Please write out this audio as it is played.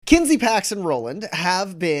Kinsey, Pax, and Roland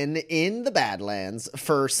have been in the Badlands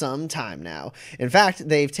for some time now. In fact,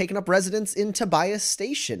 they've taken up residence in Tobias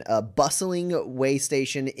Station, a bustling way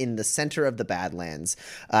station in the center of the Badlands,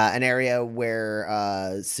 an area where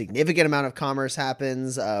a significant amount of commerce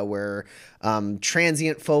happens, where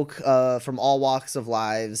transient folk from all walks of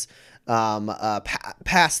lives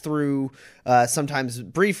pass through, sometimes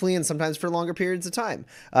briefly and sometimes for longer periods of time.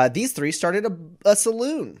 These three started a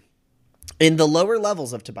saloon in the lower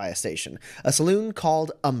levels of Tobias Station, a saloon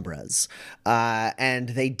called Umbra's. And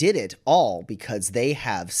they did it all because they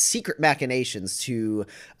have secret machinations to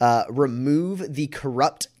remove the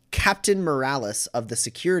corrupt Captain Morales of the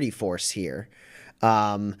security force here.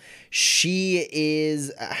 She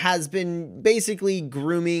has been basically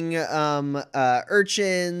grooming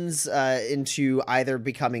urchins into either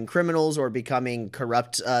becoming criminals or becoming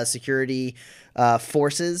corrupt security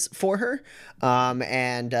forces for her.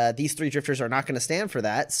 And these three drifters are not going to stand for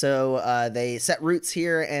that. So they set roots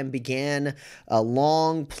here and began a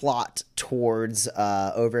long plot towards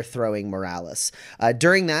overthrowing Morales.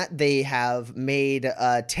 During that, they have made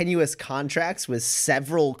tenuous contracts with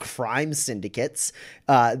several crime syndicates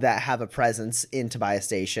that have a presence in Tobias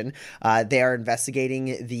Station. They are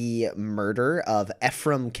investigating the murder of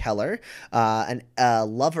Ephraim Keller, a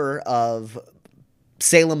lover of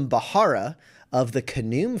Salem Bahara of the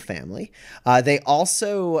Kanoum family. They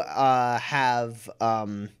also have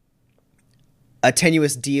a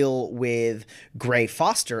tenuous deal with Gray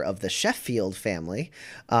Foster of the Sheffield family,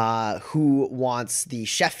 who wants the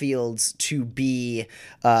Sheffields to be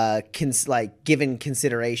given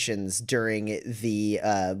considerations during the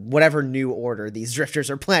whatever new order these drifters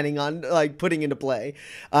are planning on putting into play.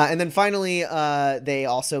 And then finally, they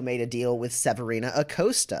also made a deal with Severina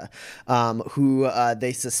Acosta, who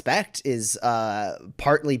they suspect is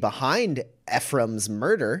partly behind Ephraim's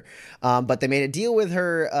murder, but they made a deal with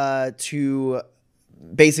her to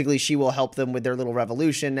basically she will help them with their little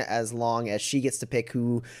revolution as long as she gets to pick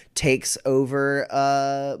who takes over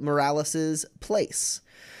Morales's place.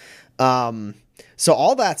 So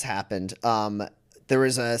all that's happened. There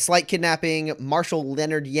was a slight kidnapping. Marshal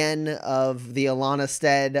Leonard Yen of the Alana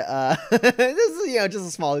Stead. This is, just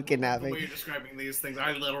a small kidnapping. The way you're describing these things,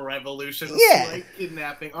 our little revolution. Yeah. Slight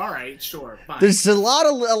kidnapping. All right, sure, fine. There's a lot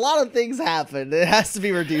of things happen. It has to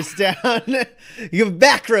be reduced down. You have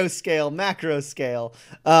macro scale.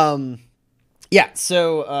 Yeah,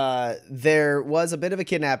 so there was a bit of a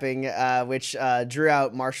kidnapping, which drew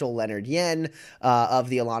out Marshal Leonard Yen of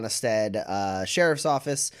the Alana Stead Sheriff's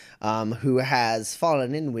Office, who has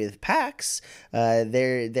fallen in with Pax.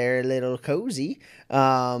 They're a little cozy,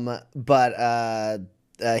 but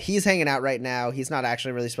he's hanging out right now. He's not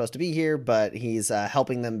actually really supposed to be here, but he's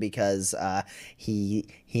helping them because he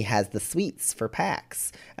has the sweets for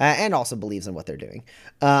Pax, and also believes in what they're doing.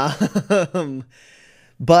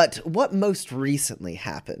 But what most recently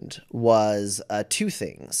happened was two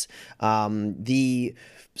things. The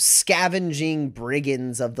scavenging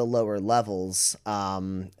brigands of the lower levels,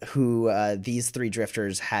 who these three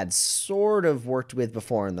drifters had sort of worked with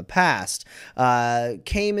before in the past,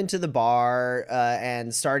 came into the bar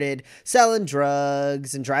and started selling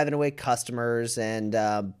drugs and driving away customers, and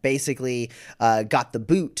basically got the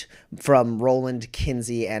boot from Roland,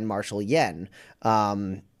 Kinsey, and Marshal Yen.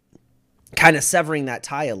 Kind of severing that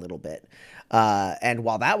tie a little bit. And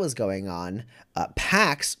while that was going on,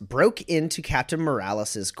 Pax broke into Captain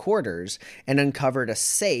Morales's quarters and uncovered a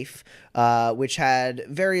safe, which had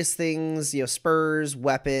various things, spurs,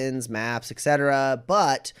 weapons, maps, etc.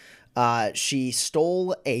 But she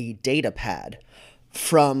stole a data pad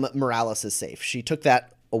from Morales's safe. She took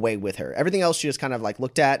that away with her. Everything else she just kind of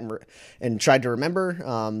looked at and tried to remember.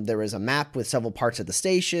 There was a map with several parts of the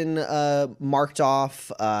station marked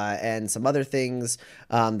off, and some other things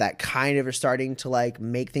that kind of are starting to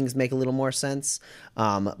make things make a little more sense.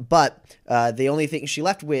 But the only thing she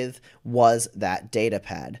left with was that data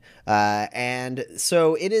pad. And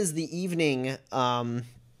so it is the evening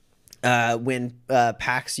when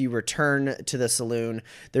Pax, you return to the saloon.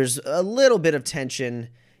 There's a little bit of tension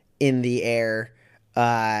in the air.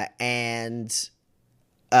 But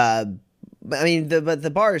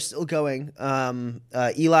the bar is still going.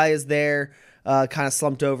 Eli is there, kind of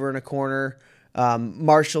slumped over in a corner.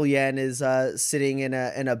 Marshal Yen is sitting in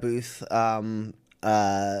a booth,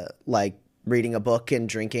 reading a book and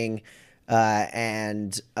drinking. The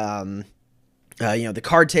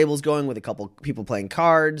card table's going with a couple people playing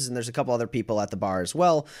cards, and there's a couple other people at the bar as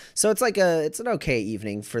well. So it's an okay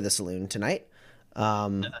evening for the saloon tonight.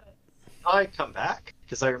 I come back?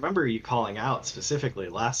 Because I remember you calling out specifically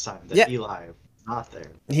last time that Eli was not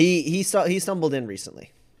there. He stumbled in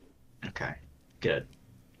recently. Okay, good.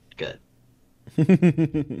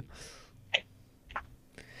 Good.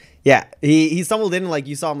 Yeah, he stumbled in, like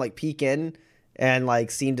you saw him like peek in and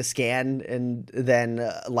like seemed to scan and then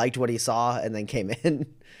liked what he saw and then came in.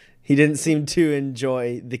 He didn't seem to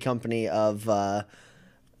enjoy the company of the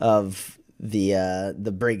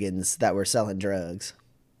brigands that were selling drugs.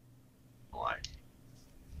 Why?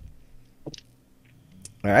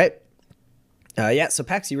 All right. Yeah, so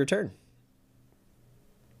Pax, you return.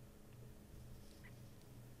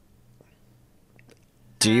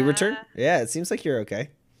 Do you return? Yeah, it seems like you're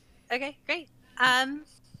okay. Okay, great.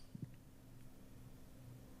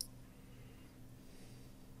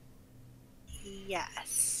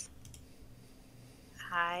 Yes,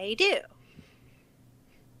 I do.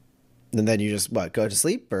 And then you just go to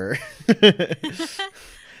sleep or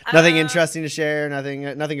nothing interesting to share,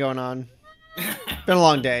 nothing going on. Been a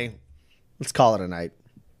long day. Let's call it a night.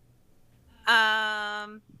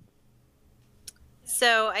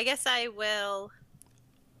 So I guess I will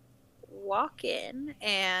walk in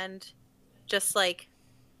and just like,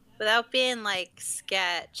 without being like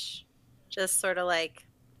sketch, just sort of like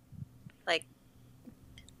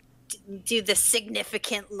do the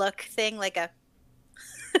significant look thing, like a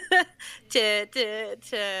to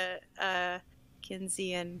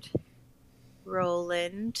Kinsey and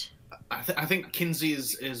Roland. I think Kinsey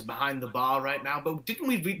is behind the bar right now. But didn't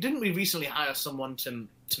we recently hire someone to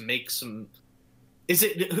make some? Is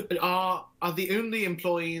it are the only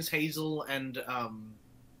employees Hazel and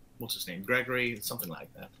what's his name, Gregory, something like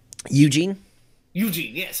that? Eugene,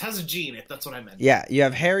 yes, has a G in it. That's what I meant. Yeah, you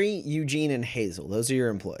have Harry, Eugene, and Hazel. Those are your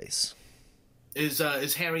employees. Is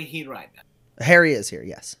Harry here right now? Harry is here.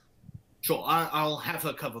 Yes. Sure, I'll have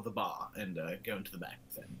her cover the bar and go into the back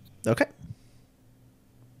then. Okay.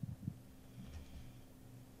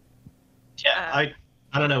 Yeah,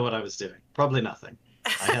 I don't know what I was doing. Probably nothing. I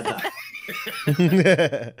had that.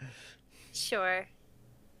 Sure.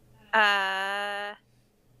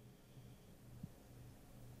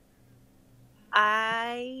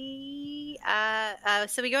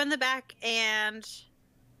 So we go in the back, and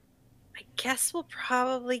I guess we'll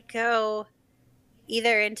probably go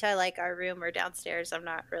either into like our room or downstairs. I'm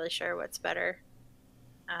not really sure what's better.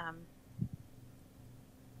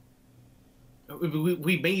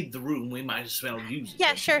 We made the room. We might as well use it.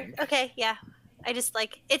 Yeah, sure. Okay, yeah. I just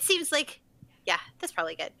like, it seems like, yeah, that's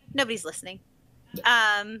probably good. Nobody's listening.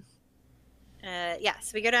 Yeah,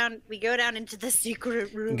 so we go down into the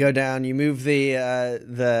secret room. Go down, you move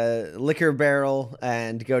the liquor barrel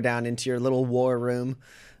and go down into your little war room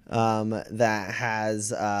that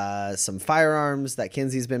has some firearms that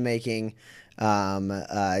Kinsey's been making.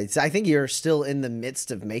 I think you're still in the midst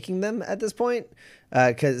of making them at this point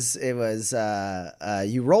because it was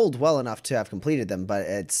you rolled well enough to have completed them, but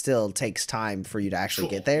it still takes time for you to actually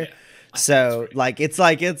get there. Yeah. So it's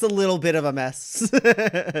a little bit of a mess.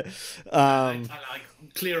 I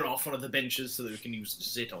clear off one of the benches so that we can use to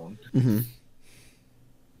sit on. Mm-hmm.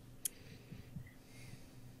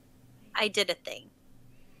 I did a thing.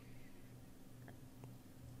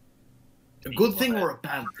 A good thing or a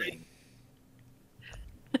bad thing?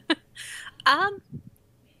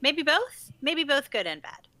 Maybe both. Maybe both good and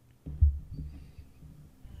bad.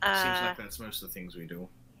 Seems like that's most of the things we do.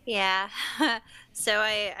 Yeah. So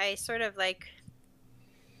I sort of like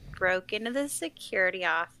broke into the security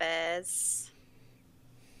office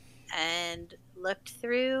and looked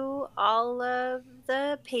through all of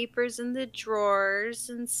the papers in the drawers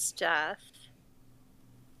and stuff.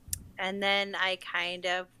 And then I kind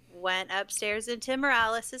of went upstairs into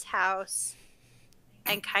Morales' house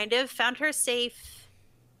and kind of found her safe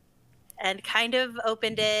and kind of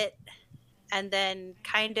opened it and then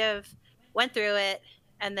kind of went through it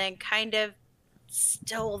and then kind of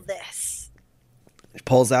stole this.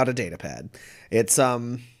 Pulls out a data pad. It's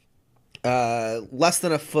less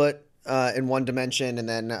than a foot in one dimension and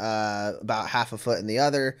then about half a foot in the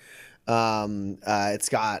other. It's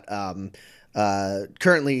got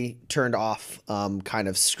currently turned off kind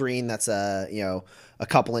of screen that's a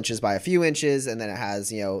couple inches by a few inches, and then it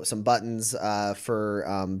has some buttons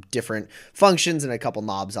for different functions and a couple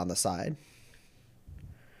knobs on the side.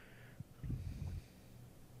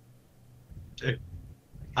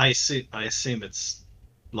 I assume it's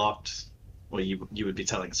locked. Well, you would be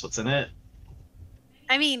telling us what's in it.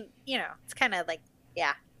 I mean, it's kind of like,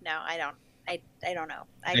 yeah. No, I don't. I don't know.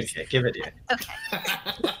 Okay, give it here. Okay.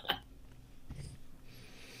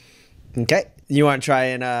 Okay, you want to try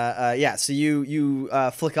and yeah. So you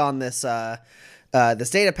flick on this this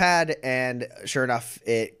data pad, and sure enough,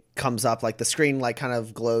 it comes up like the screen like kind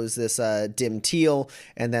of glows this dim teal,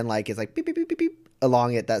 and then like it's like beep beep beep beep beep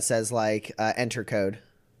along it that says like enter code.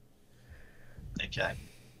 Okay.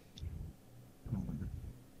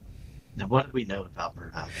 Now, what do we know about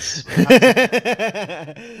Morales?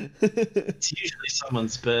 It's usually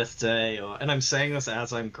someone's birthday, and I'm saying this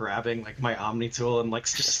as I'm grabbing like my Omni tool and like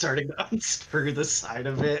just starting to unscrew the side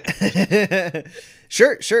of it.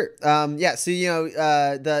 Sure. Yeah. So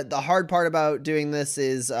the hard part about doing this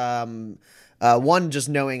is one, just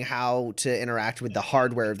knowing how to interact with the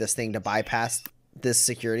hardware of this thing to bypass this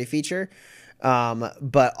security feature,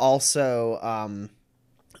 but also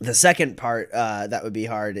the second part that would be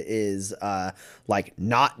hard is like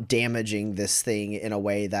not damaging this thing in a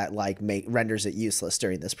way that like renders it useless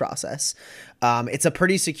during this process. It's a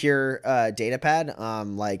pretty secure data pad.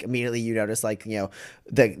 Like immediately you notice like,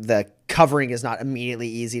 the covering is not immediately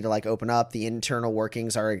easy to like open up. The internal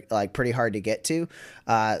workings are like pretty hard to get to.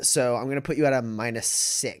 So I'm going to put you at a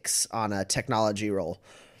 -6 on a technology roll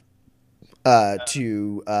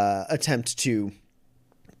to attempt to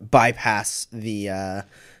bypass the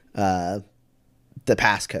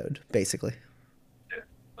passcode, basically.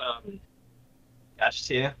 Cash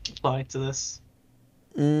tier apply to this?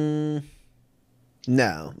 No,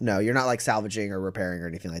 you're not like salvaging or repairing or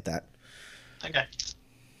anything like that. Okay.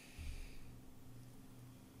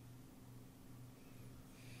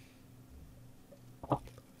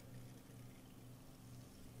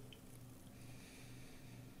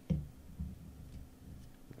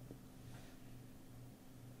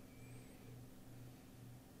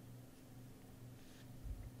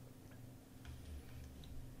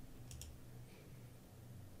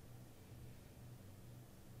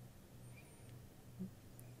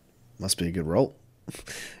 Must be a good roll.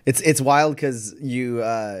 It's wild because you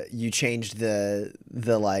changed the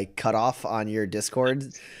like cutoff on your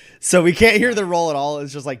Discord, so we can't hear the roll at all.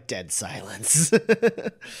 It's just like dead silence.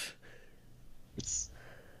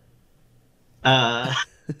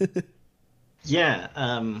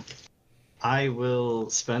 Yeah. I will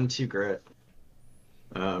spend 2 grit.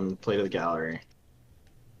 Play to the gallery.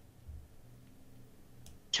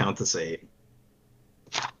 Count this 8,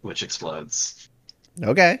 which explodes.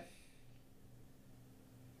 Okay.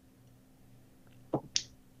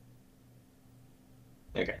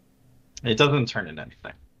 Okay. It doesn't turn into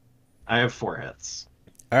anything. I have 4 hits.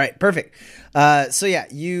 All right, perfect. So yeah,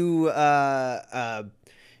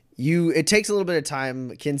 it takes a little bit of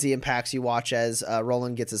time. Kinsey and Pax, you watch as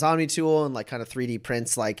Roland gets his Omni tool and like kind of 3D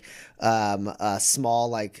prints like a small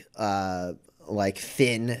like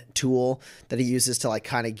thin tool that he uses to like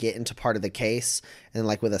kind of get into part of the case, and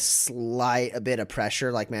like with a bit of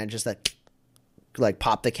pressure like manages to like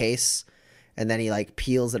pop the case, and then he like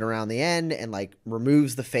peels it around the end and like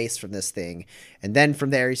removes the face from this thing. And then from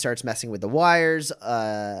there he starts messing with the wires,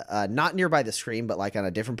 not nearby the screen, but like on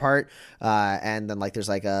a different part. And then like there's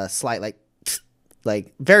like a slight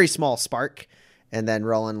like very small spark, and then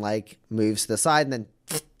Roland like moves to the side, and then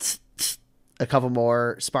a couple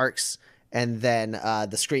more sparks, and then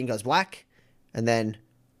the screen goes black, and then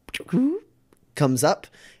comes up.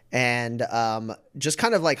 And just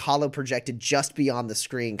kind of like hollow projected just beyond the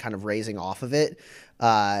screen, kind of raising off of it,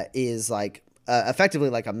 is like effectively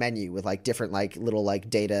like a menu with like different like little like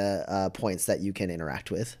data points that you can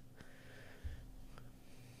interact with.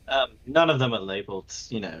 None of them are labeled,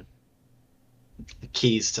 the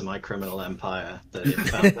keys to my criminal empire that it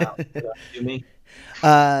found out to me.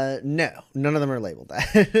 No, none of them are labeled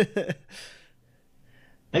that.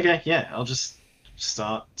 Okay, yeah, I'll just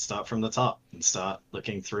start from the top and start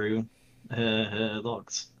looking through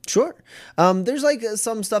logs. Sure. There's like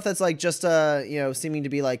some stuff that's like just seeming to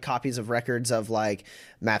be like copies of records of like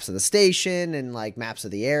maps of the station and like maps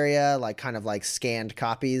of the area, like kind of like scanned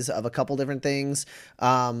copies of a couple different things.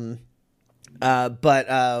 But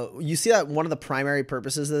you see that one of the primary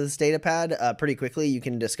purposes of this data pad, pretty quickly you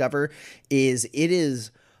can discover, is it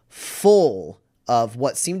is full of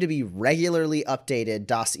what seem to be regularly updated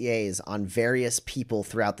dossiers on various people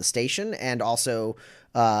throughout the station, and also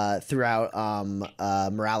throughout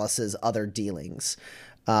Morales's other dealings.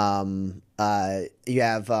 You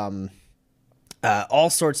have all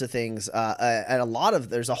sorts of things, and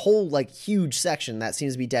there's a whole like huge section that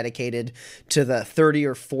seems to be dedicated to the 30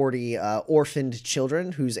 or 40 orphaned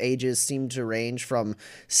children whose ages seem to range from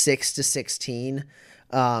 6 to 16.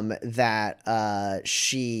 That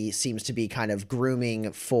she seems to be kind of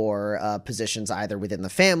grooming for positions either within the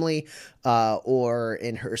family or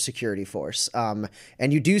in her security force. And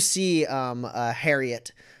you do see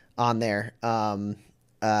Harriet on there,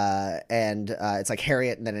 it's like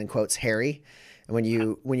Harriet, and then in quotes Harry. And when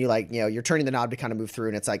you like, you're turning the knob to kind of move through,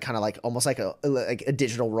 and it's like kind of like almost like a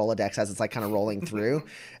digital Rolodex as it's like kind of rolling through.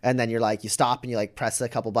 And then you're like, you stop and you like press a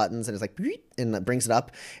couple buttons, and it's like, and it brings it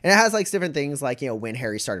up. And it has like different things like, when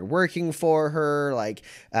Harry started working for her, like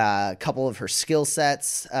a couple of her skill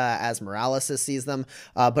sets as Morales sees them.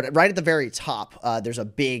 But right at the very top, there's a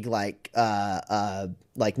big like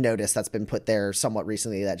notice that's been put there somewhat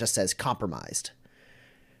recently that just says compromised.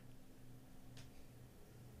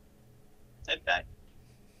 Okay.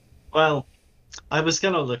 Well, I was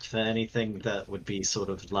gonna look for anything that would be sort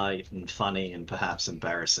of light and funny and perhaps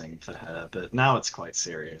embarrassing for her, but now it's quite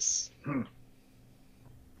serious.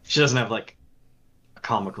 She doesn't have like a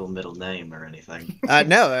comical middle name or anything.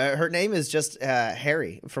 No, her name is just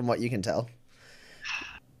Harry, from what you can tell.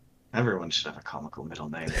 Everyone should have a comical middle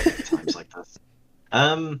name at times like this.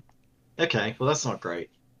 Okay, well that's not great.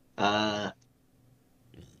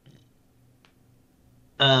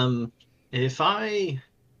 If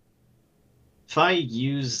I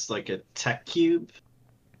use like a tech cube,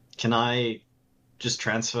 can I just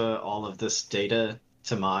transfer all of this data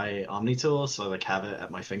to my Omni tool so I like have it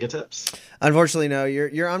at my fingertips? Unfortunately, no.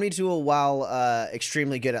 Your Omni tool, while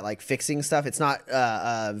extremely good at like fixing stuff, it's not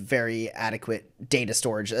very adequate data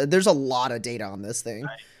storage. There's a lot of data on this thing.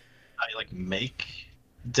 I like make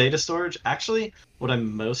data storage. Actually, what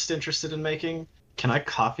I'm most interested in making, can I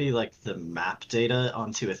copy like the map data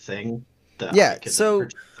onto a thing? Yeah, so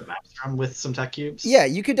the maps from with some tech cubes. Yeah,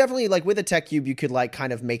 you could definitely like with a tech cube, you could like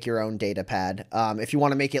kind of make your own data pad. If you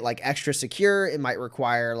want to make it like extra secure, it might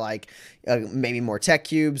require like maybe more tech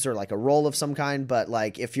cubes or like a roll of some kind. But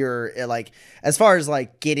like if you're like as far as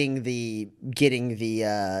like getting the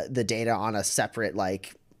data on a separate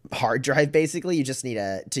like hard drive, basically, you just need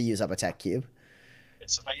to use up a tech cube.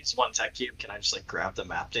 So if I use one tech cube, can I just like grab the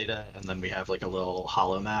map data and then we have like a little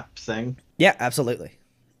holo map thing? Yeah, absolutely.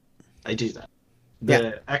 I do that.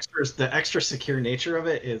 The extra secure nature of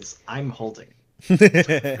it is I'm holding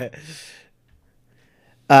it.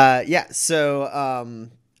 So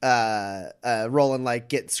Roland like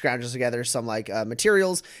scrounges together some like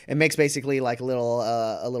materials and makes basically like a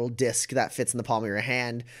little disc that fits in the palm of your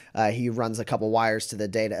hand. He runs a couple wires to the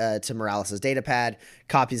data to Morales' data pad,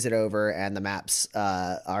 copies it over, and the maps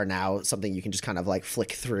are now something you can just kind of like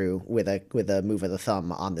flick through with a move of the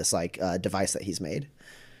thumb on this like device that he's made.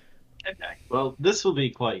 Okay. Well, this will be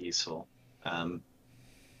quite useful.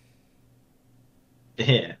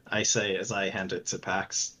 Here, I say as I hand it to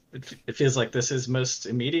Pax. It feels like this is most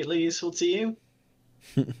immediately useful to you.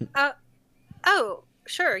 Oh,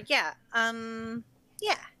 sure, yeah.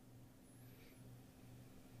 Yeah.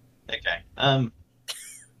 Okay.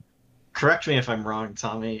 Correct me if I'm wrong,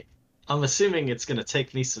 Tommy. I'm assuming it's going to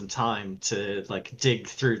take me some time to like dig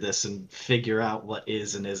through this and figure out what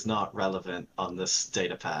is and is not relevant on this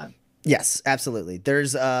data pad. Yes, absolutely.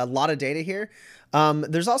 There's a lot of data here.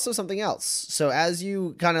 There's also something else. So as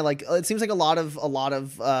you kind of like, it seems like a lot of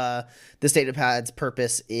this data pad's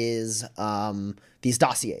purpose is these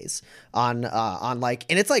dossiers on like,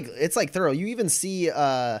 and it's like thorough. You even see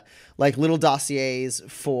like little dossiers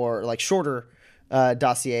for like shorter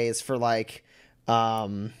dossiers for like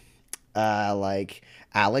Alex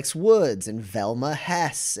Woods and Velma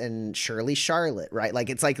Hess and Shirley Charlotte, right? Like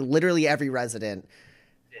it's like literally every resident.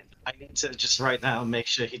 I need to just right now make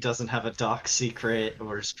sure he doesn't have a dark secret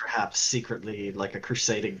or is perhaps secretly like a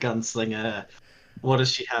crusading gunslinger. What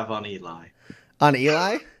does she have on Eli? On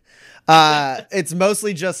Eli? It's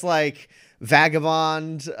mostly just like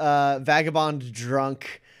vagabond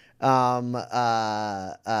drunk, like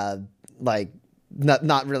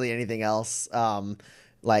not really anything else.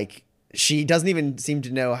 Like she doesn't even seem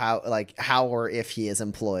to know how or if he is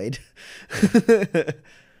employed.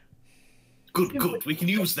 Good. We can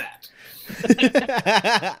use that.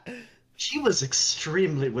 She was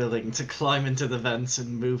extremely willing to climb into the vents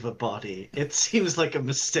and move a body. It seems like a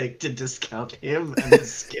mistake to discount him and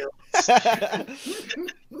his skills.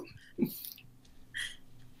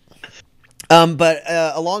 But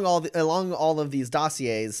along all of these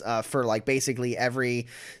dossiers, for like basically every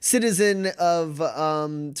citizen of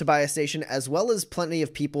Tobias Station, as well as plenty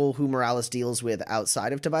of people who Morales deals with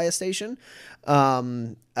outside of Tobias Station,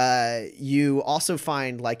 you also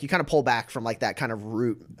find like you kind of pull back from like that kind of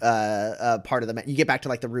root part of the you get back to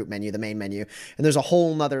like the root menu, the main menu, and there's a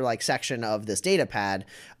whole nother like section of this data pad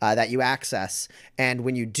that you access, and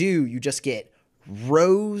when you do, you just get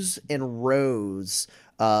rows and rows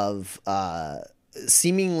of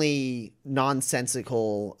seemingly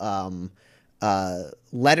nonsensical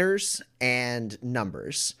letters and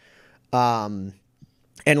numbers.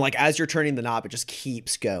 And like as you're turning the knob, it just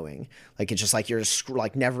keeps going. Like it's just like you're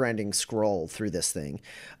like never-ending scroll through this thing,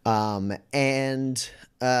 and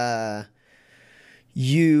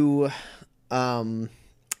you,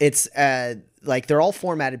 it's like they're all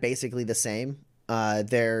formatted basically the same.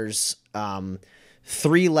 There's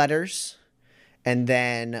 3 letters, and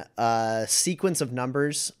then a sequence of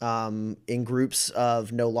numbers in groups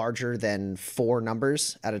of no larger than 4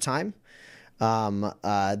 numbers at a time.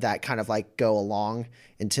 That kind of like go along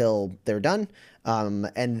until they're done.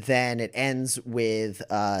 And then it ends with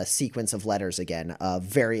a sequence of letters again, of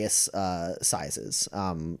various sizes.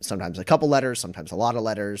 Sometimes a couple letters, sometimes a lot of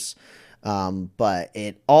letters. But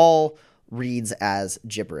it all reads as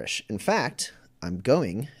gibberish. In fact, I'm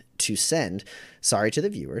going to send, sorry to the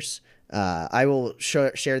viewers, I will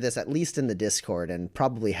share this at least in the Discord and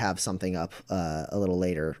probably have something up a little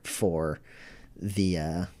later for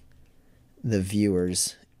the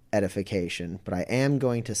viewers' edification, but I am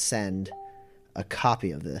going to send a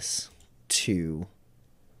copy of this to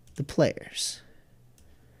the players.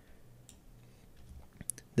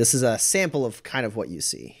 This is a sample of kind of what you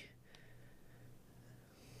see.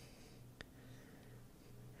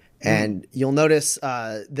 And you'll notice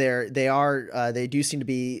they do seem to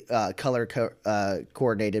be color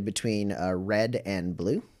coordinated between red and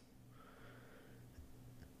blue.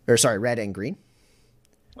 Or sorry, red and green.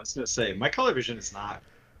 I was gonna say my color vision is not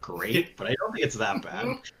great, but I don't think it's that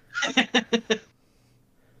bad.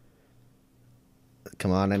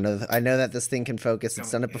 Come on, I know that this thing can focus.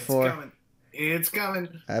 It's done it before. It's coming.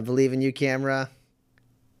 I believe in you, camera.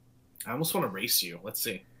 I almost want to race you. Let's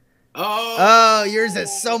see. Oh, yours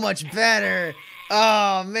is so much better.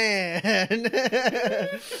 Oh man.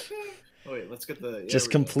 Oh, wait, let's get the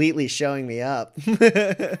just completely showing me up.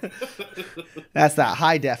 That's that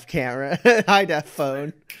high def camera, high def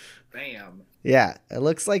phone. Bam. Yeah, it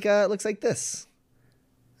looks like this.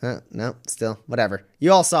 No, still whatever.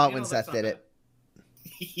 You all saw it when Seth did it.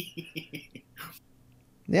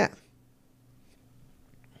 Yeah.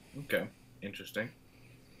 Okay. Interesting.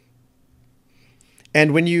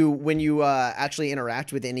 And when you actually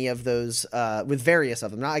interact with any of those, with various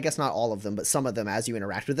of them, I guess not all of them, but some of them, as you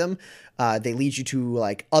interact with them, they lead you to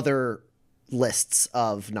like other lists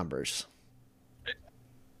of numbers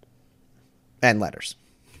and letters.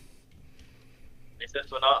 If this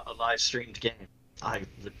were not a live streamed game, I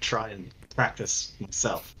would try and practice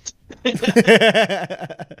myself.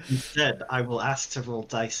 Instead, I will ask to roll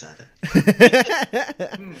dice at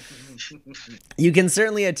it. You can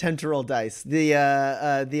certainly attempt to roll dice. The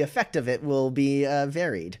effect of it will be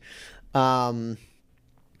varied. Yeah.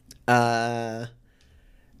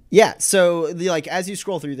 So like as you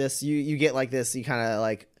scroll through this, you get like this. You kind of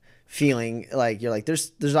like feeling like you're like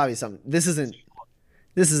there's obviously something. This is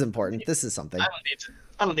important. This is something. I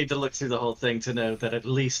don't need to look through the whole thing to know that at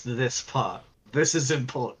least this part. This is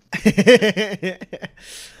important.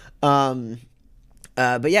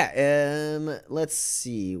 But yeah, let's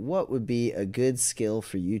see. What would be a good skill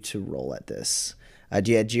for you to roll at this? Do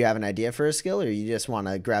you have an idea for a skill, or you just want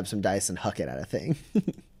to grab some dice and huck it at a thing?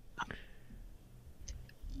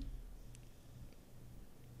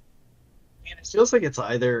 It feels like it's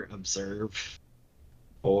either observe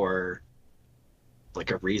or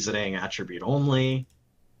like a reasoning attribute only.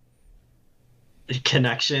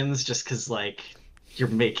 Connections, just because like you're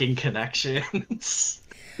making connections.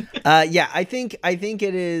 Yeah, I think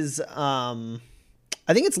it is. I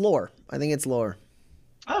think it's lore.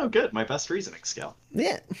 Oh, good. My best reasoning skill.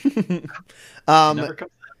 Yeah. Never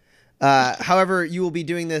comes However, you will be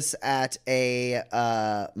doing this at a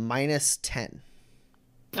 -10.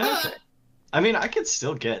 Okay. I mean, I could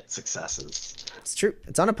still get successes. It's true.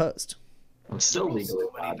 It's unopposed. I'm still Roll legally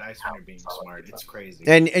so many allowed. dice when you're being smart. It's crazy.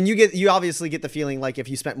 And you obviously get the feeling like if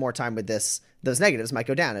you spent more time with this, those negatives might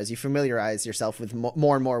go down as you familiarize yourself with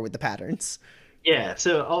more and more with the patterns. Yeah,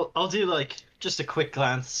 so I'll do like just a quick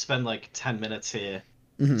glance, spend like 10 minutes here,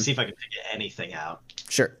 see if I can figure anything out.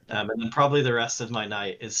 Sure. And then probably the rest of my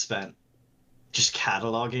night is spent just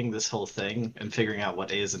cataloging this whole thing and figuring out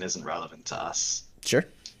what is and isn't relevant to us. Sure.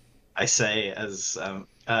 I say as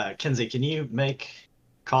Kinsey, can you make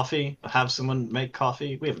coffee? Have someone make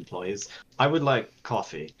coffee? We have employees. I would like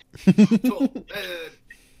coffee. Well,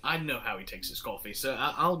 I know how he takes his coffee, so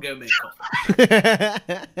I'll go make coffee.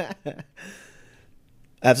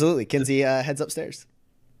 Absolutely. Kinsey heads upstairs.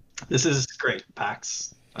 This is great,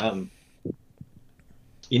 Pax. You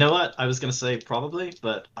know what? I was going to say probably,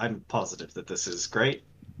 but I'm positive that this is great.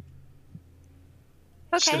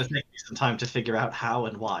 It's Okay. going to take me some time to figure out how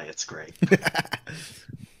and why it's great.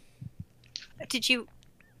 Did you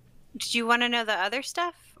want to know the other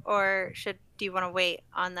stuff, or do you want to wait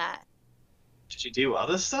on that? Did you do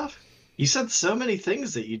other stuff? You said so many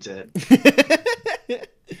things that you did.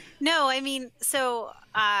 No, I mean, so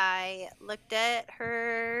I looked at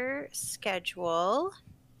her schedule,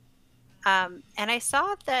 and I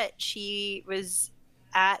saw that she was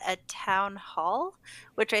at a town hall,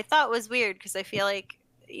 which I thought was weird because I feel like,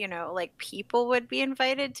 like people would be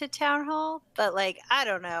invited to town hall, but like, I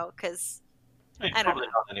don't know, because I mean, I don't probably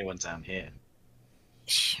know. not anyone down here.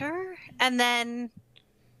 Sure. And then,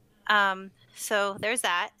 so there's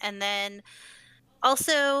that. And then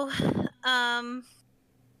also,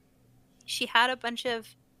 she had a bunch of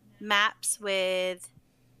maps with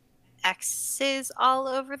X's all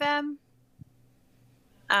over them,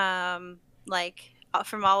 like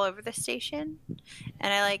from all over the station.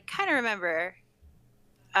 And I like kind of remember,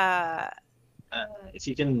 If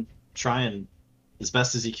you can try and, as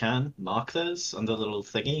best as you can, mark those on the little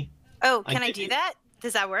thingy. oh, I can I give do you- that?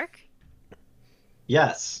 Does that work?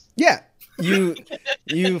 Yes. Yeah.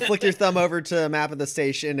 You flick your thumb over to a map of the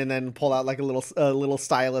station and then pull out like a little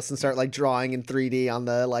stylus and start like drawing in 3D on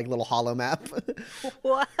the like little hollow map.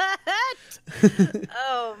 What?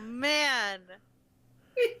 Oh man.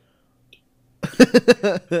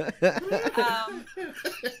 Um,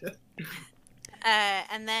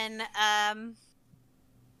 and then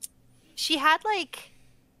she had like,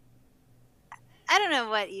 I don't know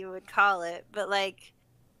what you would call it, but like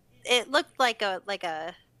it looked like a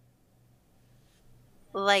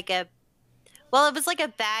well, it was like a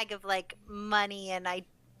bag of like money, and I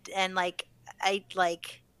like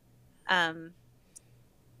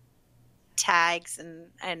tags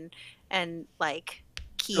and like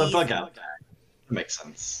keys. A bug out bag. Makes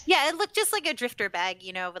sense. Yeah, it looked just like a drifter bag,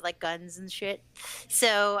 with like guns and shit.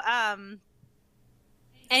 So,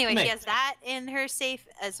 anyway, she Makes has that in her safe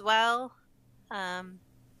as well. That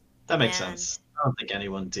makes And- sense. I don't think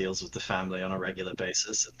anyone deals with the family on a regular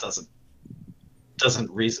basis. It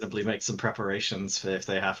doesn't reasonably make some preparations for if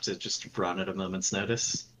they have to just run at a moment's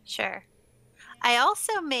notice. Sure. I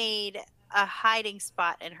also made a hiding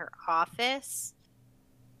spot in her office.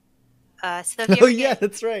 So if you Oh ever yeah, get,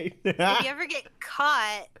 that's right. if you ever get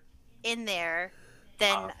caught in there,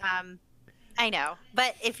 then I know.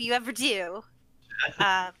 But if you ever do,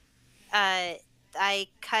 I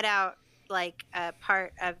cut out like a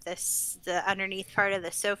part of the underneath part of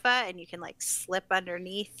the sofa, and you can like slip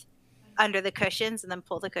underneath under the cushions and then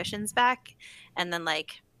pull the cushions back, and then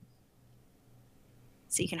like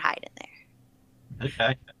so you can hide in there.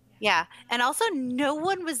 Okay. Yeah, and also no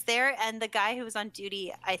one was there, and the guy who was on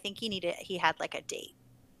duty, I think he had like a date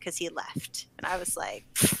because he left, and I was like,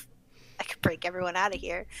 I could break everyone out of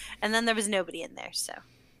here, and then there was nobody in there, so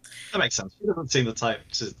That makes sense. She doesn't seem the type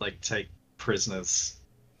to like take prisoners.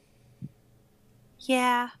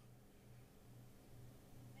 yeah.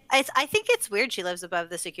 I think it's weird she lives above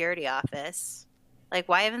the security office. Like,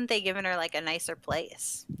 why haven't they given her like a nicer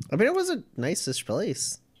place? I mean, it was a nicest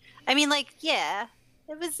place. I mean, like, yeah,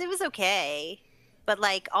 it was okay, but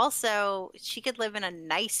like also she could live in a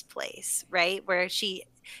nice place, right, where she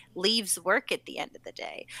leaves work at the end of the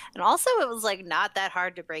day, and also it was like not that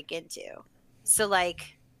hard to break into, so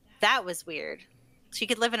like that was weird. She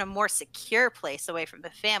could live in a more secure place away from the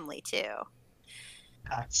family too.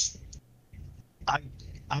 That's,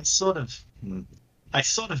 I sort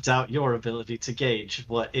of doubt your ability to gauge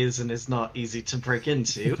what is and is not easy to break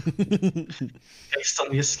into based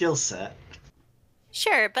on your skill set.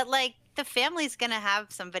 Sure, but like the family's gonna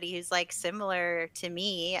have somebody who's like similar to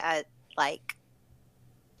me at like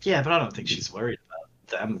Yeah, but I don't think she's worried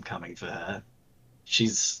about them coming for her.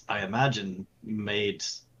 She's, I imagine, made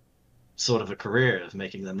sort of a career of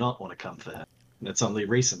making them not want to come for her. And it's only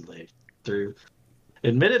recently, through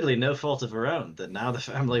admittedly no fault of her own, that now the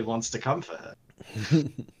family wants to come for her.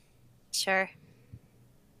 sure.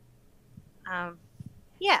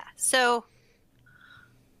 Yeah, so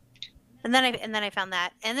and then I found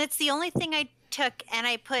that, and it's the only thing I took, and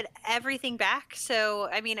I put everything back. So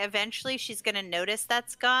I mean, eventually she's gonna notice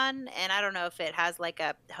that's gone, and I don't know if it has like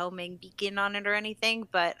a homing beacon on it or anything,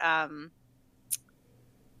 but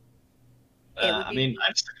It would I be- mean,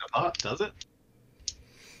 I just took it apart, does it?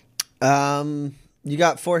 You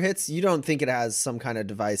got 4 hits. You don't think it has some kind of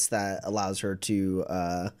device that allows her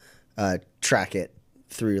to track it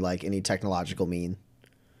through like any technological mean?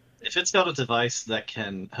 If it's got a device that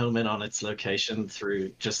can home in on its location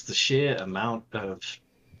through just the sheer amount of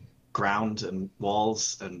ground and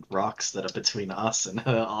walls and rocks that are between us and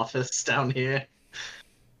her office down here,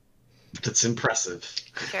 that's impressive.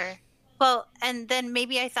 sure. Well, and then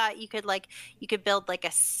maybe I thought you could build like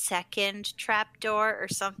a second trap door or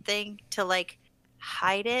something to like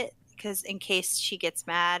hide it, because in case she gets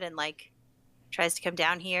mad and like tries to come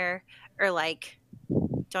down here, or like,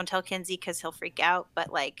 don't tell Kinsey because he'll freak out,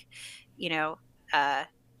 but like, you know,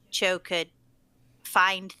 Cho could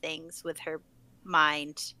find things with her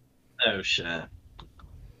mind. Oh shit.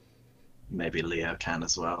 Maybe Leo can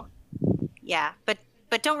as well. Yeah, but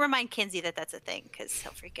don't remind Kinsey that that's a thing because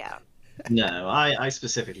he'll freak out. No, I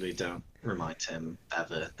specifically don't remind him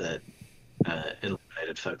ever that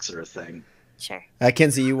illuminated folks are a thing. Sure.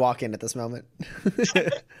 Kinsey, you walk in at this moment. Oh,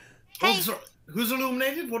 Hey. sorry. Who's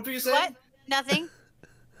illuminated? What were you saying? What? Nothing.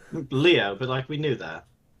 Leo, but like we knew that.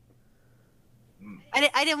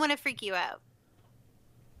 I didn't want to freak you out.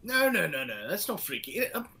 No. That's not freaky.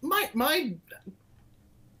 My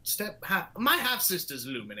half sister's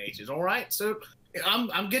illuminated. All right, so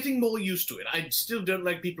I'm getting more used to it. I still don't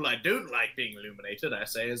like people I don't like being illuminated. I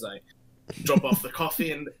say as I drop off the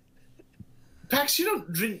coffee. And Pax, you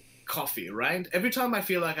don't drink coffee, right? Every time I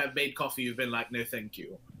feel like I've made coffee, you've been like, no, thank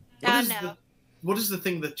you. No. What is the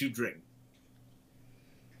thing that you drink?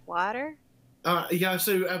 Water? Yeah,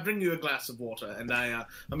 so I bring you a glass of water, and I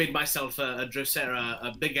made myself a Drosera,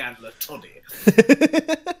 a big antler toddy.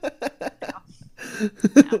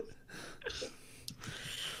 No.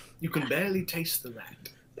 You can barely taste the rat.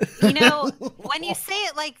 You know, when you say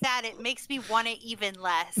it like that, it makes me want it even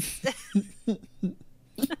less.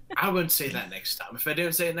 I won't say that next time. If I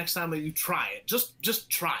don't say it next time, you try it. Just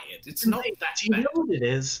try it. It's not that Do you bad. know what it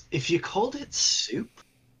is? If you called it soup,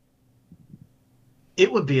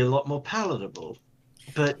 it would be a lot more palatable.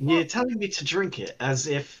 But you're telling me to drink it as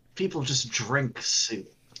if people just drink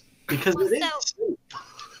soup. Because Well, it is so- soup.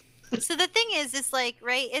 So the thing is like,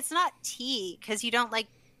 right, it's not tea because you don't like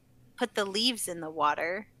put the leaves in the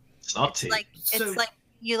water. It's not It's tea. like So- it's like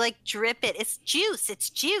you like drip it. It's juice.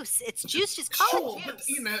 It's juice. It's juice. Just call Sure, it but juice.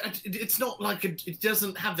 you know, it's not like it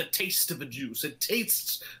doesn't have the taste of a juice. It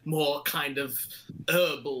tastes more kind of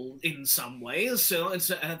herbal in some ways. So I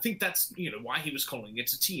think that's why he was calling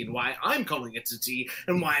it a tea, and why I'm calling it a tea,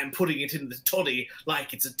 and why I'm putting it in the toddy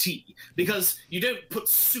like it's a tea. Because you don't put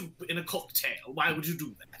soup in a cocktail. Why would you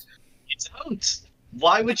do that? You don't.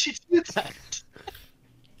 Why would you do that?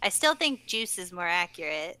 I still think juice is more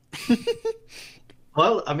accurate.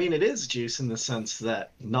 Well, I mean, it is juice in the sense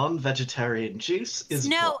that non-vegetarian juice is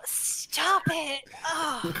No, stop it.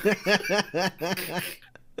 Oh.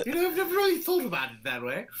 I've never really thought about it that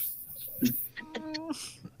way.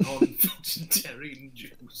 On vegetarian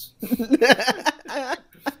juice.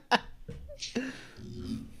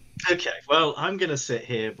 Okay, well, I'm gonna sit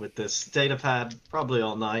here with this data pad probably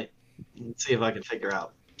all night and see if I can figure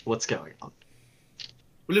out what's going on.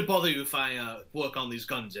 Will it bother you if I work on these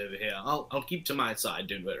guns over here? I'll keep to my side.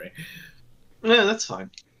 Don't worry. No, that's fine.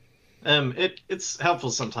 It's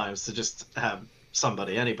helpful sometimes to just have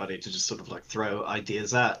anybody, to just sort of like throw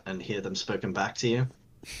ideas at and hear them spoken back to you.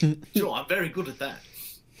 Sure, I'm very good at that.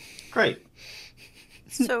 Great.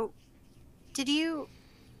 So, did you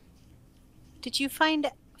find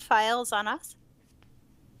files on us?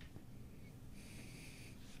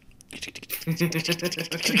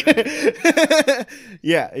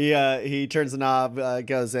 Yeah, he turns the knob,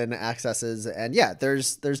 goes in, accesses, and yeah,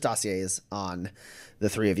 there's dossiers on the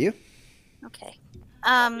three of you. Okay.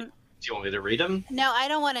 Do you want me to read them? No, I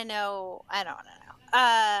don't want to know. I don't want to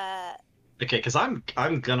know. Okay, because I'm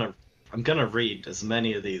gonna read as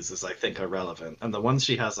many of these as I think are relevant, and the ones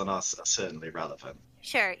she has on us are certainly relevant.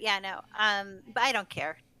 Sure. Yeah. No. But I don't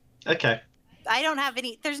care. Okay. I don't have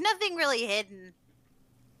any. There's nothing really hidden.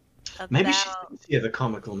 Maybe she about- thinks you have a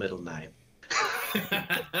comical middle name.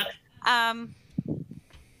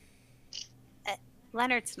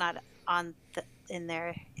 Leonard's not in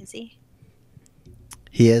there, is he?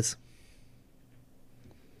 He is.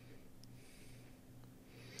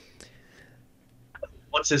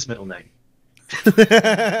 What's his middle name?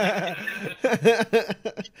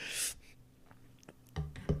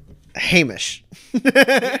 Hamish.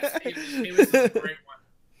 He was a great one.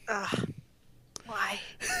 Ugh. Why?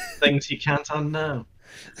 Things you can't unknow.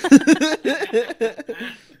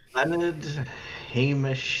 Leonard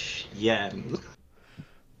Hamish Yen.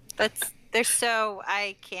 They're so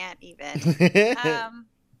I can't even.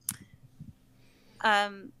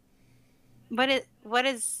 What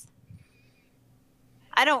is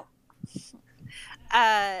I don't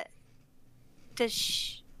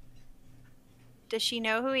does she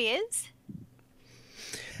know who he is?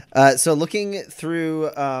 So looking through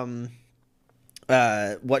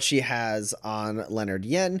what she has on Leonard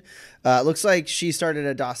Yen, looks like she started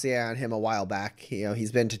a dossier on him a while back.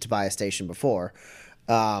 He's been to Tobias Station before.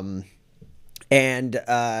 Yeah,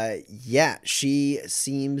 she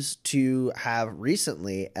seems to have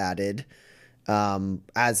recently added,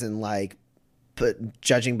 as in like, but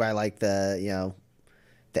judging by like the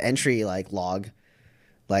the entry like log,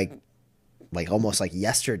 like almost like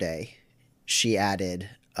yesterday, she added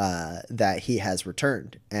that he has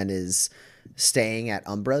returned and is staying at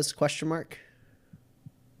Umbra's question mark.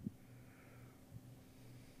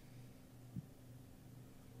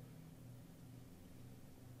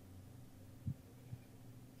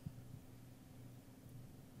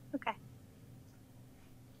 Okay.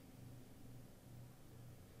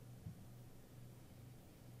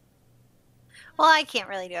 Well, I can't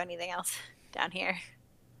really do anything else down here.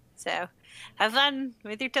 So, have fun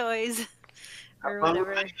with your toys or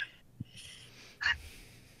whatever.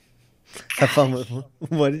 Have fun with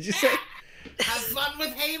what did you say? Have fun with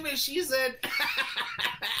Hamish, he said.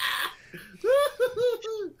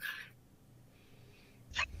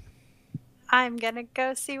 I'm gonna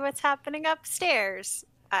go see what's happening upstairs,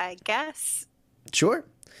 I guess. Sure.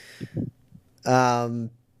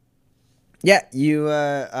 Yeah, you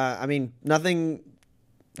I mean, nothing,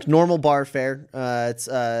 normal bar fare. It's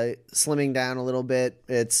slimming down a little bit.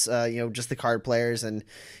 It's just the card players and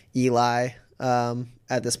Eli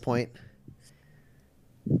at this point.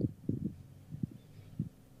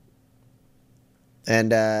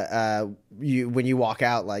 And when you walk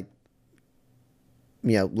out, like,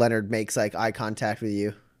 Leonard makes like eye contact with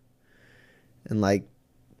you and like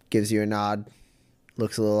gives you a nod,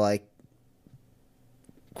 looks a little like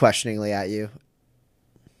questioningly at you.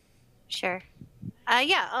 Sure.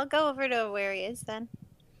 Yeah, I'll go over to where he is then.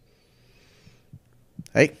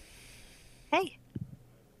 Hey. Hey.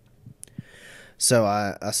 So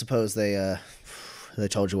I suppose they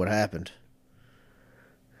told you what happened.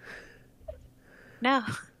 No.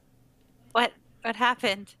 What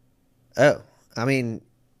happened? Oh, I mean,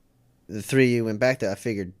 the three of you went back there. I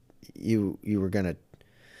figured you were gonna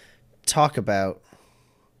talk about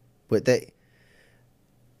what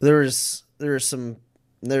there's some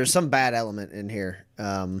bad element in here.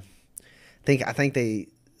 I think they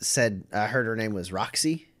said, I heard her name was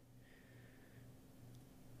Roxy.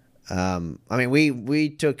 I mean, we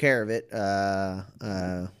took care of it.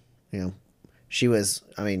 She was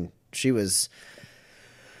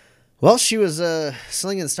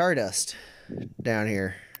slinging stardust down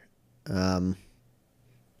here.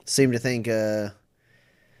 Seemed to think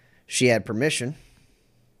she had permission.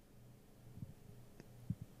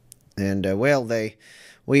 And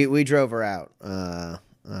we drove her out.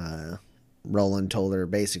 Roland told her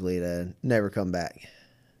basically to never come back.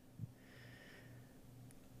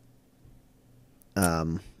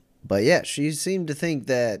 But yeah, she seemed to think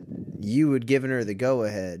that you had given her the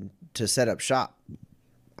go-ahead to set up shop.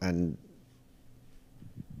 And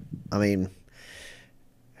I mean,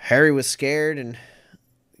 Harry was scared, and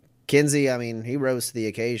Kinsey, I mean, he rose to the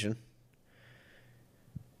occasion.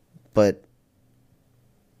 But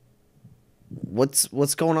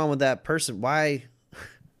what's going on with that person? Why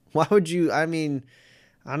would you? I mean,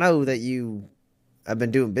 I know that you have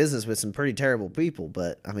been doing business with some pretty terrible people,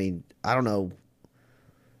 but I mean, I don't know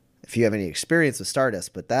if you have any experience with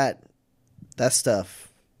Stardust, but that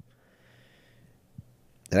stuff,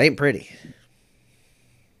 it ain't pretty.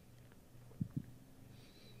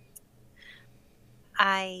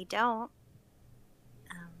 I don't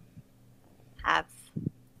have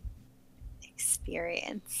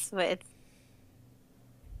experience with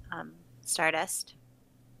Stardust.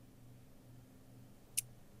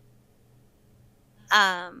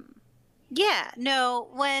 Yeah, no,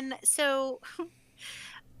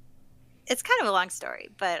 it's kind of a long story,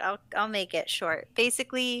 but I'll make it short.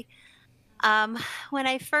 Basically,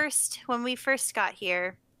 when we first got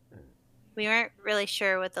here, we weren't really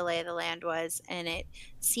sure what the lay of the land was, and it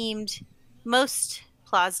seemed most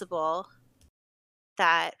plausible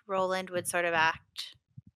that Roland would sort of act,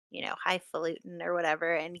 highfalutin or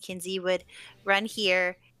whatever, and Kinsey would run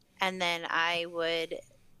here, and then I would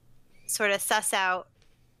sort of suss out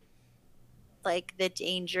like the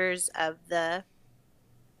dangers of the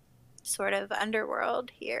sort of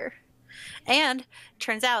underworld here. And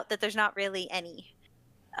turns out that there's not really any,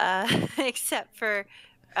 except for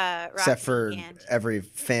Roxy, except for every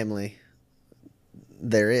family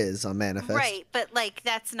there is on Manifest. Right, but like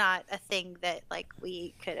that's not a thing that like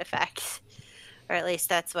we could affect, or at least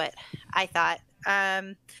that's what I thought.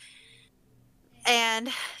 And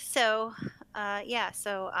so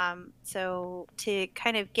so to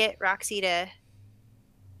kind of get Roxy to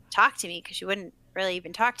talk to me, because she wouldn't really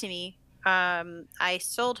even talk to me, I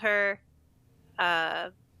sold her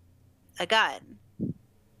a gun,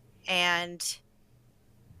 and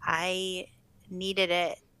I needed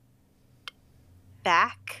it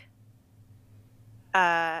back.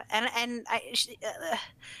 And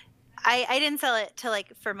I didn't sell it to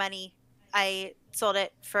like for money. I sold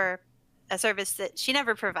it for a service that she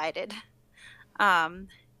never provided. Um,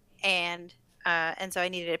 and so I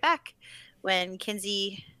needed it back when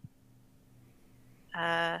Kinsey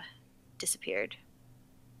disappeared.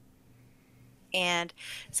 And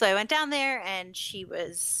so I went down there, and she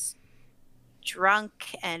was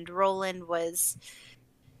drunk, and Roland was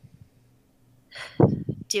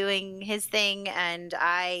doing his thing, and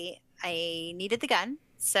I needed the gun.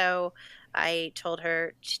 So I told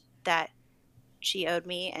her that she owed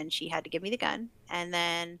me and she had to give me the gun. And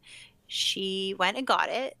then she went and got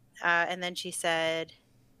it. And then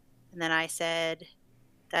I said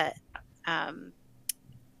that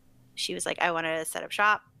she was like, I want to set up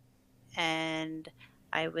shop. And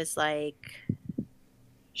I was like,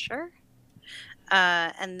 sure.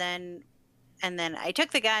 And then I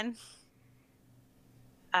took the gun.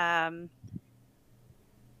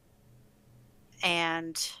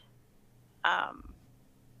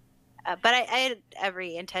 But I had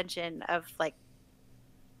every intention of like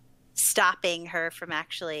stopping her from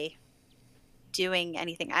actually doing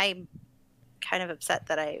anything. I'm kind of upset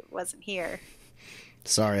that I wasn't here.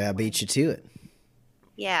 Sorry, I beat you to it.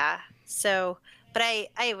 Yeah. So, but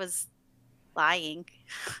I was lying.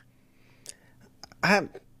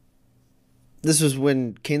 This was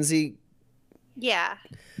when Kinsey. Yeah.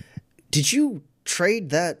 Did you trade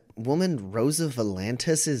that woman Rosa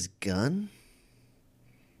Valantis' gun?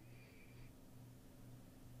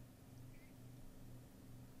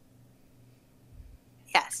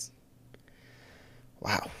 Yes.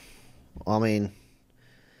 Wow. I mean,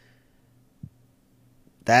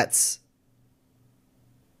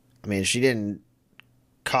 she didn't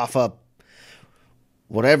cough up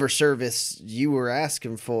whatever service you were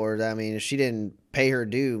asking for. I mean, if she didn't pay her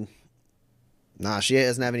due, she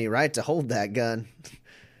doesn't have any right to hold that gun.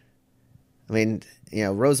 I mean,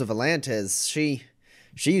 Rosa Valantis, she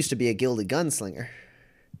used to be a gilded gunslinger.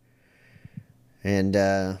 And,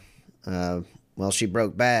 she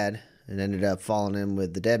broke bad and ended up falling in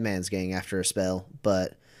with the Dead Man's Gang after a spell.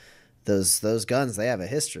 But those guns, they have a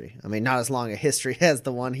history. I mean, not as long a history as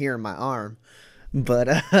the one here in my arm, but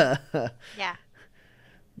yeah.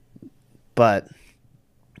 But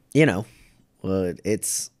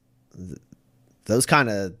it's those kind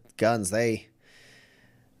of guns. They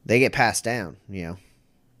get passed down. Down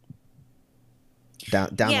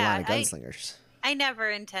the line of gunslingers. I never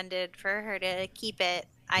intended for her to keep it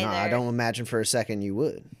either. No, I don't imagine for a second you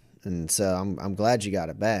would, and so I'm glad you got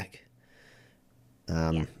it back.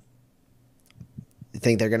 You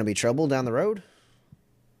think they're going to be trouble down the road?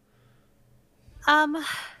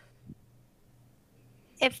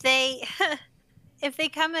 If they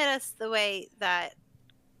come at us the way that,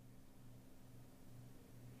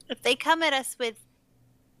 if they come at us with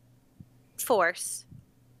force,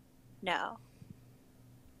 no.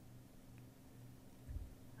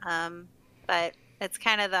 But it's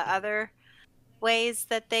kind of the other ways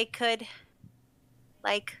that they could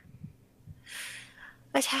like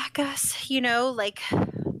attack us, like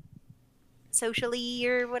socially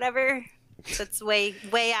or whatever. That's way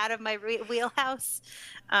out of my wheelhouse.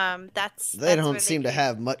 They don't seem to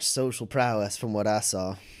have much social prowess from what I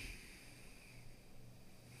saw.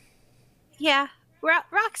 Yeah,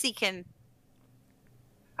 Roxy's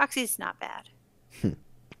not bad.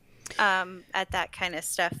 At that kind of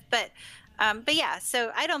stuff, but yeah.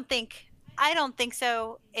 So I don't think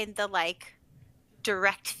so in the like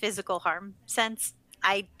direct physical harm sense.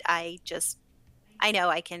 I know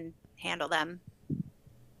I can handle them,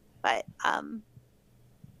 but I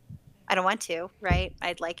don't want to, right?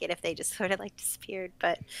 I'd like it if they just sort of like disappeared,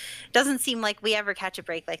 but it doesn't seem like we ever catch a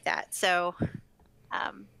break like that. So,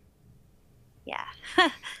 yeah.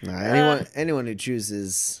 Anyone who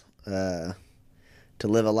chooses to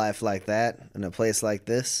live a life like that in a place like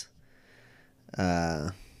this, they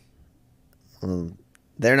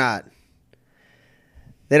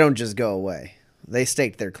don't just go away. They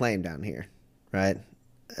stake their claim down here, right?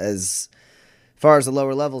 As far as the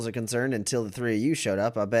lower levels are concerned, until the three of you showed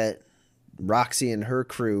up, I bet Roxy and her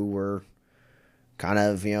crew were kind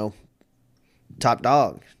of, top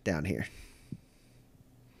dog down here.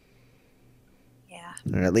 Yeah.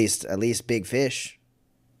 Or at least big fish,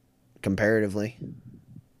 comparatively.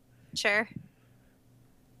 Sure.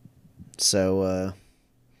 So,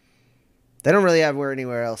 they don't really have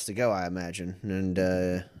anywhere else to go, I imagine.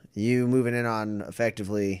 And you moving in on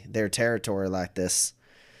effectively their territory like this,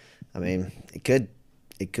 I mean, it could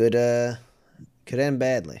end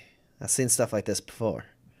badly. I've seen stuff like this before.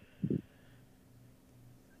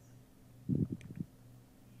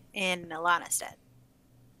 In Alanastead.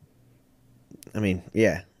 I mean,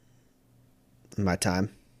 yeah. In my time.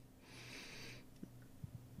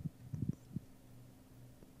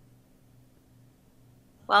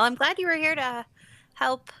 Well, I'm glad you were here to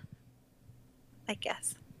help, I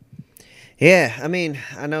guess. Yeah, I mean,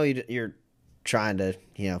 I know you're trying to,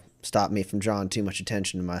 stop me from drawing too much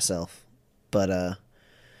attention to myself, but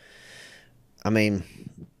I mean,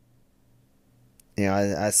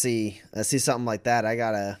 I see something like that. I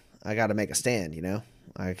gotta make a stand.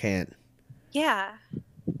 I can't. Yeah.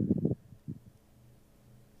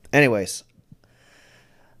 Anyways,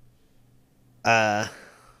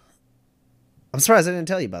 I'm surprised I didn't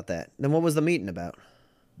tell you about that. Then what was the meeting about?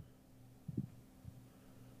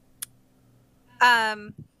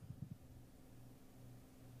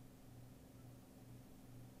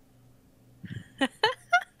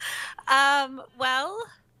 Well,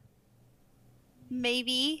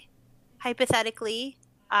 maybe hypothetically,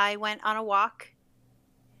 I went on a walk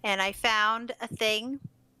and I found a thing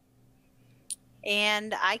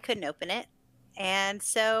and I couldn't open it. And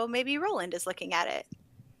so maybe Roland is looking at it.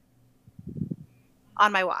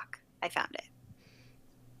 On my walk, I found it.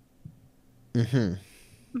 Mm-hmm.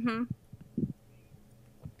 Mm-hmm.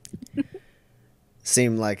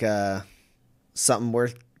 Seemed like something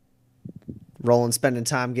worth Roland spending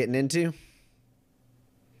time getting into.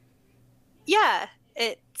 Yeah,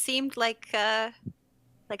 it seemed like a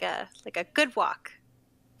good walk.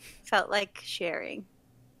 Felt like sharing.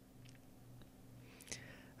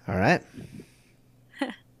 All right.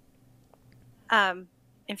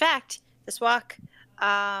 In fact, this walk,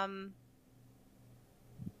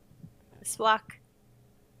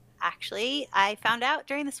 actually, I found out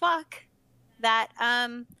during this walk that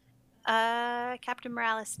Captain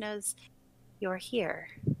Morales knows you're here.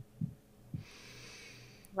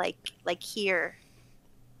 Like here.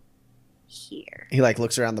 Here. He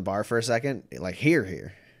looks around the bar for a second.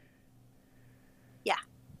 Here. Yeah.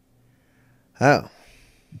 Oh.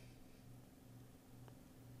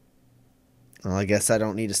 Well, I guess I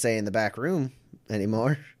don't need to stay in the back room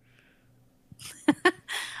anymore.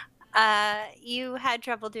 You had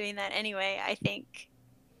trouble doing that anyway, I think.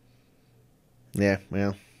 Yeah,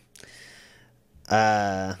 well.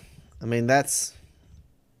 I mean, there's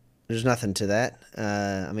nothing to that.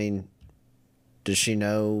 I mean, does she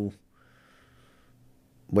know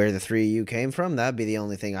where the three of you came from? That'd be the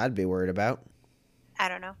only thing I'd be worried about. I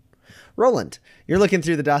don't know. Roland, you're looking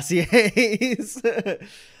through the dossiers.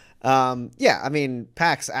 Yeah, I mean,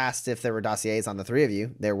 Pax asked if there were dossiers on the three of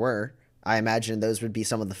you. There were. I imagine those would be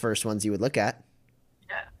some of the first ones you would look at.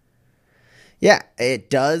 Yeah. Yeah, it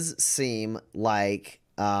does seem like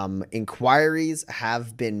inquiries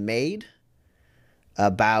have been made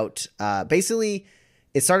about basically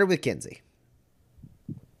it started with Kinsey.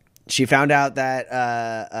 She found out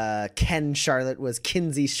that Ken Charlotte was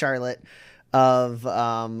Kinsey Charlotte of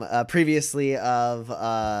previously of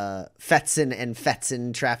Fetzen and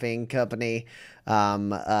Fetzen Trapping Company,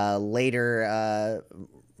 later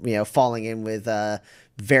falling in with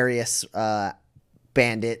various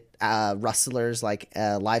bandit rustlers, like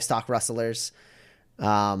livestock rustlers.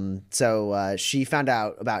 So she found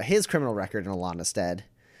out about his criminal record in Alanastead.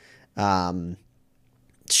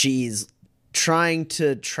 She's trying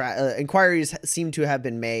to inquiries seem to have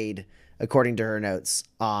been made, according to her notes,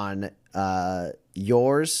 on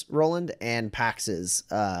yours, Roland, and Pax's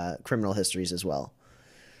criminal histories as well.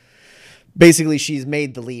 Basically, she's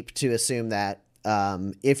made the leap to assume that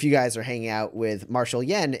if you guys are hanging out with Marshall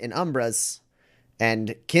Yen in Umbras,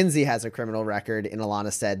 and Kinsey has a criminal record in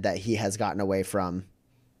Alanastead that he has gotten away from,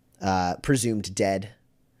 presumed dead,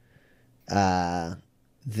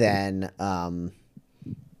 then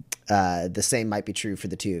the same might be true for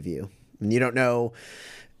the two of you. And you don't know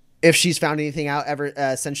if she's found anything out ever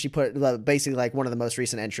since she put basically like one of the most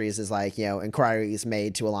recent entries is like, inquiries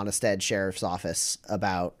made to Alanastead Sheriff's Office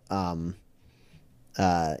about,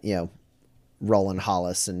 Roland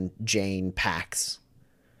Hollis and Jane Pax.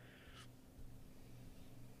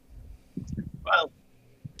 Well,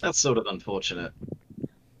 that's sort of unfortunate.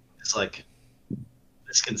 It's like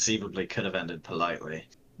this conceivably could have ended politely.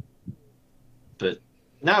 But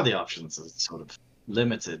now the options are sort of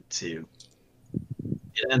limited to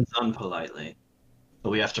it ends unpolitely,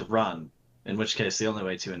 but we have to run, in which case the only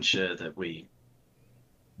way to ensure that we,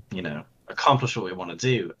 accomplish what we want to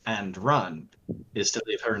do and run is to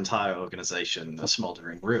leave her entire organization a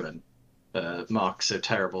smoldering ruin, mark so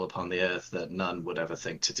terrible upon the earth that none would ever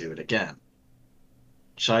think to do it again.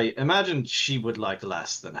 Which I imagine she would like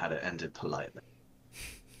less than had it ended politely.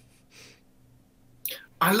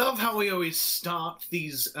 I love how we always start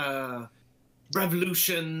these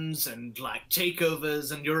revolutions and like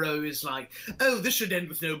takeovers, and you're always like, oh, this should end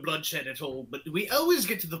with no bloodshed at all, but we always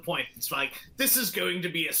get to the point. It's like, this is going to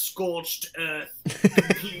be a scorched earth,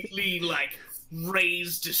 completely like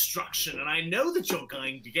raise destruction, and I know that you're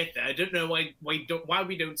going to get there. I don't know why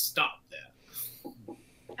we don't stop there.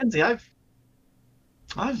 Kenzie,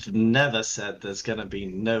 I've never said there's going to be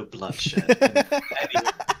no bloodshed in any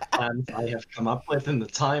plans I have come up with in the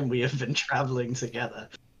time we have been traveling together.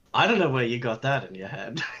 I don't know where you got that in your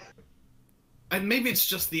head. And maybe it's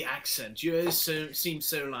just the accent. You always seem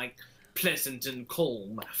so like pleasant and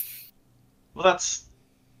calm. Well,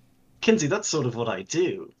 Kinsey, that's sort of what I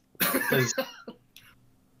do. Because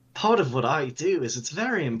part of what I do is it's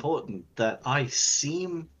very important that I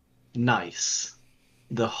seem nice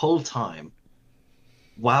the whole time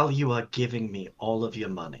while you are giving me all of your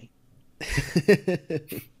money.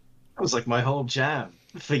 That was like my whole jam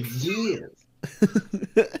for years.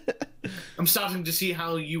 I'm starting to see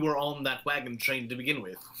how you were on that wagon train to begin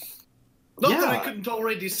with. Not that I couldn't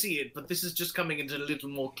already see it, but this is just coming into a little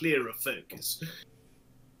more clearer focus.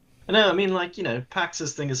 No, I mean, like,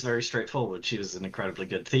 Pax's thing is very straightforward. She was an incredibly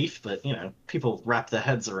good thief, but, people wrap their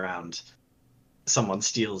heads around someone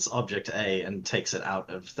steals object A and takes it out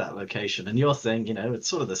of that location. And your thing, it's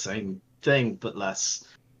sort of the same thing, but less,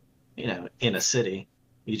 in a city.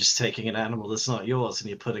 You're just taking an animal that's not yours and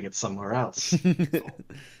you're putting it somewhere else.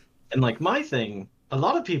 And, like, my thing, a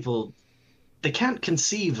lot of people, they can't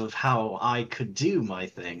conceive of how I could do my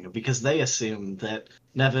thing because they assume that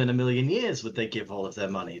never in a million years would they give all of their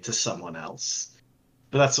money to someone else.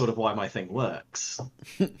 But that's sort of why my thing works.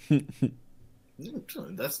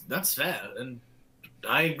 That's fair, and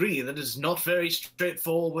I agree. That is not very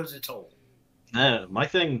straightforward at all. No, my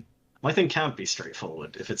thing can't be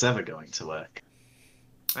straightforward if it's ever going to work.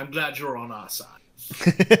 I'm glad you're on our side.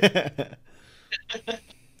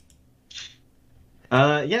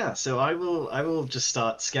 So I will just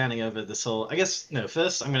start scanning over this whole. I guess no.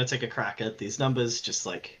 First, I'm going to take a crack at these numbers, just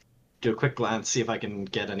like do a quick glance, see if I can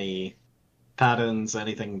get any patterns,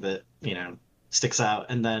 anything that sticks out.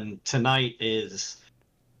 And then tonight is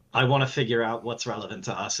I want to figure out what's relevant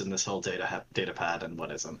to us in this whole data pad and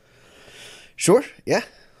what isn't. Sure. Yeah.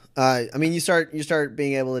 I mean, you start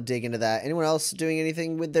being able to dig into that. Anyone else doing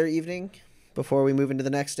anything with their evening before we move into the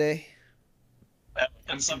next day?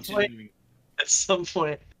 At some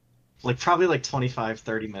point, like probably like 25,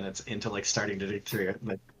 30 minutes into like starting to dig through it, I'm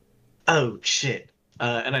like, oh shit.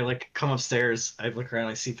 And I like come upstairs, I look around,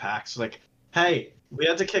 I see Pax, like, hey, we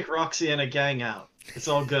had to kick Roxy and a gang out. It's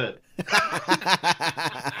all good.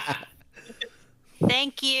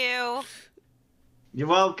 Thank you. You're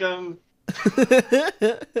welcome.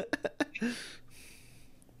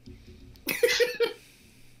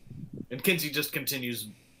 And Kinsey just continues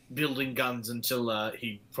building guns until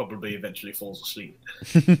he probably eventually falls asleep.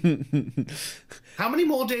 How many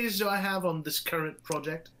more days do I have on this current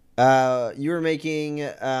project? You were making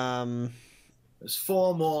There's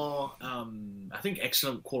 4 more, I think,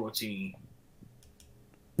 excellent quality.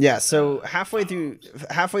 Yeah, so halfway through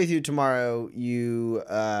tomorrow, you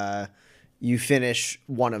finish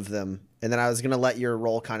one of them, and then I was gonna let your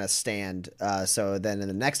roll kind of stand. So then in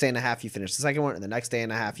the next day and a half, you finish the second one, and the next day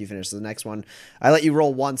and a half, you finish the next one. I let you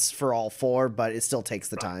roll once for all 4, but it still takes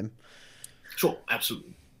the time. Sure,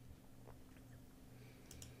 absolutely.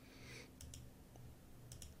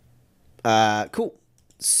 Cool.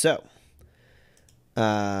 So,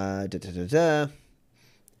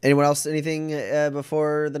 anyone else? Anything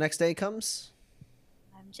before the next day comes?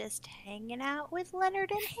 I'm just hanging out with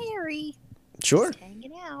Leonard and Harry. Sure. Just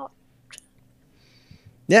hanging out.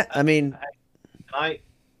 Yeah, I mean, Can I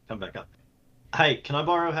come back up? Hey, can I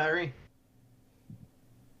borrow Harry?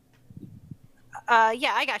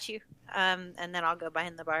 Yeah, I got you. And then I'll go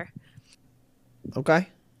behind the bar. okay.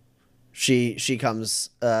 She comes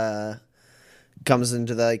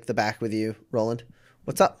into the back with you, Roland.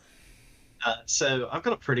 What's up? So I've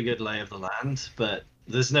got a pretty good lay of the land, but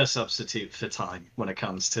there's no substitute for time when it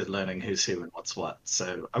comes to learning who's who and what's what.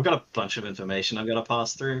 So I've got a bunch of information I've got to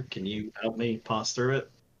pass through. Can you help me pass through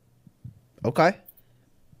it? Okay.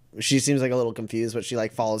 She seems like a little confused, but she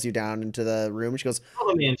follows you down into the room. She goes,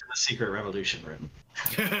 Follow me into the secret revolution room.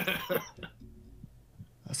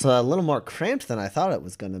 "It's a little more cramped than I thought it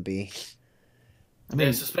was going to be." I mean,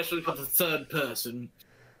 Yes, especially for the third person.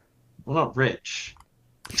 we're not rich.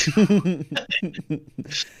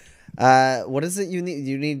 What is it you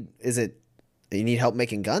need? Is it you need help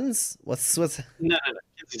making guns? What's? No.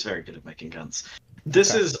 He's very good at making guns.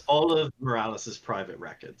 This Okay. is all of Morales' private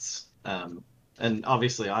records. And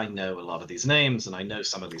obviously I know a lot of these names and I know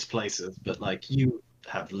some of these places, but you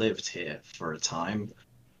have lived here for a time.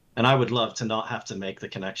 And I would love to not have to make the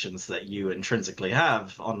connections that you intrinsically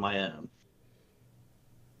have on my own.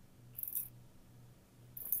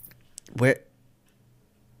 Where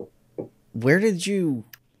did you?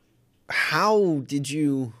 how did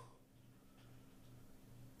you?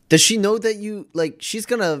 Does she know that you like? She's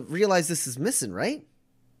gonna realize this is missing, right?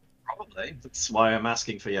 Probably. That's why I'm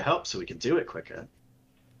asking for your help so we can do it quicker.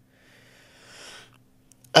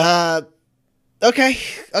 Okay,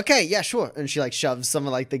 yeah, sure. And she like shoves some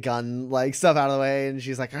of like the gun like stuff out of the way, and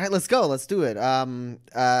she's like, "All right, let's go, let's do it."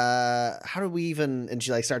 How do we even? And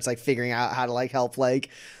she like starts like figuring out how to like help like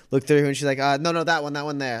look through, and she's like, no, that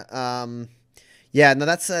one there. Yeah, no,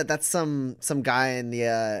 that's some guy in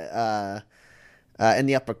the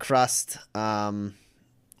upper crust.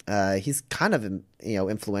 He's kind of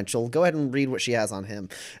influential. Go ahead and read what she has on him,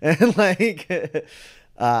 and like,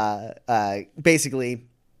 basically.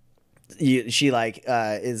 She like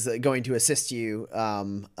is going to assist you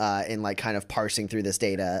in like kind of parsing through this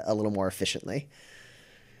data a little more efficiently.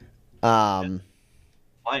 Oh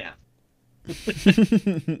yeah.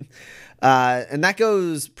 And that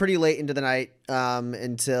goes pretty late into the night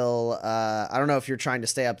until I don't know if you're trying to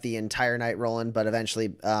stay up the entire night, Roland, but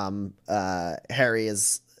eventually Harry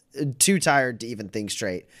is too tired to even think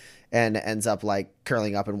straight and ends up like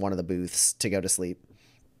curling up in one of the booths to go to sleep.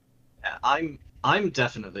 Yeah, I'm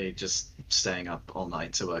definitely just staying up all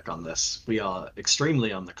night to work on this. We are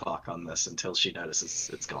extremely on the clock on this until she notices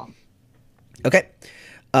it's gone. Okay.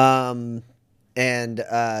 And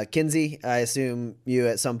Kinsey, I assume you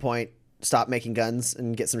at some point stop making guns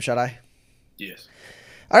and get some shut-eye? Yes.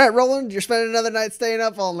 All right, Roland, you're spending another night staying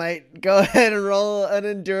up all night. Go ahead and roll an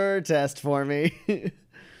endure test for me.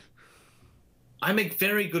 I make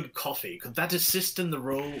very good coffee. Could that assist in the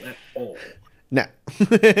role at all? No.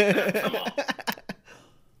 Come on.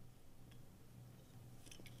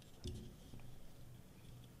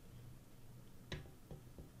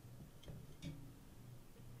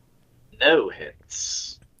 No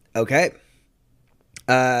hits. Okay.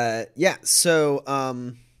 Yeah, so,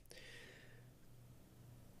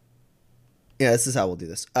 yeah, this is how we'll do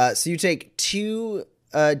this. So you take 2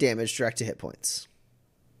 damage direct to hit points.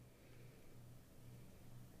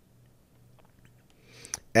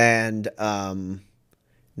 And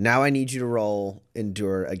now I need you to roll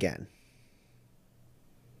endure again.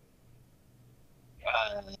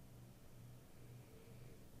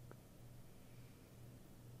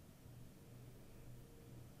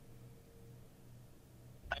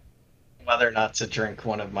 Whether or not to drink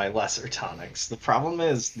one of my lesser tonics. The problem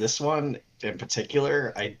is this one in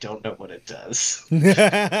particular, I don't know what it does.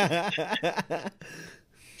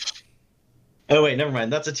 Oh wait, never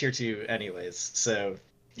mind. That's a tier 2 anyways. So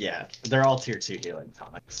yeah, they're all tier 2 healing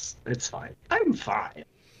tonics. It's fine. I'm fine.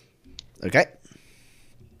 Okay.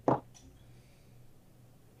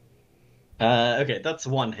 Okay, that's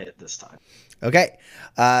 1 hit this time. Okay.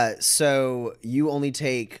 So you only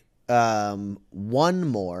take 1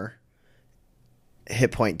 more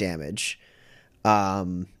hit point damage.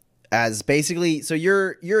 As basically, so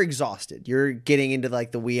you're exhausted. You're getting into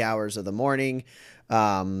like the wee hours of the morning.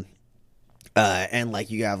 And like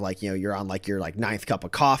you have like, you're on like your like 9th cup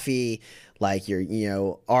of coffee, like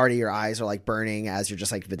you're, already your eyes are like burning as you're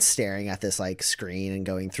just like been staring at this like screen and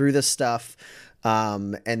going through this stuff.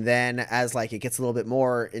 And then as like it gets a little bit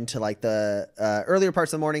more into like the earlier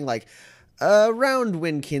parts of the morning, like around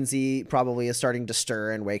when Kinsey probably is starting to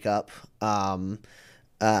stir and wake up,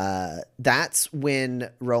 that's when,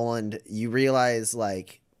 Roland, you realize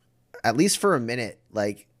like, at least for a minute,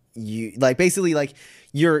 like you like basically like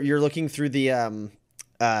you're looking through the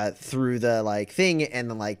like thing, and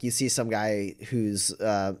then like you see some guy whose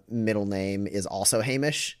middle name is also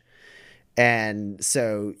Hamish, and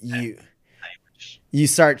so you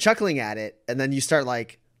start chuckling at it, and then you start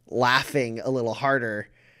like laughing a little harder,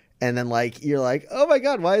 and then like you're like, oh my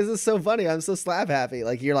god, why is this so funny? I'm so slap happy.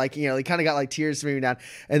 Like you're like, you kind of got like tears streaming down,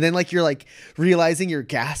 and then like you're like realizing you're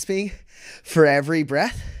gasping for every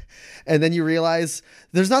breath, and then you realize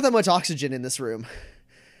there's not that much oxygen in this room.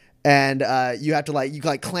 And you have to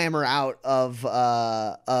like clamber out of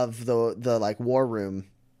the like war room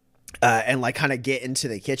and like kind of get into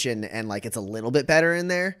the kitchen, and like it's a little bit better in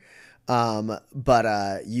there,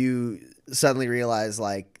 but you suddenly realize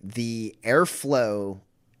like the airflow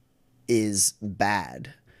is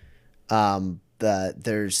bad.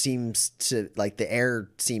 There seems to like the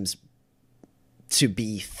air seems to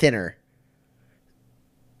be thinner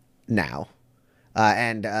now.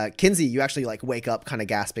 And Kinsey, you actually like wake up kind of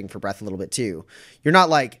gasping for breath a little bit too. You're not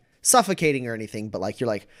like suffocating or anything, but like you're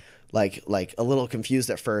like a little confused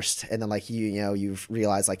at first, and then like you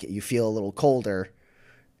realize like you feel a little colder,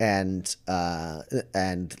 and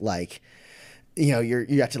like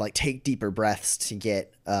you have to like take deeper breaths to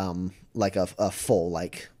get like a full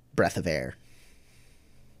like breath of air.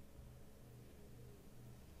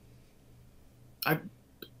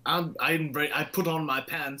 I put on my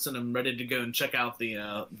pants and I'm ready to go and check out the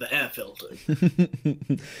air filter.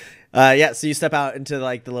 Yeah, so you step out into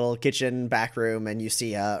like the little kitchen back room and you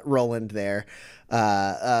see Roland there,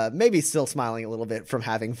 maybe still smiling a little bit from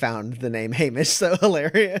having found the name Hamish so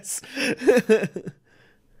hilarious.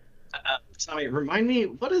 Tommy, remind me,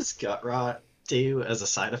 what does gut rot do as a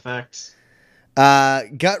side effect?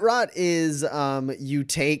 Gut rot is you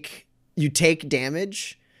take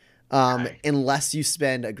damage Okay. unless you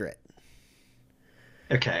spend a grit.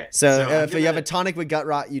 Okay. So I'm if you have a tonic with gut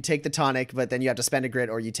rot, you take the tonic, but then you have to spend a grit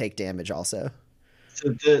or you take damage also.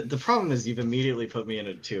 So the problem is you've immediately put me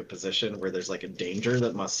into a position where there's like a danger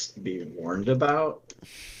that must be warned about,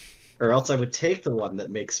 or else I would take the one that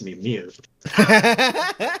makes me mute.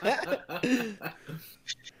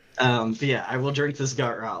 But yeah, I will drink this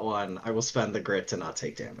gut rot one. I will spend the grit to not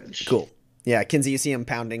take damage. Cool. Yeah, Kinsey, you see him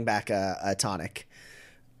pounding back a tonic.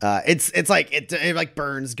 It's like it like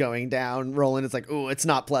burns going down. Roland, it's like, ooh, it's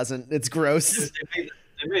not pleasant. It's gross.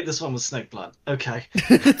 They made this one with snake blood. Okay.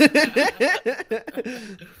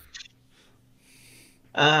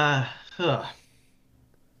 Huh.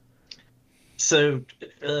 So,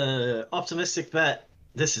 optimistic bet.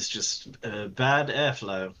 This is just bad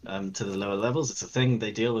airflow to the lower levels. It's a thing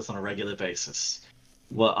they deal with on a regular basis.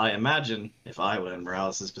 Well, I imagine if I were in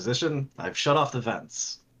Morales' position, I've shut off the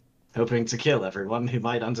vents, hoping to kill everyone who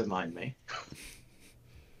might undermine me.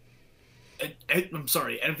 I'm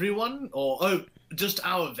sorry, everyone? Or just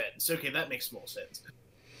our vents? Okay, that makes more sense.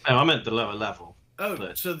 Oh, I'm at the lower level. Oh,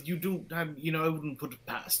 But- so you don't have, I wouldn't put it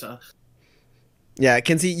past her. Yeah,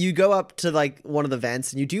 Kinsey, you go up to like one of the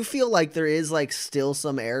vents and you do feel like there is like still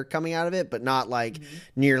some air coming out of it, but not like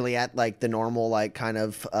nearly at like the normal like kind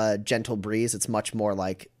of gentle breeze. It's much more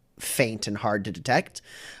like faint and hard to detect.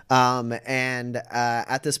 And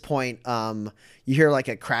at this point, you hear like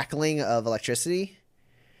a crackling of electricity.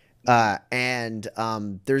 And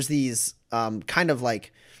there's these kind of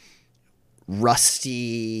like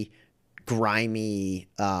rusty, grimy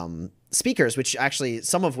speakers, which actually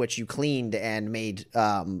some of which you cleaned and made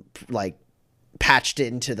like patched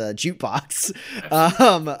into the jukebox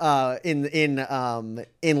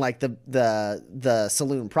in like the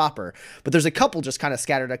saloon proper. But there's a couple just kind of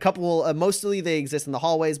scattered. A couple mostly they exist in the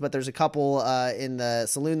hallways, but there's a couple in the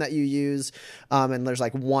saloon that you use, and there's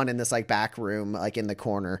like one in this like back room like in the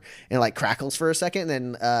corner, and it like crackles for a second,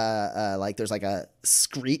 and then like there's like a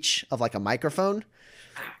screech of like a microphone.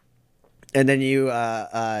 And then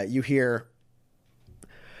you hear,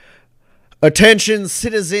 "Attention,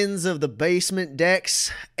 citizens of the basement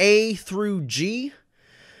decks A through G.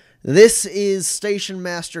 This is Station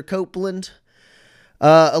Master Copeland.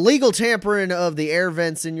 Illegal tampering of the air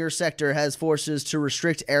vents in your sector has forced us to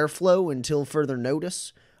restrict airflow until further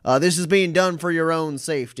notice. This is being done for your own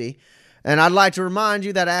safety. And I'd like to remind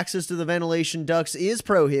you that access to the ventilation ducts is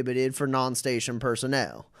prohibited for non-station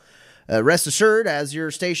personnel. Rest assured, as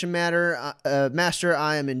your station master,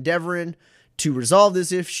 I am endeavoring to resolve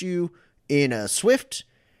this issue in a swift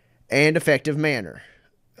and effective manner.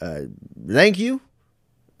 Thank you.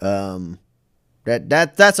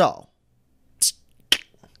 That's all."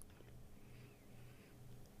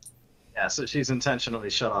 Yeah, so she's intentionally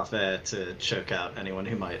shut off air to choke out anyone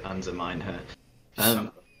who might undermine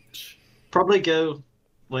her. Probably go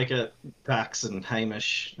wake up Pax and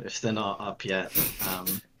Hamish if they're not up yet.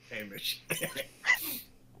 Hamish.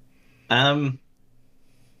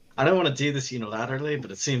 I don't want to do this unilaterally,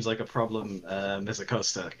 but it seems like a problem Ms.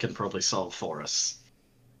 Acosta can probably solve for us.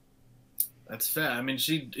 That's fair. I mean,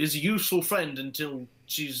 she is a useful friend until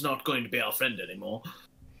she's not going to be our friend anymore.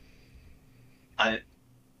 I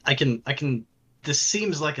can. This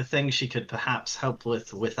seems like a thing she could perhaps help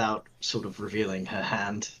with without sort of revealing her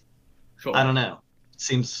hand. Sure. I don't know.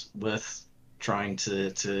 Seems worth trying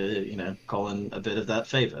to call in a bit of that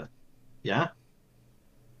favor. Yeah.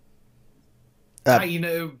 I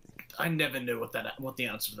never know what the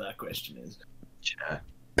answer to that question is. Yeah.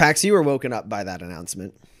 Pax, you were woken up by that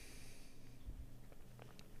announcement.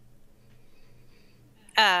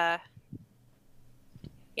 Yeah.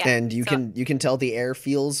 And you so- can tell the air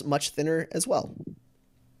feels much thinner as well.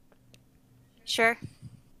 Sure.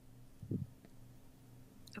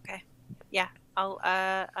 Okay. Yeah.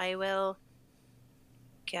 I will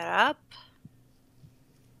get up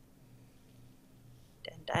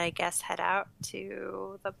and I guess head out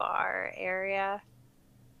to the bar area.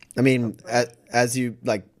 I mean, as you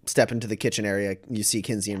like step into the kitchen area, you see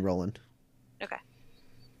Kinsey and Roland. Okay.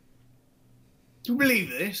 Do you believe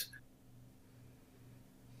this?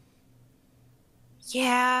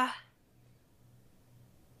 Yeah.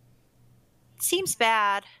 Seems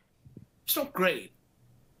bad. It's not great.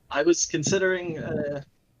 I was considering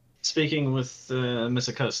speaking with Miss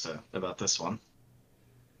Acosta about this one.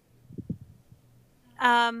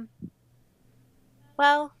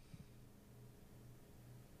 Well,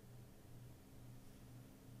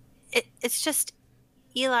 it's just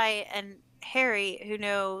Eli and Harry who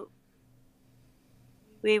know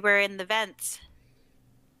we were in the vents,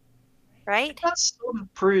 right? That sort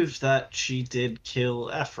of proved that she did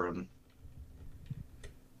kill Ephraim.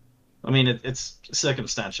 I mean, it's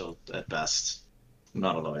circumstantial at best. I'm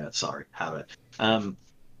not a lawyer, sorry, have it.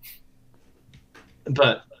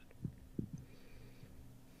 But,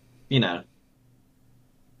 you know,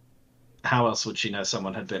 how else would she know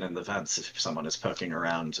someone had been in the vents if someone is poking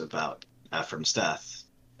around about Ephraim's death,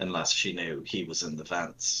 unless she knew he was in the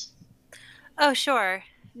vents? Oh, sure.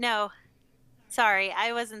 No. Sorry,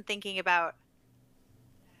 I wasn't thinking about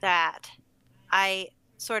that. I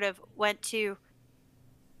sort of went to...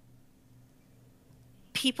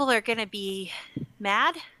 People are gonna be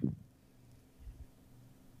mad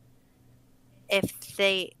if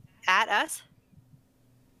they... at us.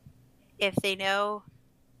 If they know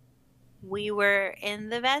we were in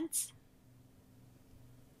the vents.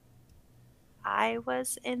 I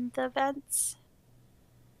was in the vents.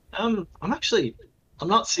 I'm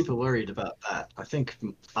not super worried about that. I think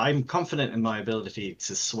I'm confident in my ability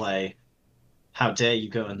to sway how dare you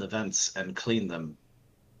go in the vents and clean them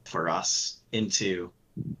for us into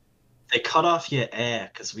they cut off your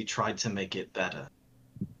air because we tried to make it better.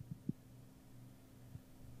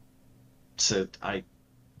 So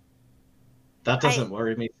that doesn't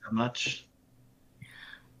worry me so much.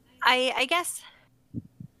 I guess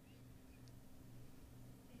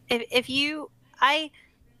if you... I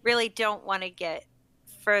really don't want to get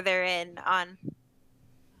further in on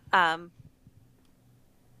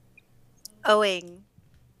owing.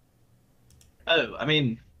 Oh, I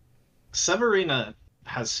mean, Severina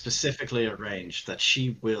has specifically arranged that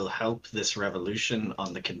she will help this revolution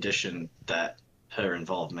on the condition that her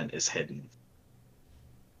involvement is hidden.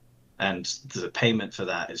 And the payment for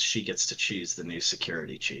that is she gets to choose the new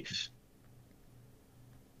security chief.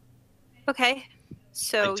 Okay.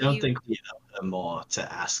 So I don't think we owe her more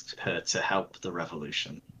to ask her to help the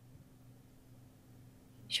revolution.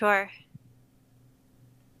 Sure.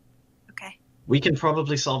 Okay. We can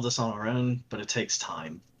probably solve this on our own, but it takes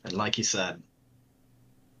time. And like you said,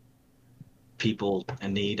 people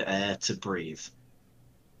need air to breathe.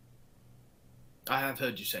 I have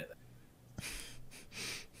heard you say that.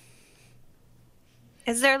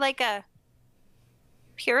 Is there like a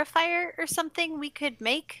purifier or something we could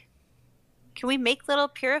make? Can we make little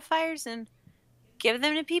purifiers and give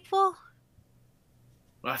them to people?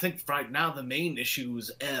 Well, I think right now the main issue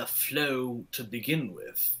is airflow to begin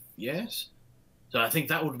with. Yes? So I think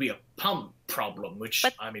that would be a pump problem, which,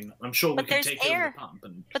 I'm sure we can take care of the pump.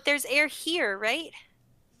 But there's air here, right?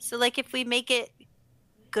 So, like, if we make it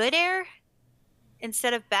good air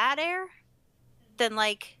instead of bad air, then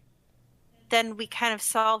we kind of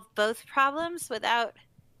solve both problems without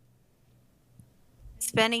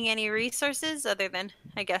spending any resources other than,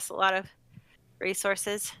 I guess, a lot of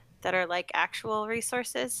resources that are like actual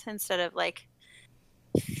resources instead of like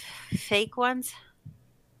fake ones.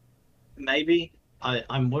 Maybe.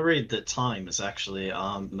 I'm worried that time is actually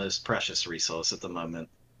our most precious resource at the moment.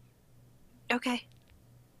 Okay.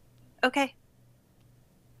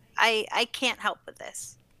 I can't help with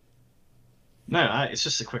this. No, it's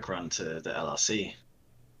just a quick run to the LRC.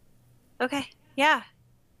 Okay, yeah.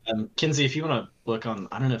 Kinsey, if you want to work on,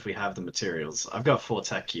 I don't know if we have the materials. I've got 4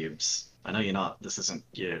 tech cubes. I know you're not, this isn't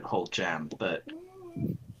your whole jam, but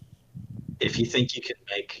if you think you can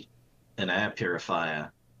make an air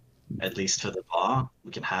purifier, at least for the bar,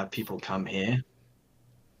 we can have people come here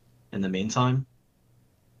in the meantime.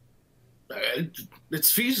 It's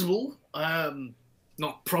feasible.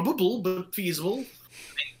 Not probable, but feasible.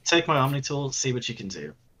 Take my Omni tool, see what you can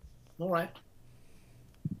do. All right.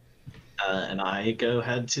 And I go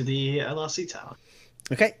head to the LRC tower.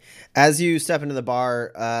 Okay. As you step into the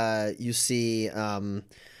bar, you see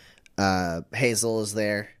Hazel is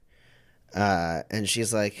there. And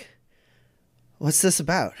she's like, "What's this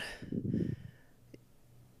about?"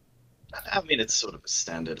 I mean, it's sort of a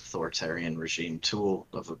standard authoritarian regime tool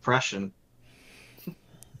of oppression.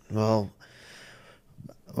 Well,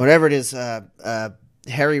 whatever it is,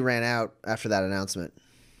 Harry ran out after that announcement.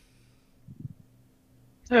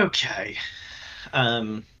 Okay.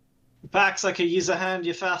 Pax, I could use a hand.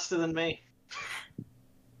 You're faster than me.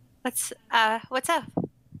 What's up?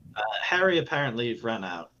 Harry apparently ran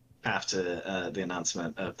out after the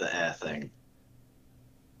announcement of the air thing.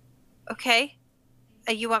 Okay.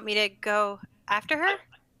 You want me to go after her?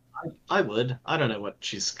 I would. I don't know what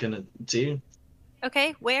she's gonna do.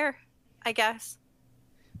 Okay, where? I guess.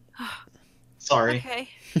 Sorry. Okay.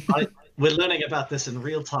 We're learning about this in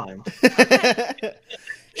real time. She Yeah.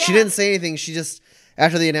 didn't say anything. She just,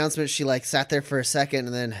 after the announcement, she like sat there for a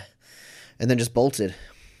second and then just bolted.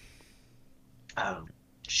 Oh,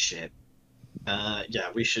 shit.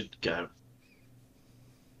 Yeah, we should go.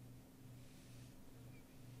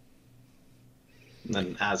 And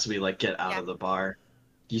then as we like get out Yeah. of the bar,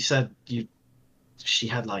 you said she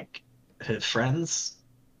had like her friends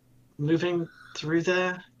moving through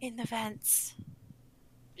there? In the vents.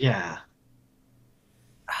 Yeah.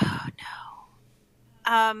 Oh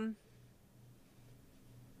no.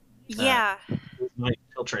 Yeah. With my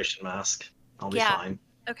filtration mask. I'll be Yeah. fine.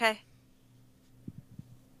 Okay.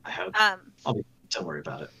 I hope. Don't worry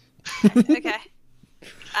about it. Okay.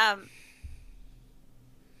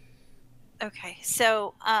 Okay.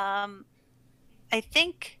 So, I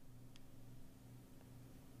think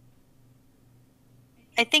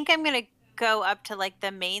I'm gonna go up to like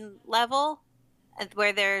the main level,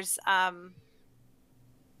 where there's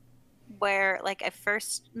where like I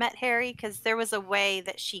first met Harry, because there was a way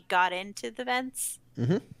that she got into the vents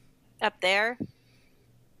up there.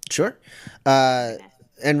 Sure.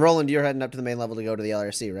 And Roland, you're heading up to the main level to go to the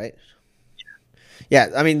LRC, right? Yeah.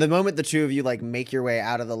 I mean, the moment the two of you like make your way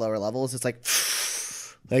out of the lower levels, it's like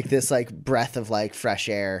this like breath of like fresh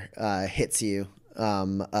air hits you,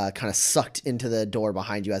 kind of sucked into the door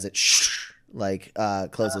behind you as it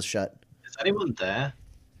closes shut. Is anyone there?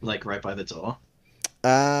 Like right by the door?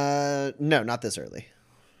 No, not this early.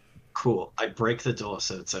 Cool. I break the door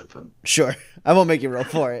so it's open. Sure. I won't make you roll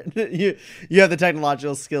for it. You have the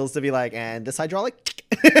technological skills to be like, and this hydraulic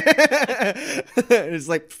it's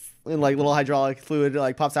like, and like little hydraulic fluid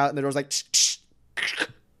like pops out and the door's like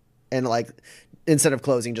and like instead of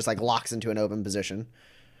closing just like locks into an open position.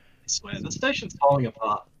 I swear the station's falling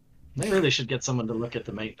apart. They really should get someone to look at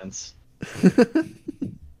the maintenance.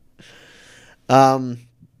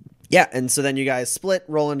 Yeah, and so then you guys split.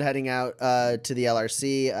 Roland heading out to the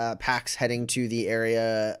LRC, Pax heading to the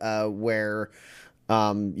area where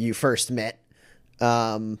you first met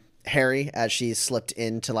Harry, as she slipped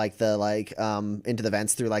into like the into the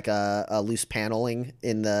vents through like a loose paneling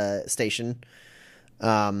in the station.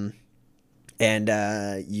 And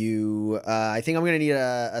you, I think I'm gonna need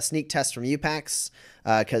a sneak test from you, Pax,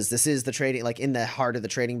 because this is the trading, like in the heart of the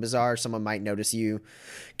trading bazaar. Someone might notice you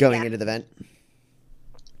going into the vent.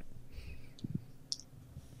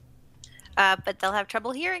 But they'll have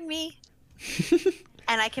trouble hearing me.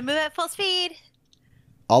 And I can move at full speed.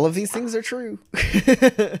 All of these things are true.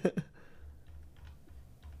 I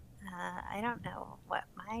don't know what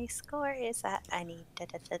my score is at. I need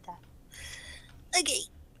Okay.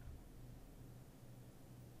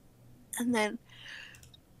 And then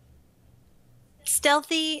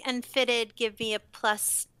stealthy and fitted give me a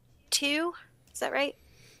 +2. Is that right?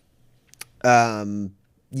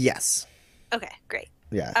 Yes. Okay, great.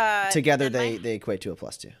 Yeah. Together then they equate to a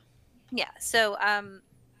 +2. Yeah. So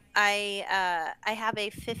I have a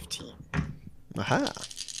 15. Aha.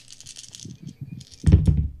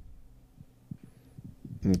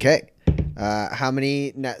 Okay. How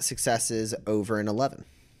many net successes over an 11?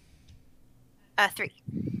 3.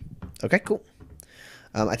 Okay, cool.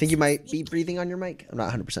 I think you might be breathing on your mic. I'm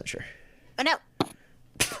not 100% sure. Oh no.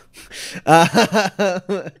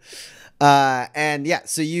 And yeah,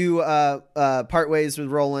 so you part ways with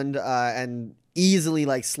Roland and easily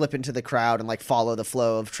like slip into the crowd and like follow the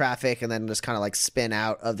flow of traffic and then just kind of like spin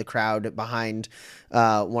out of the crowd behind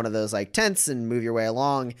one of those like tents and move your way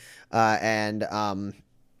along and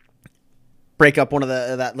break up one of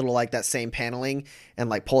that little like that same paneling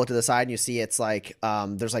and like pull it to the side, and you see it's like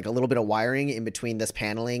there's like a little bit of wiring in between this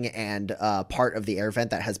paneling and part of the air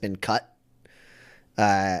vent that has been cut.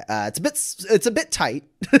 It's a bit tight.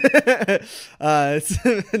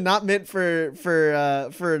 It's not meant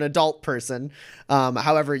for an adult person.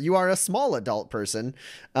 However, you are a small adult person,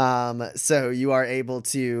 so you are able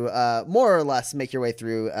to more or less make your way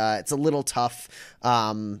through. It's a little tough.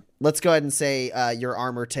 Let's go ahead and say your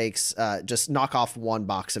armor takes just knock off 1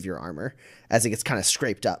 box of your armor as it gets kind of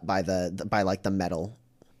scraped up by by like the metal,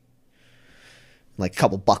 like a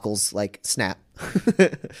couple buckles like snap.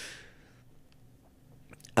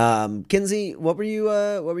 Kinsey, what were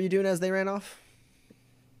you doing as they ran off?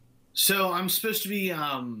 So I'm supposed to be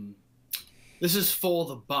this is for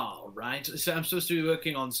the bar, right? So I'm supposed to be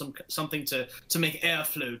working on something to make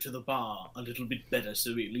airflow to the bar a little bit better,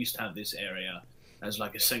 so we at least have this area as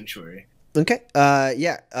like a sanctuary. Okay.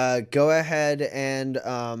 Yeah. Go ahead and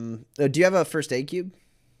do you have a first aid cube?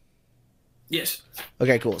 Yes.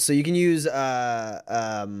 Okay, cool. So you can use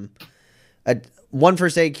one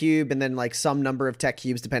first aid cube, and then like some number of tech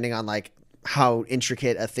cubes, depending on like how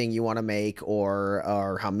intricate a thing you want to make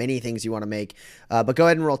or how many things you want to make. But go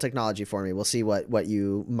ahead and roll technology for me. We'll see what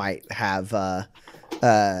you might have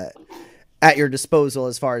at your disposal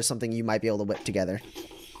as far as something you might be able to whip together.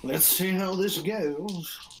 Let's see how this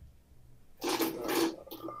goes.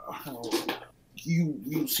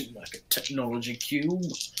 You seem like a technology cube.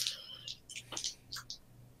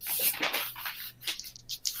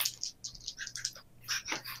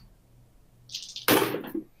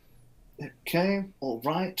 Okay, all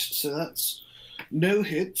right. So that's no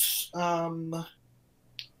hits. I'd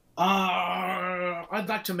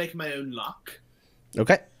like to make my own luck.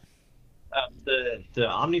 Okay. The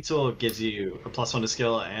Omni tool gives you a +1 to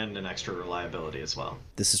skill and an extra reliability as well.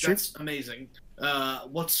 This is true. That's amazing. How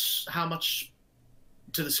much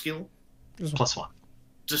to the skill? +1.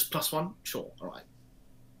 Just +1? Sure. All right.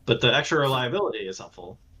 But the extra reliability is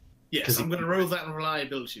helpful. Yes, I'm going to roll that in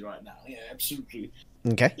reliability right now. Yeah, absolutely.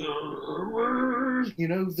 Okay. You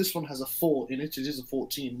know, this one has a 4 in it. It is a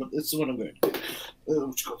 14, but this is what I'm going to do.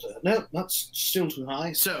 No, that's still too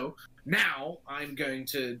high. So now I'm going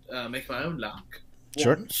to make my own luck.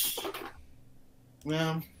 Sure. Once.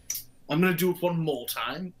 I'm going to do it one more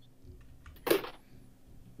time.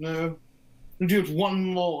 No. I'm going to do it one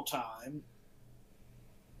more time.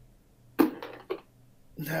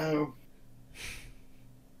 No.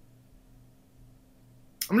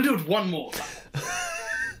 I'm going to do it one more time.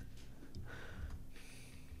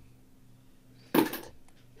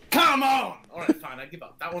 Come on! Alright, fine, I give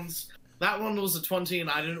up. That one was a 20 and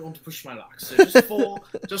I didn't want to push my luck. So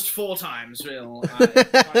just four times will I try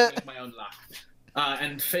to make my own luck.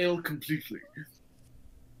 And fail completely.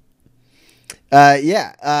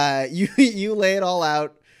 You lay it all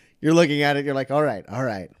out. You're looking at it, you're like, all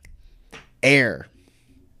right. Air.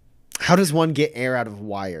 How does one get air out of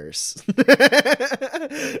wires?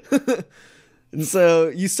 And so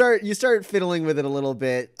you start fiddling with it a little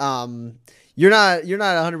bit. You're not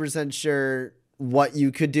 100% sure what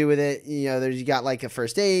you could do with it. You know, you got like a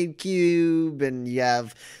first aid cube and you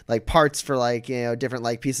have like parts for like, you know, different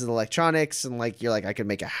like pieces of electronics, and like you're like, I could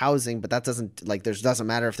make a housing, but that doesn't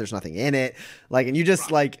matter if there's nothing in it. Like, and you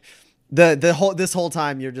just like this whole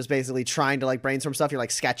time you're just basically trying to like brainstorm stuff. You're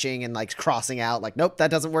like sketching and like crossing out like, nope,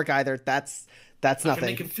 that doesn't work either. That's nothing. I can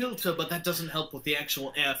make a filter, but that doesn't help with the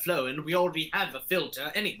actual airflow, and we already have a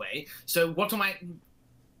filter anyway. So what am I?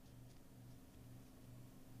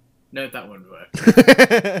 No, that won't work.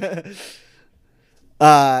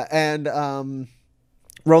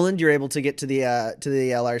 Roland, you're able to get to the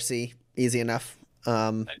LRC easy enough.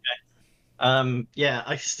 Okay. Yeah,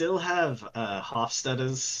 I still have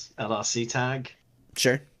Hofstadter's LRC tag.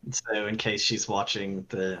 Sure. So in case she's watching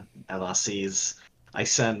the LRCs, I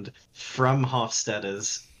send from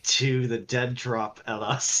Hofstadter's to the Dead Drop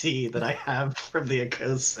LRC that I have from the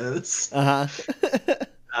Akosas.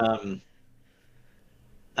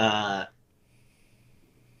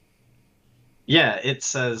 Yeah, it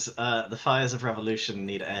says the fires of revolution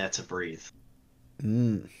need air to breathe.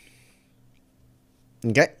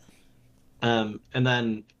 Okay. And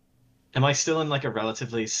then, am I still in like a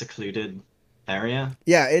relatively secluded area?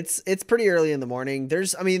 Yeah, it's pretty early in the morning.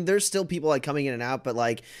 There's still people like coming in and out, but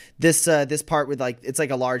like this part with like, it's like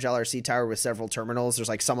a large LRC tower with several terminals. There's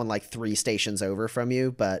like someone like 3 stations over from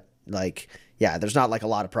you, but like, yeah, there's not like a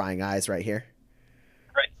lot of prying eyes right here.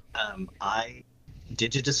 Right. I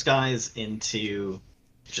digidisguise into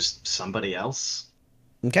just somebody else.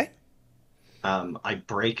 Okay. I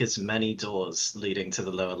break as many doors leading to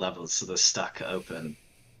the lower levels so they're stuck open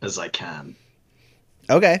as I can.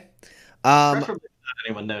 Okay. Preferably without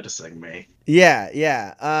anyone noticing me. Yeah.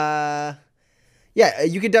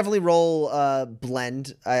 You could definitely roll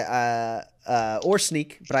blend or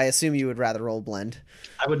sneak, but I assume you would rather roll blend.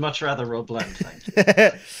 I would much rather roll blend, thank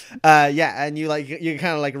you. Yeah, and you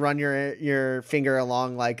kind of like run your finger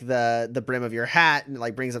along like the brim of your hat, and it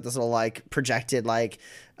like brings up this little like projected like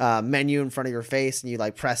menu in front of your face, and you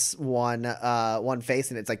like press one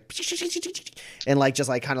face, and it's like and like just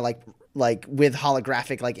like kind of like with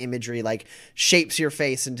holographic like imagery like shapes your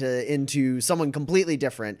face into someone completely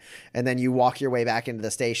different, and then you walk your way back into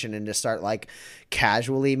the station and just start like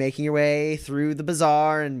casually making your way through the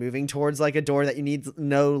bazaar and moving towards like a door that you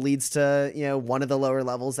know leads to, you know, one of the lower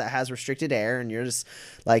levels that has restricted air, and you're just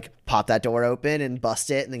like pop that door open and bust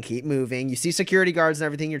it and then keep moving. You see security guards and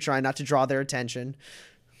everything. You're trying not to draw their attention.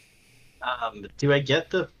 Do I get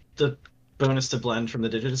the bonus to blend from the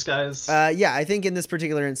digidisguise? Yeah, I think in this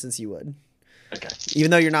particular instance you would. Okay.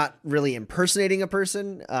 Even though you're not really impersonating a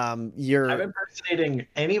person, you're I'm impersonating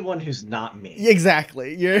anyone who's not me.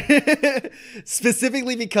 exactly. You're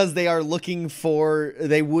specifically because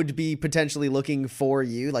they would be potentially looking for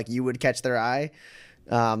you, like you would catch their eye.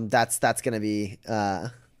 That's gonna be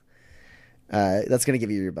that's gonna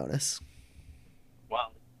give you your bonus.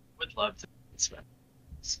 Well, would love to spend.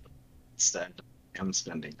 Instead, I'm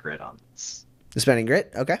spending grit on this. You're spending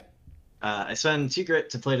grit, okay. I spend 2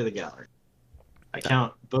 grit to play to the gallery. I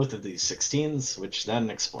count both of these 16s, which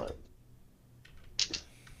then explode.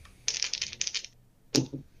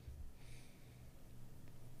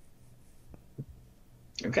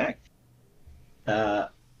 Okay. Yeah,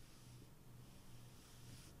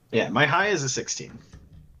 my high is a 16.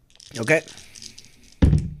 Okay.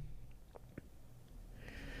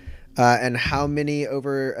 And how many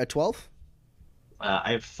over a 12?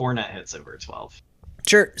 I have 4 net hits over 12.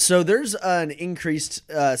 Sure. So there's an increased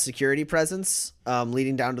security presence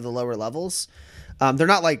leading down to the lower levels. They're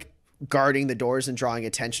not like guarding the doors and drawing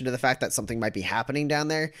attention to the fact that something might be happening down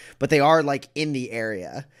there, but they are like in the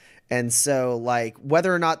area. And so like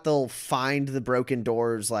whether or not they'll find the broken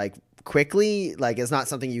doors like quickly, like is not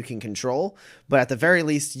something you can control. But at the very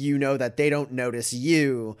least, you know that they don't notice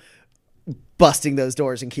you busting those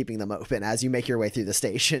doors and keeping them open as you make your way through the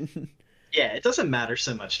station. Yeah, it doesn't matter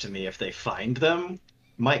so much to me if they find them.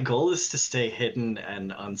 My goal is to stay hidden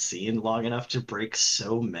and unseen long enough to break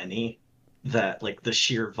so many that like the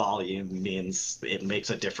sheer volume means it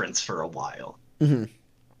makes a difference for a while. Mm-hmm.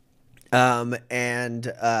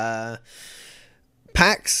 And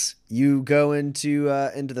Pax, you go into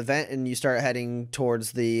the vent and you start heading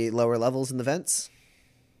towards the lower levels in the vents.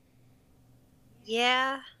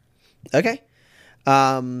 Yeah. Okay.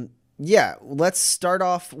 Yeah, let's start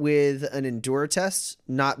off with an endure test,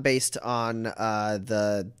 not based on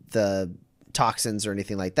the toxins or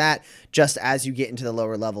anything like that. Just as you get into the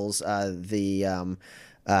lower levels, the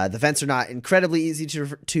vents are not incredibly easy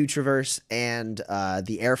to traverse, and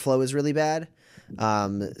the airflow is really bad.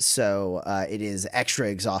 So it is extra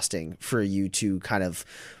exhausting for you to kind of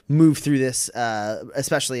move through this,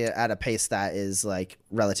 especially at a pace that is like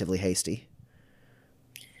relatively hasty.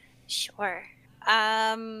 Sure.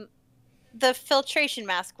 The filtration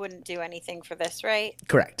mask wouldn't do anything for this, right?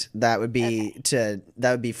 Correct. That would be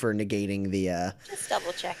for negating Just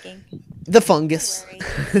double checking. the fungus. No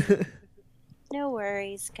worries. No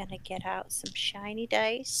worries. Gonna get out some shiny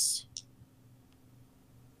dice.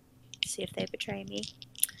 See if they betray me.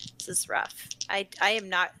 This is rough. I am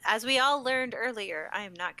not, as we all learned earlier, I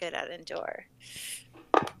am not good at endure.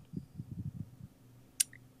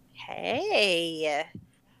 Hey,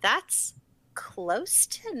 that's close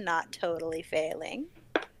to not totally failing.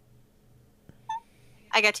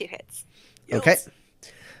 I got 2 hits. Okay.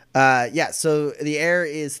 Yeah, so the air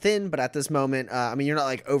is thin, but at this moment, I mean, you're not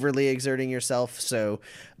like overly exerting yourself, so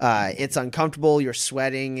it's uncomfortable. You're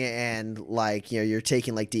sweating and like, you know, you're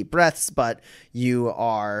taking like deep breaths, but you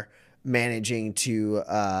are managing to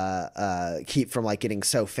keep from like getting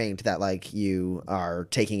so faint that like you are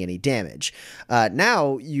taking any damage.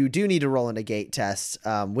 Now you do need to roll a negate test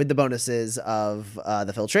with the bonuses of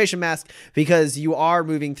the filtration mask, because you are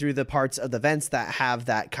moving through the parts of the vents that have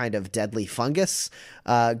that kind of deadly fungus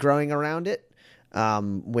growing around it,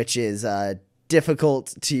 which is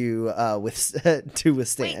difficult to withstand.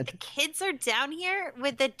 Wait, the kids are down here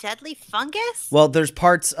with the deadly fungus? Well, there's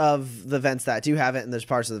parts of the vents that do have it, and there's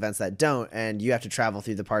parts of the vents that don't, and you have to travel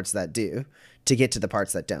through the parts that do to get to the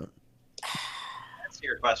parts that don't. Answer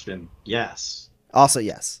your question. Yes. Also,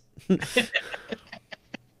 yes. God.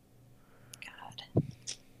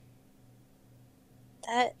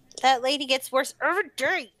 That lady gets worse every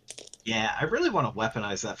day. Yeah, I really want to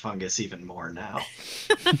weaponize that fungus even more now.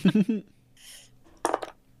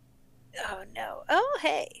 Oh no. Oh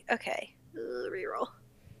hey. Okay. Reroll.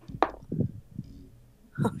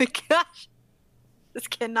 Oh my gosh. This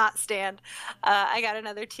cannot stand. I got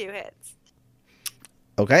another 2 hits.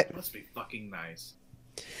 Okay. Must be fucking nice.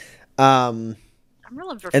 I'm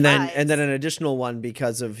rolling for and fives. then an additional one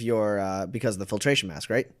because of your because of the filtration mask,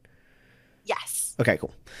 right? Yes. Okay,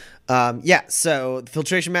 cool. Yeah, so the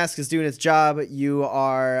filtration mask is doing its job. You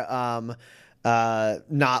are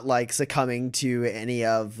not like succumbing to any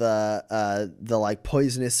of the like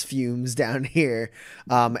poisonous fumes down here.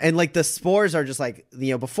 And like the spores are just like,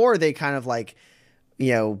 you know, before they kind of like,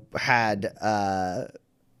 you know, had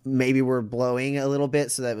maybe were blowing a little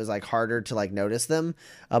bit, so that it was like harder to like notice them.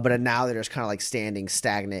 But now they're just kind of like standing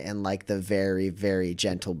stagnant in like the very, very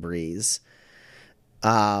gentle breeze.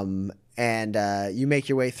 And you make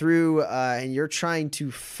your way through, and you're trying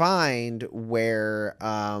to find where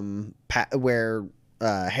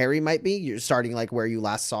Harry might be. You're starting like where you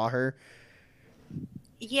last saw her.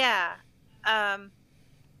 Yeah. I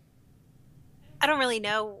don't really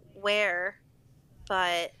know where,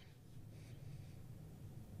 but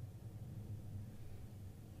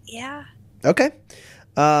yeah. Okay.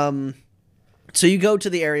 So you go to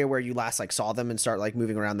the area where you last like saw them and start like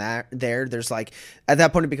moving around there's like at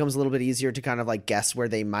that point it becomes a little bit easier to kind of like guess where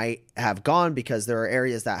they might have gone, because there are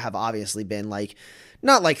areas that have obviously been like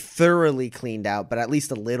not like thoroughly cleaned out, but at least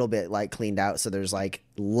a little bit like cleaned out. So there's like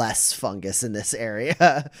less fungus in this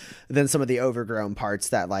area than some of the overgrown parts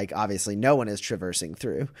that like obviously no one is traversing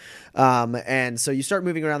through. And so you start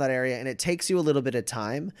moving around that area and it takes you a little bit of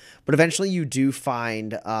time, but eventually you do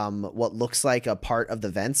find what looks like a part of the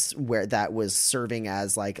vents where that was serving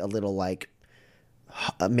as like a little like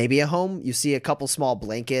maybe a home. You see a couple small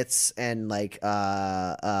blankets and like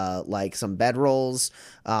some bedrolls,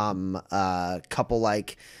 couple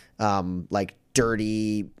like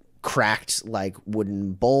dirty cracked like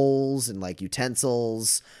wooden bowls and like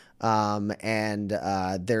utensils, and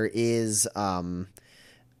there is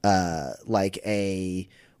like a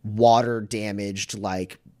water damaged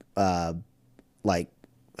like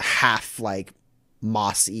half like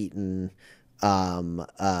moss eaten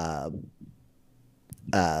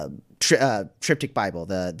triptych Bible,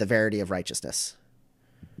 the Verity of Righteousness.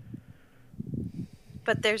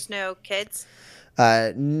 But there's no kids.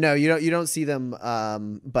 No, you don't see them.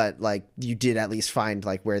 But like you did at least find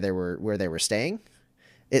like where they were staying.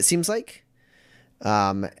 It seems like,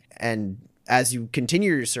 and as you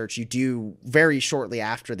continue your search, you do very shortly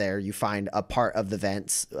after there, you find a part of the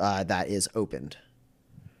vents that is opened.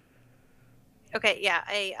 Okay, yeah,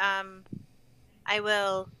 I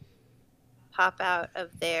will pop out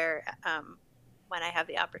of there when I have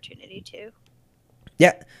the opportunity to.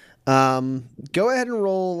 Yeah. Go ahead and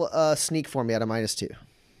roll sneak for me at a -2.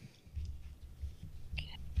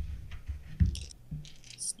 Okay.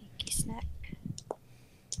 Sneaky snack.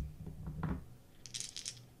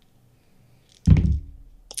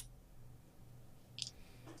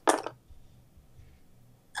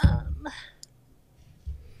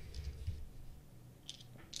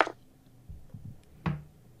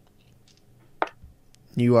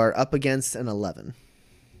 You are up against an 11.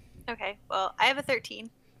 Okay, well, I have a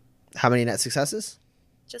 13. How many net successes?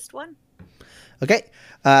 Just one. Okay.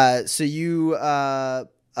 So you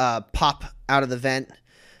pop out of the vent,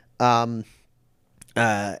 and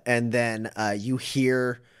then you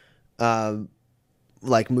hear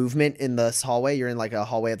like movement in this hallway. You're in like a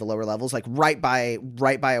hallway at the lower levels, like right by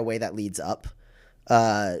a way that leads up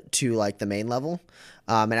to like the main level.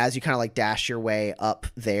 And as you kind of like dash your way up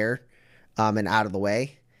there, and out of the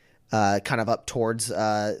way, kind of up towards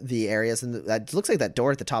the areas, and it looks like that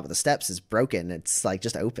door at the top of the steps is broken. It's like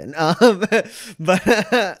just open. But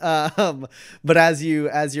as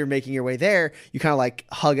you're making your way there, you kind of like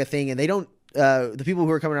hug a thing, and they don't. The people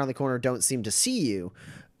who are coming around the corner don't seem to see you,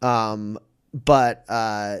 but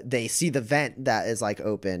they see the vent that is like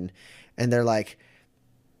open, and they're like,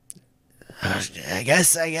 I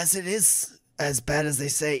guess it is as bad as they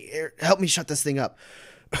say. Here, help me shut this thing up.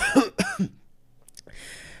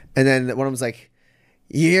 And then one of them's like,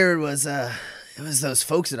 it was those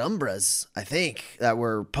folks at Umbra's, I think, that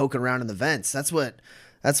were poking around in the vents. That's what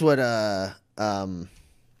I've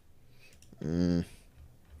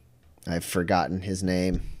forgotten his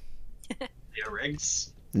name. Yeah,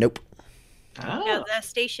 Riggs. Nope. Oh. No, the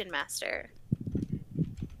station master.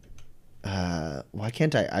 Why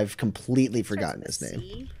can't I? I've completely forgotten his name.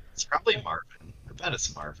 C? It's probably Marvin. I bet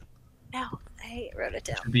it's Marvin. No, I wrote it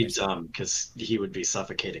down. It'd be dumb because he would be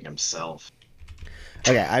suffocating himself.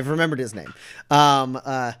 Okay, I've remembered his name.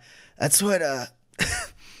 That's what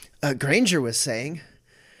Granger was saying.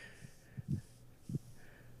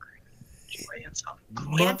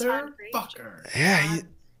 Motherfucker. Yeah,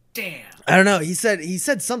 Damn. I don't know. He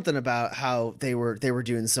said something about how they were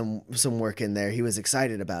doing some work in there. He was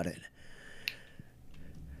excited about it.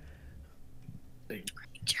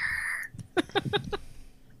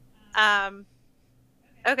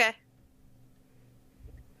 Okay.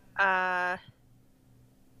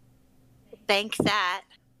 Thank that.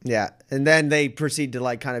 Yeah, and then they proceed to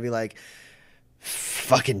like kind of be like,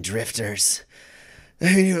 fucking drifters.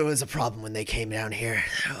 I knew it was a problem when they came down here.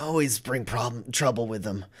 I always bring trouble with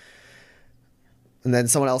them. And then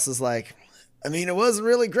someone else is like, I mean, it wasn't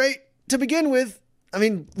really great to begin with. I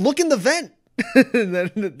mean, look in the vent. And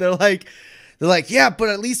then they're like, yeah, but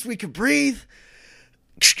at least we could breathe.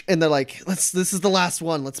 And they're like, this is the last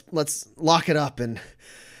one. Let's lock it up and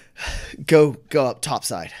go up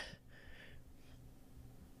topside.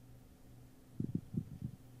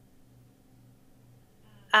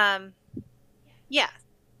 Yeah.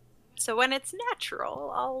 So when it's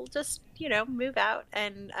natural, I'll just, move out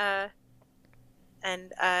and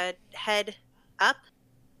head up.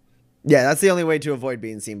 Yeah, that's the only way to avoid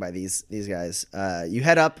being seen by these guys. You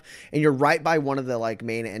head up, and you're right by one of the like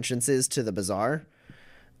main entrances to the bazaar.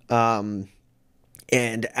 And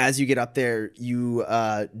as you get up there, you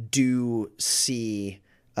do see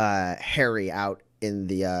Harry out in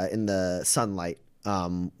the sunlight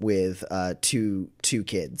with two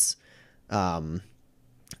kids. And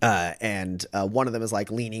one of them is like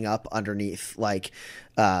leaning up underneath like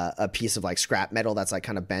a piece of like scrap metal that's like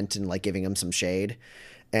kind of bent and like giving him some shade.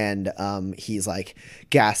 And he's like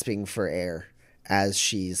gasping for air as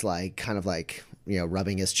she's like kind of like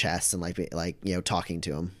rubbing his chest and like talking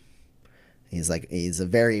to him. He's a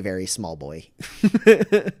very, very small boy.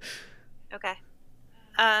 Okay.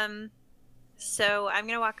 So I'm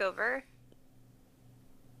gonna walk over,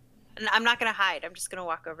 and I'm not gonna hide. I'm just gonna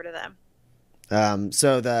walk over to them.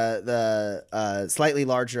 So the slightly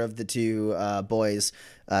larger of the two boys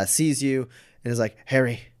sees you and is like,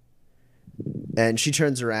 Harry. And she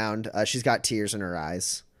turns around. She's got tears in her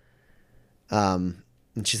eyes. And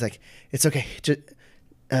she's like, it's okay.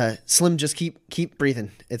 Slim, just keep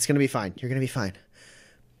breathing. It's going to be fine. You're going to be fine.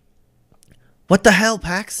 What the hell,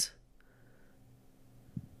 Pax?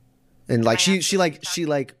 And like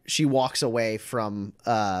she walks away from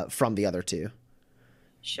the other two.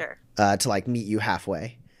 Sure. To like meet you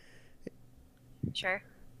halfway. Sure.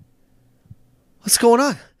 What's going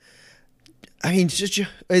on? I mean,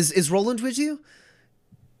 is Roland with you?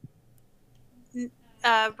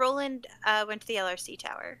 Roland went to the LRC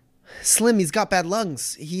tower. Slim, he's got bad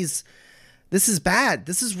lungs. This is bad.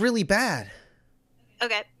 This is really bad.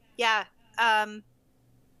 Okay. Yeah. I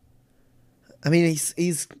mean,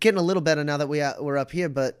 he's getting a little better now that we're up here,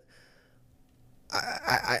 but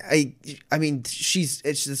I mean,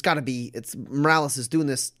 it's got to be Morales is doing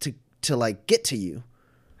this to like get to you.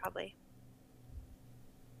 Probably.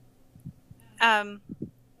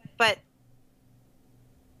 But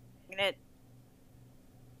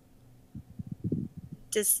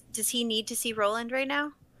does he need to see Roland right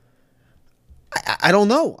now? I don't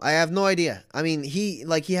know. I have no idea. I mean, he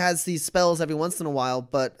has these spells every once in a while,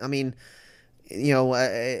 but I mean,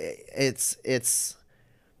 it's.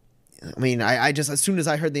 I mean, I just as soon as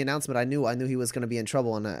I heard the announcement, I knew he was going to be in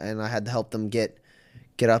trouble, and I had to help them get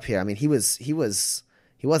up here. I mean, he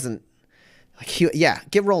wasn't.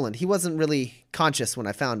 Get Roland. He wasn't really conscious when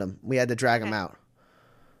I found him. We had to drag him out.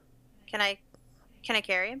 Can I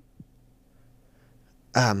carry him?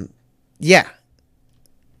 Yeah.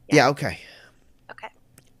 Yeah, okay. Okay.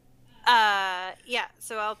 Yeah,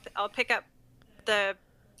 so I'll pick up the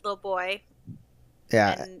little boy.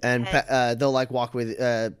 Yeah, and they'll like walk with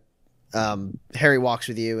Harry walks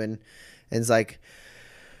with you and is like,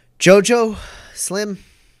 Jojo, Slim,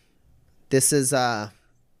 this is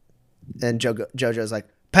and Jojo's like,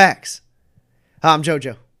 Pax. I'm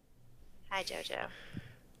Jojo. Hi, Jojo.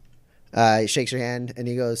 He shakes your hand and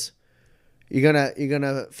he goes, "You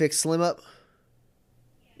gonna fix Slim up?"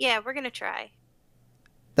 Yeah, we're gonna try.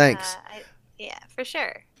 Thanks. Yeah, for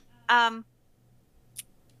sure. How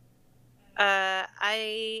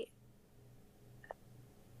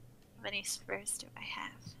many spurs do I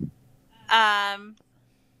have?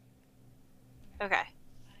 Okay.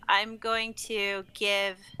 I'm going to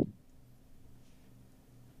give.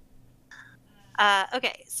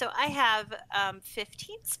 Okay, so I have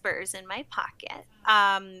 15 spurs in my pocket.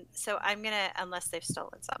 So I'm gonna, unless they've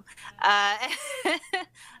stolen some,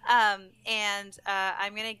 and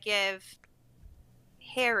I'm gonna give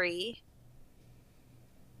Harry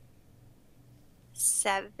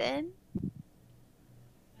 7.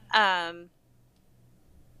 And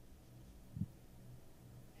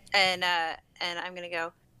I'm gonna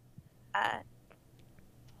go.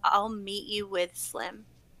 I'll meet you with Slim.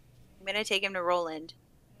 I'm gonna take him to Roland.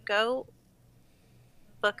 Go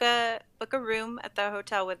book a room at the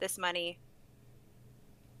hotel with this money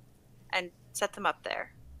and set them up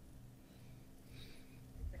there.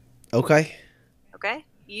 Okay. Okay?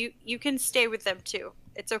 You can stay with them too.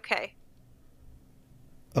 It's okay.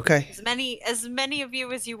 Okay. As many of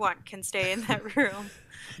you as you want can stay in that room.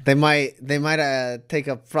 They might take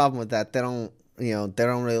a problem with that. They don't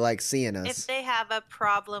really like seeing us. If they have a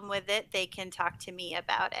problem with it, they can talk to me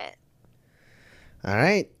about it. All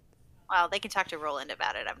right. Well, they can talk to Roland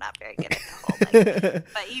about it. I'm not very good at the whole thing.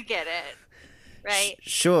 But you get it. Right?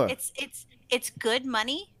 Sure. It's good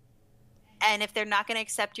money. And if they're not going to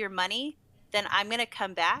accept your money, then I'm going to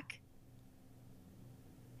come back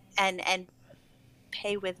and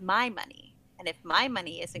pay with my money. And if my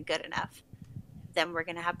money isn't good enough, then we're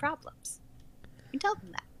going to have problems. You can tell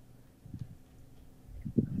them that.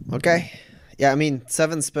 Okay. Yeah, I mean,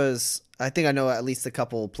 Seven Spurs. I think I know at least a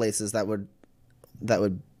couple places that would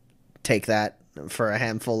take that for a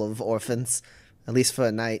handful of orphans, at least for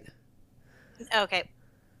a night. Okay.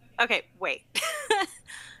 Okay, wait.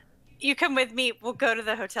 You come with me. We'll go to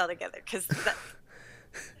the hotel together because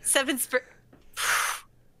Seven Spur.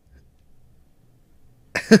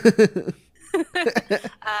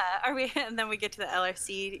 Are we? And then we get to the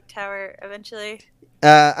LRC tower eventually.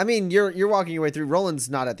 I mean, you're walking your way through. Roland's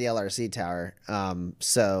not at the LRC tower,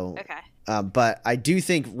 so. Okay. But I do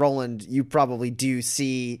think Roland, you probably do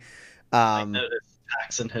see. I noticed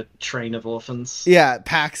Pax and her train of orphans. Yeah,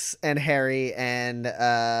 Pax and Harry and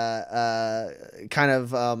kind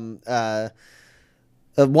of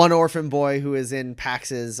one orphan boy who is in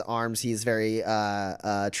Pax's arms. He's very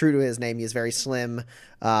true to his name. He's very slim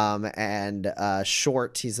and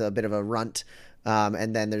short. He's a bit of a runt.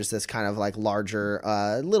 And then there's this kind of like larger,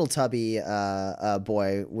 little tubby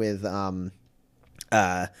boy with kind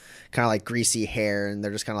of like greasy hair, and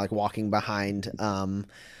they're just kind of like walking behind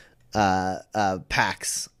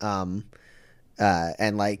Pax.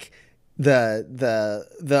 And like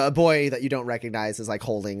the boy that you don't recognize is like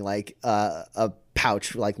holding like a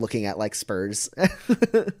pouch, like looking at like spurs.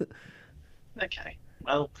 Okay.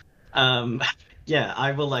 Well, yeah,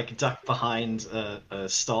 I will like duck behind a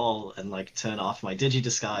stall and like turn off my digi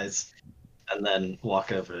disguise, and then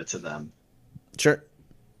walk over to them. Sure.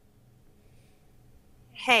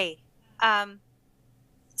 Hey,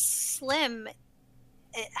 Slim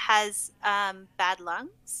has bad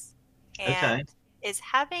lungs and Okay. is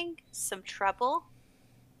having some trouble.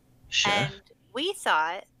 Sure. And we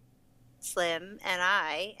thought, Slim and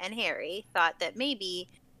I and Harry thought that maybe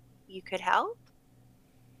you could help.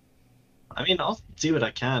 I mean, I'll do what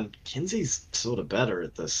I can. Kinsey's sort of better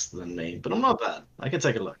at this than me, but I'm not bad. I can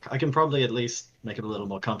take a look. I can probably at least make it a little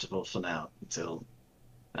more comfortable for now until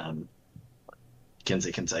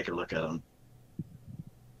Kinsey can take a look at him.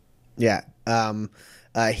 Yeah.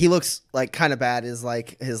 He looks like kind of bad. Is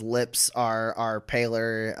like his lips are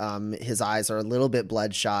paler. His eyes are a little bit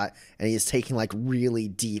bloodshot, and he's taking like really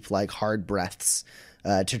deep, like hard breaths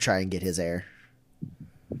to try and get his air.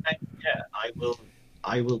 Yeah,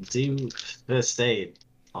 I will do first aid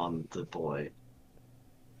on the boy.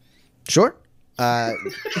 Sure.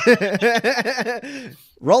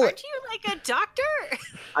 Roll Aren't it. you like a doctor?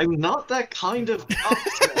 I'm not that kind of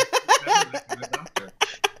doctor.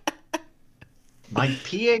 My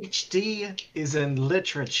PhD is in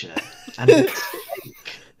literature, and it's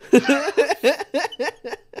fake.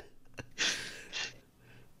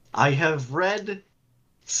 I have read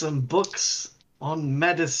some books on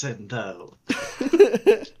medicine, though.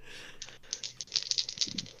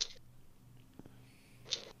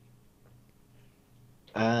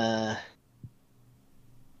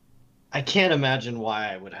 I can't imagine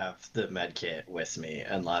why I would have the med kit with me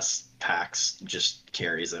unless Pax just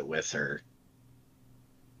carries it with her.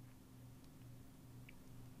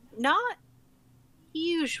 Not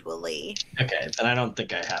usually. Okay, then I don't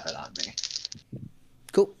think I have it on me.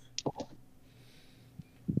 Cool.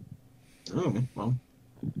 Oh, well.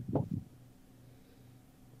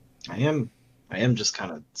 I am just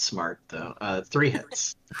kind of smart though. 3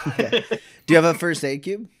 hits. Okay. Do you have a first aid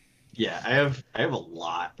cube? Yeah, I have a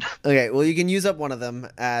lot. Okay, well you can use up one of them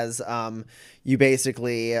as you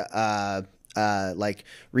basically like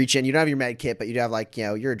reach in. You don't have your med kit, but you do have like, you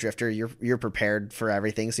know, you're a drifter, you're prepared for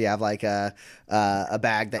everything. So you have like a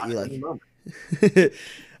bag that you like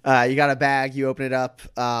you got a bag, you open it up,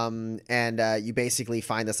 and you basically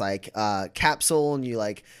find this like capsule, and you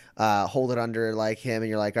like hold it under like him, and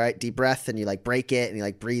you're like, all right, deep breath, and you like break it, and he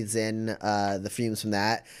like breathes in the fumes from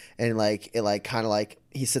that, and like it like kind of like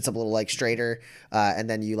he sits up a little like straighter, and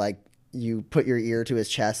then you put your ear to his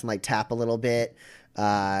chest and like tap a little bit,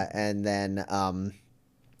 and then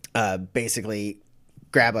basically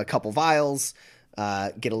grab a couple vials,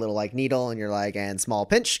 get a little like needle, and you're like, and small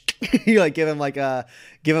pinch. You like give him a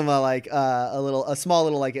small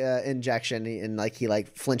little like injection, and like he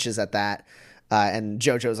like flinches at that. And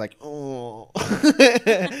Jojo's like, oh,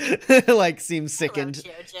 like seems sickened.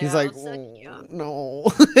 JoJo, He's like, so oh,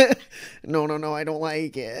 cute. no, no, I don't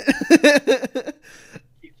like it.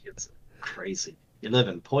 It's crazy. You live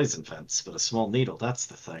in poison fence, but a small needle, that's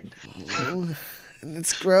the thing.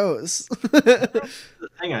 It's gross. The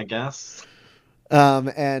thing, I guess.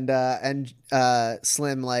 And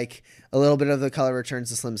Slim, like a little bit of the color returns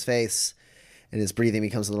to Slim's face, and his breathing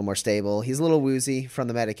becomes a little more stable. He's a little woozy from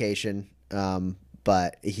the medication,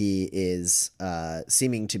 but he is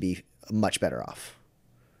seeming to be much better off.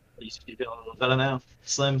 You feel a little better now,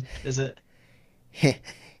 Slim? Is it?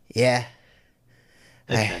 Yeah.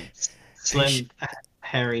 Okay. Slim,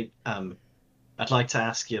 Harry, I'd like to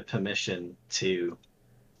ask your permission to,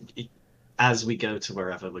 as we go to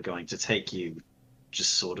wherever we're going to take you,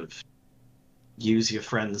 just sort of use your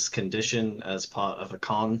friend's condition as part of a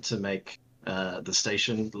con to make the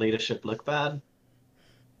station leadership look bad.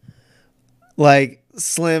 Like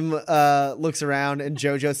Slim looks around and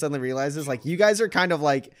Jojo suddenly realizes like you guys are kind of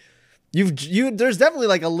like there's definitely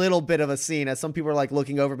like a little bit of a scene as some people are like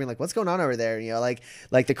looking over being like, what's going on over there? You know,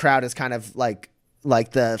 like the crowd is kind of like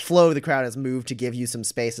the flow of the crowd has moved to give you some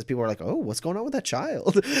space as people are like, oh, what's going on with that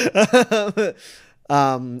child?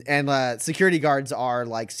 And security guards are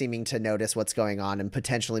like seeming to notice what's going on and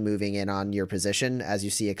potentially moving in on your position as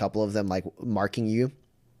you see a couple of them like marking you.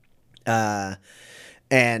 Harry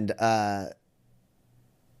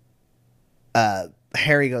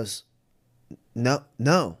goes,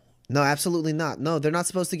 no, absolutely not. No, they're not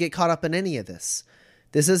supposed to get caught up in any of this.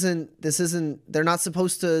 This isn't, they're not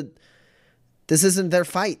supposed to, this isn't their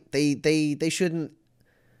fight. They shouldn't.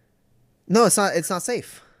 No, it's not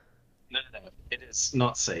safe. No, it is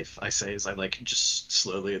not safe. I say as I like just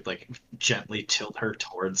slowly like gently tilt her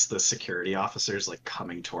towards the security officers like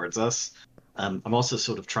coming towards us. I'm also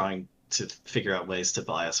sort of trying to figure out ways to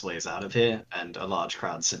buy us ways out of here, and a large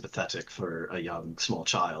crowd sympathetic for a young small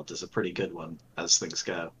child is a pretty good one as things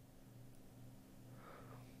go.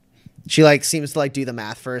 She like seems to like do the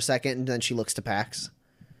math for a second and then she looks to Pax.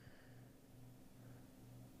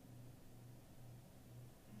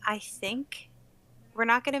 I think we're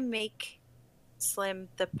not going to make Slim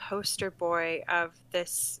the poster boy of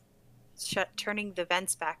this turning the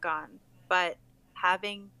vents back on, but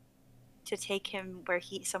having to take him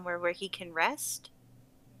somewhere where he can rest,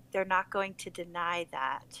 they're not going to deny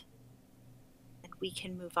that. And we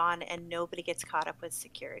can move on and nobody gets caught up with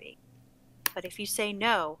security. But if you say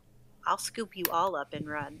no, I'll scoop you all up and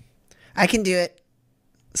run. I can do it,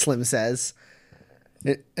 Slim says.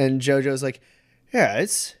 And Jojo's like, yeah,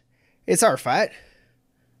 it's our fight.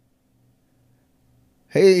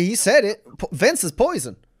 Hey, he said it. Vince is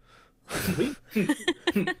poison.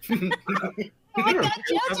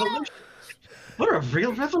 What a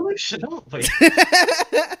real revolution, aren't we?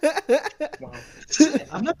 Wow.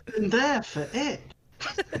 I've never been there for it.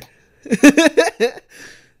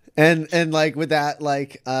 and like with that,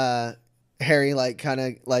 like Harry like kind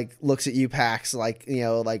of like looks at you, Pax, like, you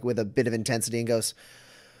know, like with a bit of intensity and goes,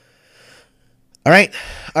 all right,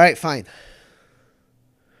 fine.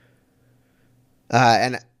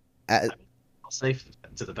 And safe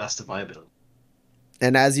to the best of my ability.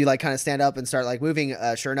 And as you like kind of stand up and start like moving,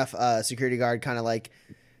 sure enough, security guard kind of like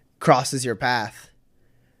crosses your path.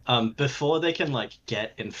 Before they can like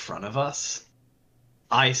get in front of us,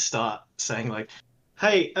 I start saying like,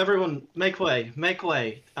 "Hey, everyone, make way, make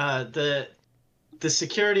way! The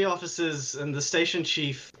security officers and the station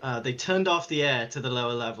chief, they turned off the air to the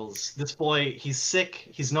lower levels. This boy, he's sick.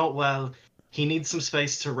 He's not well. He needs some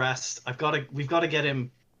space to rest. We've got to get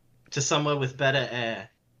him to somewhere with better air.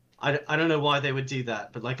 I don't know why they would do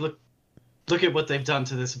that, but like, look at what they've done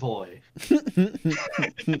to this boy."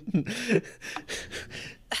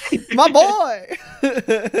 My boy.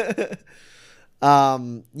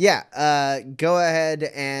 Go ahead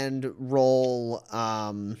and roll.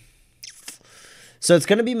 So it's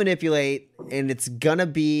gonna be manipulate, and it's gonna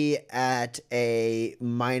be at a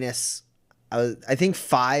minus. I think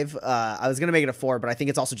 5. I was gonna make it a 4, but I think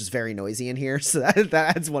it's also just very noisy in here, so that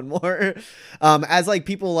adds one more. As like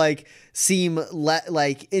people like seem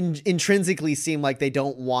intrinsically seem like they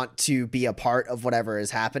don't want to be a part of whatever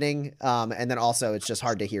is happening, and then also it's just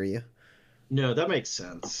hard to hear you. No, that makes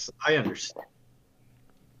sense. I understand.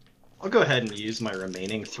 I'll go ahead and use my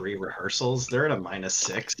remaining 3 rehearsals. They're at a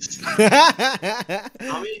 -6.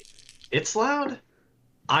 Tommy, it's loud.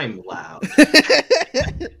 I'm loud.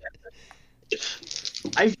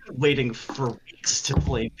 I've been waiting for weeks to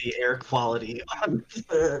blame the air quality on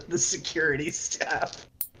the security staff.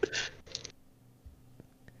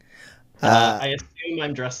 I assume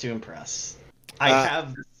I'm dressed to impress. I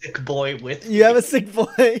have the sick boy with me. You have a sick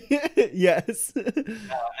boy. Yes.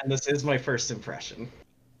 And this is my first impression.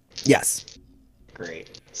 Yes.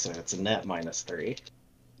 Great. So it's a net -3.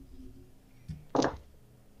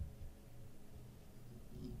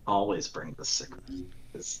 Always bring the sick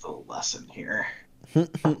is the lesson here. All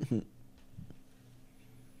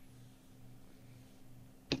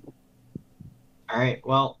right.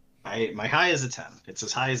 Well, my high is a 10. It's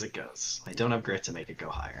as high as it goes. I don't have grit to make it go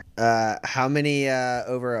higher. How many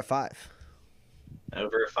over a 5?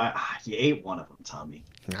 Over a 5. You ate one of them, Tommy.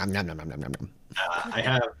 Nom, nom, nom, nom, nom, nom. I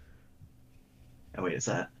have. Oh wait,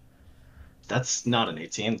 that's not an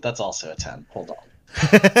 18. That's also a 10. Hold on.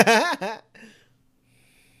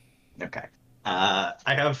 Okay. I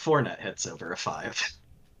have 4 net hits over a 5.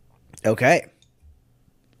 Okay.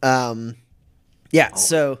 Yeah. Oh.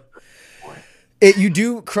 So Boy. you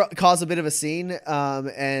do cause a bit of a scene,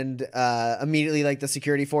 and immediately like the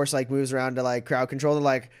security force like moves around to like crowd control. They're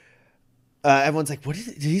like, everyone's like, "What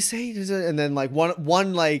did he say?" And then like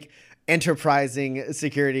one like enterprising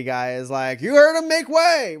security guy is like, "You heard him, make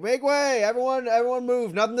way, everyone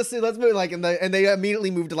move, nothing to see, let's move." Like, and they immediately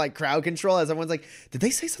move to like crowd control as everyone's like, "Did they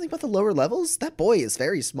say something about the lower levels? That boy is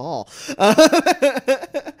very small.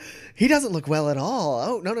 He doesn't look well at all.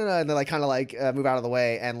 Oh no." And they like kind of like move out of the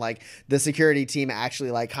way, and like the security team actually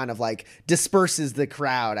like kind of like disperses the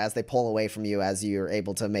crowd as they pull away from you as you're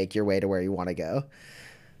able to make your way to where you want to go.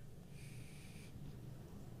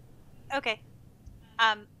 Okay.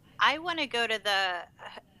 I want to go to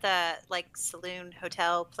the like saloon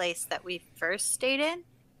hotel place that we first stayed in.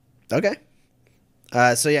 Okay.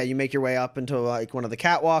 So yeah, you make your way up into like one of the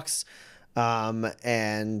catwalks,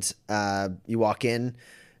 and you walk in,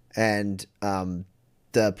 and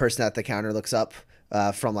the person at the counter looks up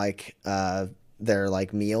from like their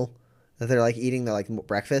like meal that they're like eating, their like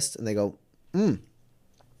breakfast, and they go,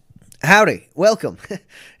 "Howdy, welcome." And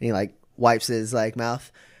he like wipes his like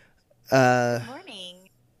mouth. Good morning.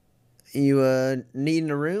 You needing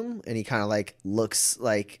a room? And he kind of like looks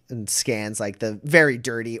like and scans like the very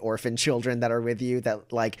dirty orphan children that are with you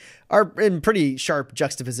that like are in pretty sharp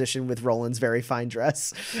juxtaposition with Roland's very fine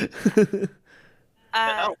dress.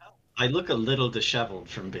 I look a little disheveled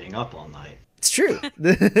from being up all night. It's true.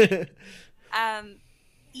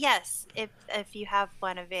 Yes, if you have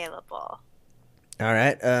one available. All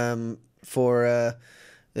right. For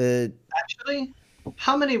Actually,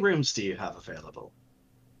 how many rooms do you have available?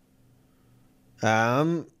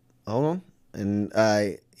 hold on. And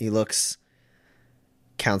he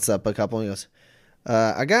counts up a couple, and he goes,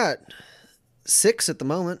 I got 6 at the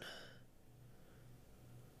moment.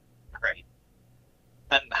 Great.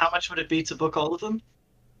 And how much would it be to book all of them?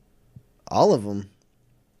 All of them.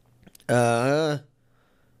 I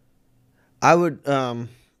would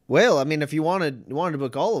well, I mean, if you wanted to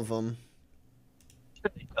book all of them.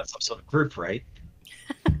 That's some sort of group, right?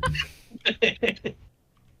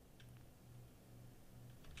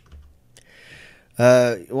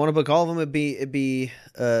 You want to book all of them? It'd be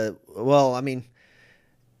well, I mean,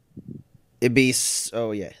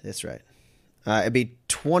 oh yeah, that's right. It'd be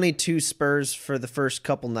 22 spurs for the first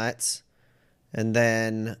couple nights, and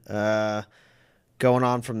then going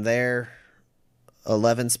on from there,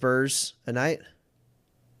 11 spurs a night.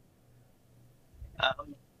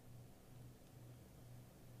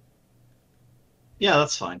 Yeah,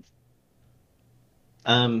 that's fine.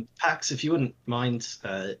 Pax, if you wouldn't mind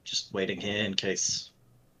just waiting here in case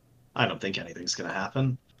I don't think anything's going to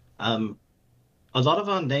happen. A lot of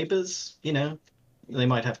our neighbors, they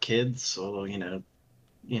might have kids or,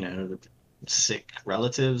 sick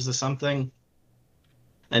relatives or something.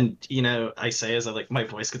 And, I say as my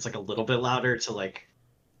voice gets like a little bit louder to like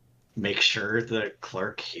make sure the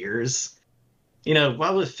clerk hears.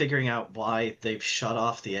 While we're figuring out why they've shut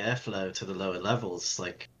off the airflow to the lower levels,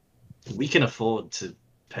 like, we can afford to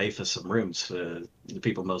pay for some rooms for the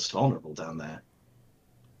people most vulnerable down there.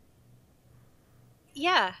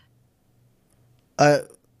 Yeah.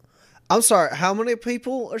 I'm sorry, how many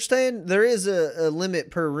people are staying? There is a limit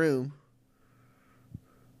per room.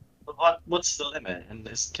 What's the limit? And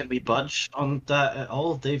can we budge on that at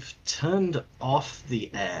all? They've turned off the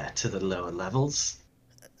air to the lower levels.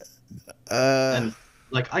 And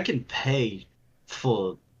I can pay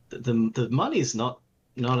for the money's not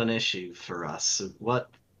an issue for us. So what?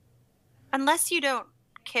 Unless you don't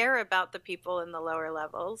care about the people in the lower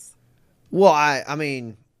levels. Well, I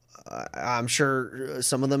mean, I'm sure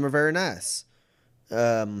some of them are very nice.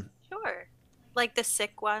 Sure. Like the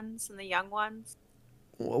sick ones and the young ones.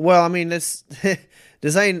 Well, I mean, this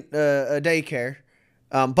ain't a daycare,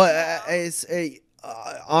 but it's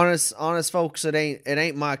honest folks. It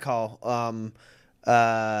ain't my call.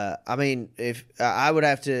 I mean, if I would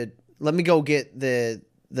have to let me go get the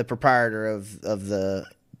proprietor of the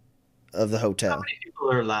hotel. How many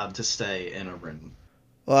people are allowed to stay in a room?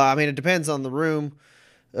 Well, I mean, it depends on the room.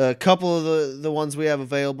 A couple of the ones we have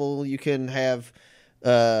available, you can have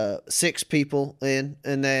 6 people in,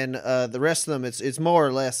 and then the rest of them, it's more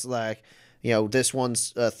or less like, this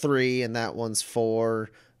one's 3 and that one's 4,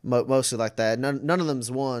 mostly like that. None of them's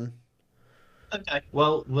 1. Okay.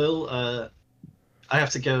 Well, I have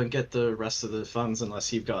to go and get the rest of the funds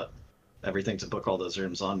unless you've got everything to book all those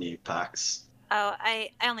rooms on you, Pax. Oh,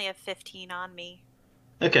 I only have 15 on me.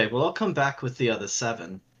 Okay, well, I'll come back with the other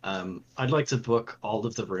 7. I'd like to book all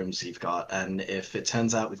of the rooms you've got, and if it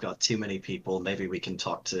turns out we've got too many people, maybe we can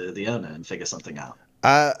talk to the owner and figure something out.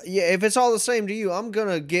 Yeah, if it's all the same to you, I'm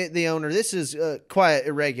gonna get the owner. This is quite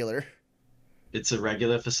irregular. It's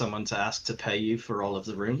irregular for someone to ask to pay you for all of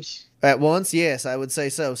the rooms, At once, yes, I would say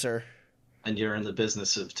so, sir. and you're in the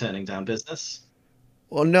business of turning down business.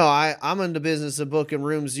 Well, no, I'm in the business of booking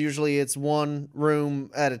rooms. Usually it's one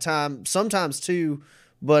room at a time, sometimes two,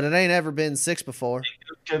 but it ain't ever been six before.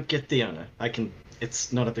 Go get the owner. I can.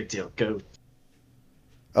 It's not a big deal. Go.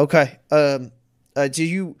 Okay. Do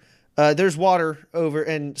you? There's water over,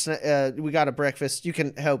 and we got a breakfast. You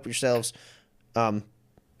can help yourselves. All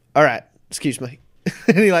right. Excuse me.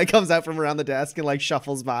 And he like comes out from around the desk and like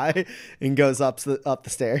shuffles by and goes up the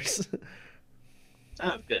stairs.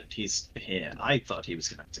 Oh, good. He's here. I thought he was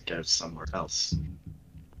going to have to go somewhere else.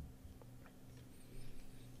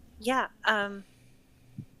 Yeah.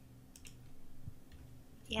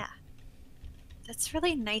 Yeah. That's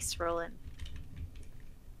really nice, Roland.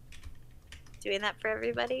 Doing that for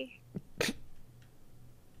everybody.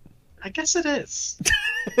 I guess it is.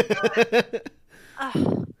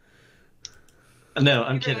 Oh, No,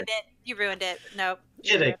 I'm you kidding. ruined it. You ruined it. Nope.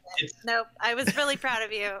 You Kidding. ruined it. Nope. I was really proud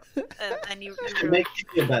of you, and you To ruined make you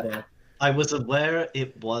feel better, I was aware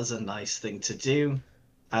it was a nice thing to do,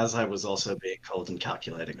 as I was also being cold and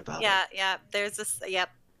calculating about Yeah, yeah. There's this. Yep.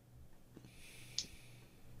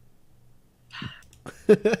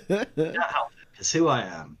 it. Because who I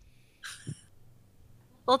am.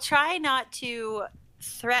 We'll try not to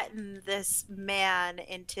threaten this man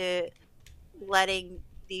into letting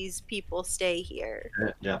these people stay here.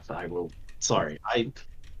 Yeah, I will. Sorry, I've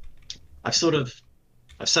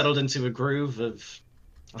settled into a groove of.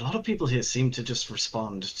 A lot of people here seem to just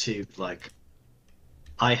respond to like,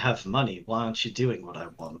 I have money. Why aren't you doing what I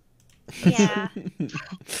want? Yeah.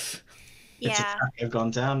 It's a Yeah. track I've gone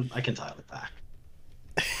down. I can dial it back.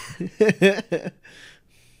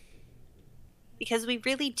 Because we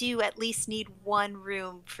really do at least need one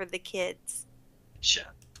room for the kids. Sure,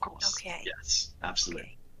 of course. Okay. Yes, absolutely.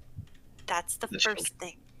 Okay. That's the The first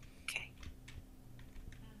thing. Okay.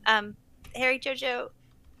 Harry, Jojo,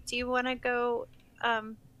 do you want to go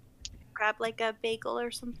grab like a bagel or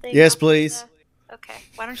something? Yes, after please. Okay.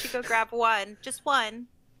 Why don't you go grab one, just one,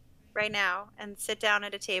 right now, and sit down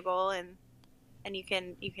at a table and you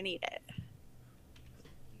can eat it.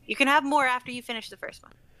 You can have more after you finish the first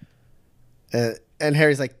one. And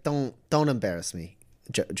Harry's like, don't embarrass me,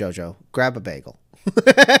 Jojo. Grab a bagel.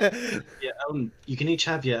 You can each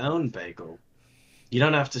have your own bagel. You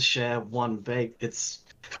don't have to share one bagel. It's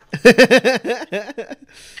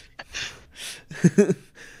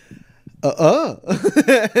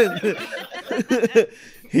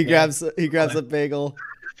He grabs a bagel.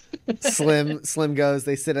 Slim goes.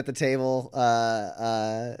 They sit at the table.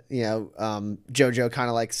 Jojo kind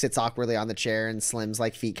of like sits awkwardly on the chair, and Slim's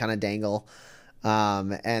like feet kind of dangle.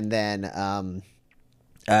 And then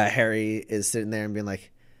Harry is sitting there and being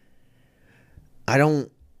like, I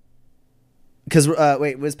don't. Because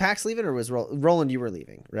wait, was Pax leaving or was Roland? You were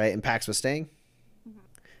leaving, right? And Pax was staying.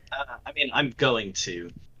 I mean, I'm going to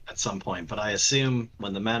at some point, but I assume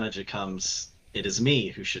when the manager comes, it is me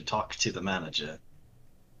who should talk to the manager.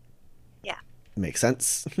 Makes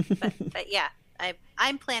sense. But yeah,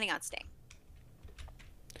 I'm planning on staying.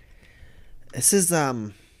 This is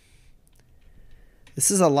a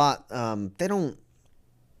lot. They don't.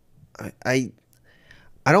 I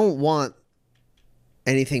don't want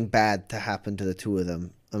anything bad to happen to the two of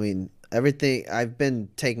them. I mean, everything. I've been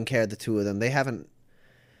taking care of the two of them.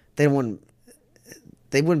 They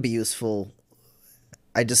wouldn't be useful.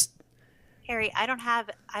 Harry, I don't have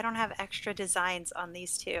extra designs on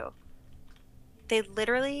these two. They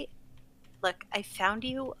literally, look, I found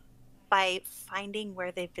you by finding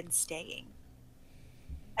where they've been staying.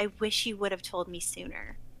 I wish you would have told me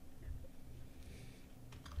sooner.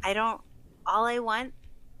 All I want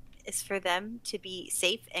is for them to be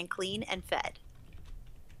safe and clean and fed.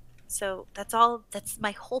 So that's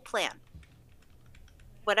my whole plan.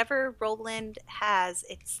 Whatever Roland has,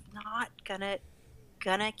 it's not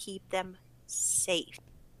gonna keep them safe.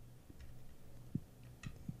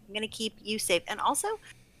 I'm gonna keep you safe. And also,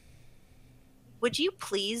 would you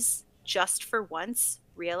please, just for once,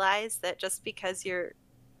 realize that just because you're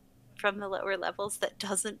from the lower levels, that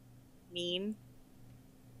doesn't mean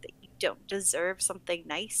that you don't deserve something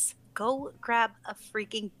nice? Go grab a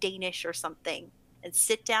freaking Danish or something and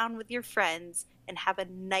sit down with your friends and have a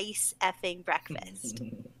nice effing breakfast.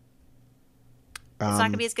 It's not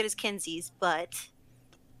gonna be as good as Kinsey's, but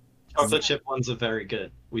Chocolate chip ones are very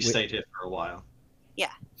good. We stayed here for a while.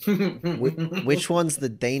 yeah. Which one's the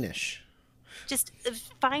Danish? Just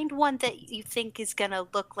find one that you think is gonna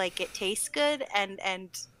look like it tastes good and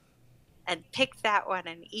pick that one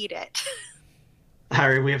and eat it.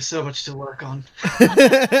 Harry, we have so much to work on.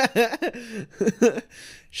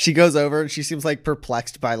 She goes over and she seems like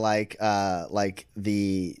perplexed by like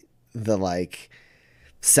the like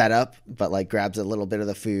setup, but like grabs a little bit of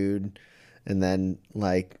the food and then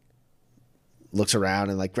like looks around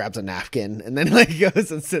and like grabs a napkin and then like goes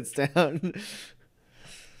and sits down.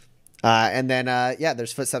 And then yeah,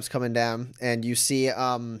 there's footsteps coming down and you see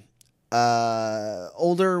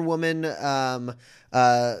older woman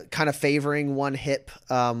kind of favoring one hip.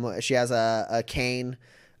 She has a cane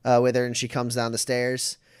with her and she comes down the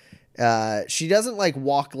stairs. She doesn't like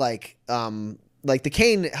walk like the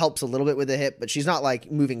cane helps a little bit with the hip, but she's not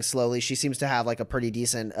like moving slowly. She seems to have like a pretty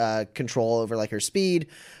decent control over like her speed.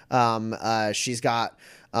 She's got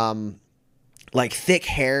like thick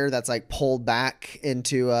hair that's like pulled back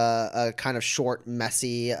into a kind of short,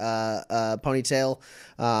 messy ponytail.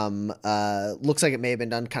 Looks like it may have been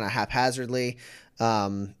done kind of haphazardly.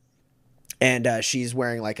 And she's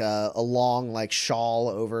wearing like a long like shawl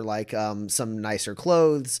over like some nicer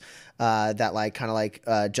clothes that like kind of like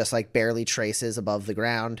just like barely traces above the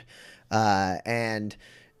ground. And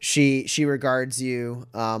she regards you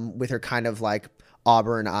with her kind of like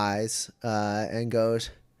auburn eyes and goes,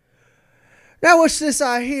 "Now what's this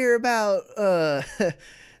I hear about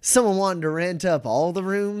someone wanting to rent up all the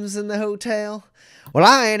rooms in the hotel? Well,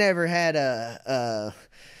 I ain't ever had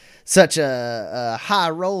such a high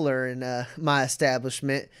roller in my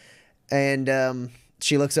establishment." And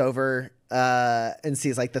she looks over and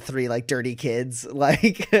sees like the three like dirty kids.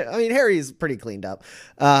 Like, I mean, Harry's pretty cleaned up,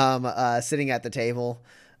 sitting at the table.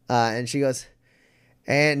 And she goes,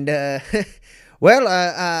 "And well,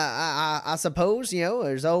 I suppose, you know,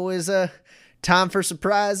 there's always time for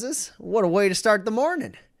surprises. What a way to start the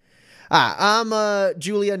morning. I'm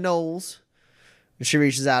Julia Knowles." She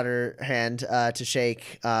reaches out her hand to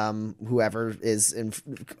shake whoever is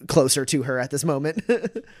closer to her at this moment.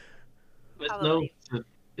 No,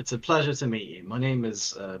 it's a pleasure to meet you. My name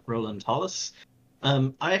is Roland Hollis.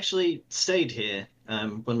 I actually stayed here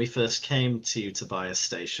when we first came to Tobias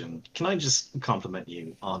Station. Can I just compliment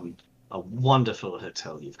you on a wonderful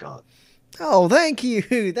hotel you've got? Oh, thank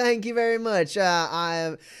you. Thank you very much.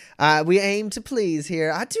 We aim to please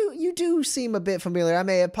here. You do seem a bit familiar. I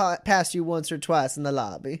may have passed you once or twice in the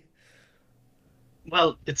lobby.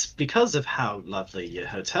 Well, it's because of how lovely your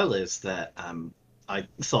hotel is that I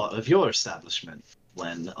thought of your establishment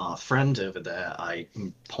when our friend over there, I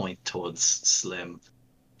point towards Slim,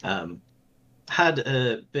 had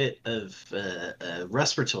a bit of a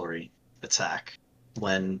respiratory attack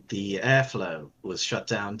when the airflow was shut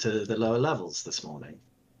down to the lower levels this morning.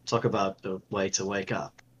 Talk about a way to wake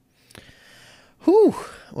up. Whew.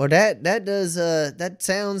 Well, that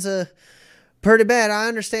sounds pretty bad. I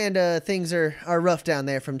understand things are rough down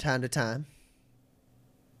there from time to time.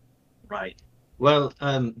 Right. Well,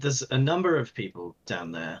 there's a number of people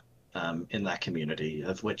down there in that community,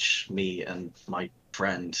 of which me and my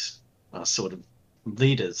friend are sort of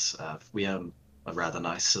leaders. We own a rather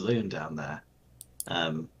nice saloon down there.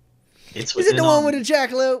 Is it the one with the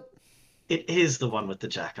jackalope? It is the one with the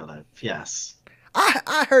jackalope, yes.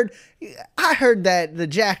 I heard that the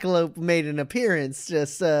jackalope made an appearance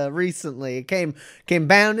just recently. It came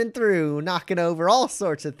bounding through, knocking over all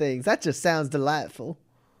sorts of things. That just sounds delightful.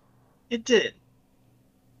 It did.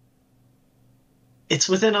 It's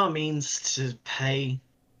within our means to pay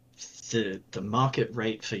the market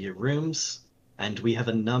rate for your rooms, and we have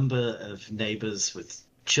a number of neighbors with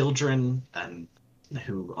children and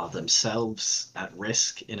who are themselves at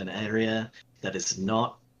risk in an area that is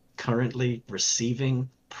not currently receiving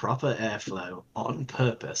proper airflow on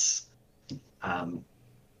purpose.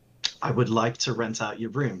 I would like to rent out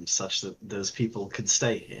your rooms such that those people could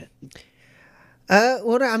stay here.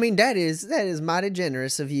 Well, I mean, that is mighty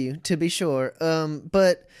generous of you, to be sure.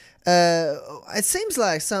 But it seems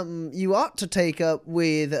like something you ought to take up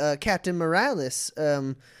with Captain Morales,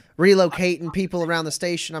 relocating people around the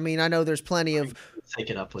station. I mean, I know there's plenty of... Take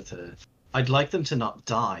it up with her. I'd like them to not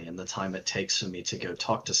die in the time it takes for me to go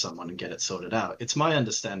talk to someone and get it sorted out. It's my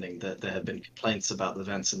understanding that there have been complaints about the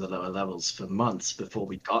vents in the lower levels for months before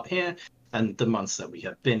we got here, and the months that we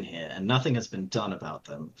have been here, and nothing has been done about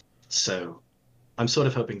them. So I'm sort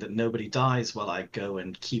of hoping that nobody dies while I go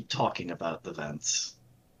and keep talking about the vents.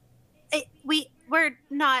 We're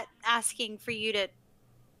not asking for you to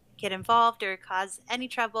get involved or cause any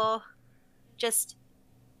trouble. Just,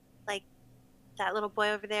 like, that little boy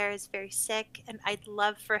over there is very sick, and I'd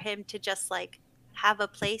love for him to just, like, have a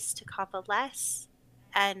place to convalesce.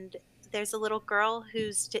 And there's a little girl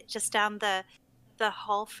who's just down the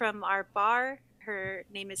hall from our bar. Her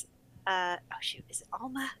name is, is it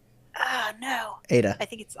Alma? Oh, no. Ada. I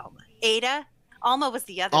think it's Alma. Ada? Alma was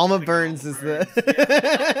the other. Alma one. Burns is the.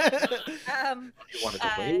 You wanted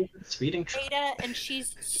to wave, speeding. Ada, and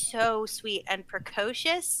she's so sweet and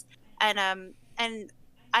precocious, and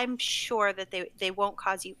I'm sure that they won't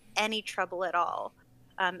cause you any trouble at all.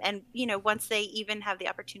 And once they even have the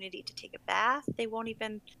opportunity to take a bath, they won't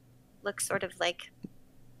even look sort of like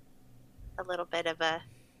a little bit of a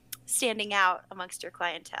standing out amongst your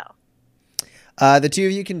clientele. The two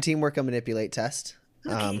of you can teamwork a manipulate test.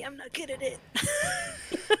 Okay, I'm not good at it.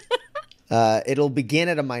 It'll begin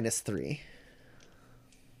at a -3.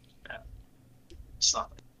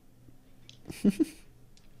 Stop.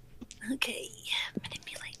 Okay,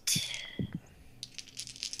 manipulate.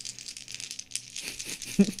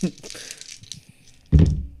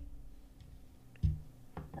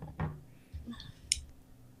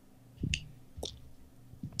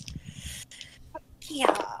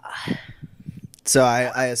 Yeah. So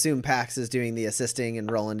I assume Pax is doing the assisting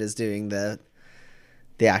and Roland is doing the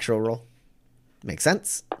actual role. Makes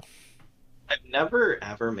sense. I've never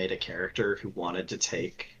ever made a character who wanted to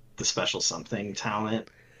take the special something talent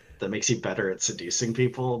that makes you better at seducing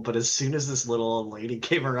people, but as soon as this little old lady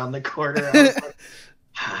came around the corner, I was like,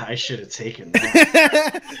 I should have taken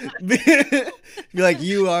that. Be like,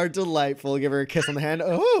 you are delightful. Give her a kiss on the hand.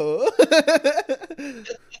 Oh.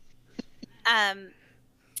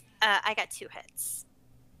 I got 2 hits.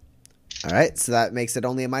 All right, so that makes it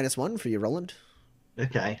only a -1 for you, Roland.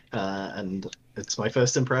 Okay, and it's my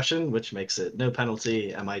first impression, which makes it no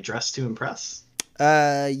penalty. Am I dressed to impress?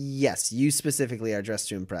 Yes, you specifically are dressed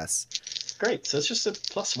to impress. Great, so it's just a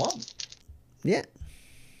 +1. Yeah.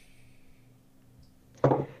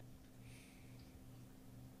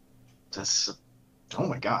 That's, oh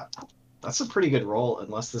my god, that's a pretty good roll,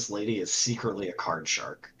 unless this lady is secretly a card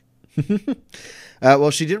shark.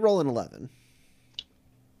 Well, she did roll an 11.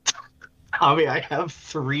 I mean, I have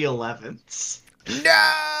 3 11s.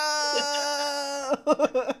 No!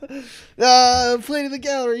 Play to the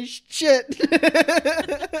gallery. Shit.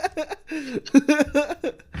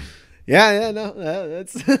 Yeah, no,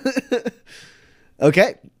 that's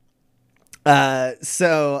okay.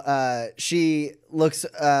 So she looks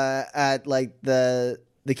at like the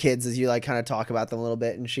kids as you like kind of talk about them a little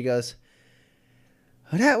bit, and she goes,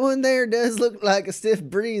 "Oh, that one there does look like a stiff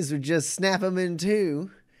breeze would just snap them in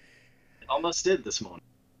two." It almost did this morning.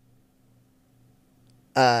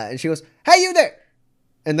 And she goes, "Hey, you there!"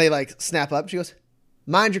 And they like snap up. She goes,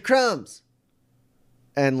 "Mind your crumbs."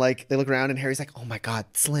 And like they look around, and Harry's like, "Oh my god,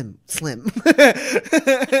 Slim." It's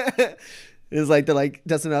like they're like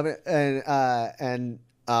dusting up, and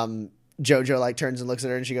Jojo like turns and looks at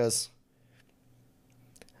her, and she goes,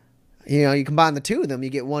 "You combine the two of them, you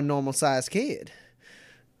get one normal sized kid."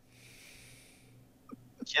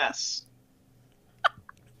 Yes.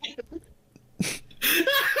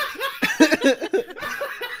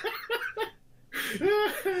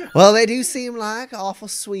 Well, they do seem like awful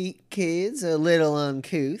sweet kids, a little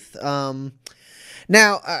uncouth.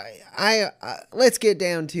 Now, I let's get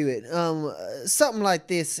down to it. Something like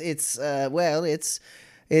this, it's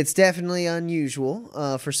definitely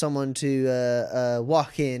unusual for someone to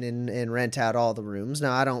walk in and rent out all the rooms.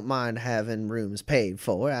 Now, I don't mind having rooms paid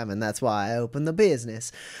for. I mean, that's why I opened the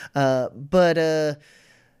business. But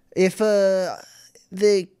if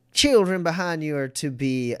the children behind you are to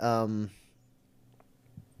be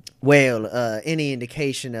any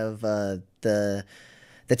indication of the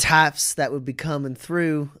types that would be coming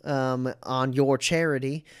through on your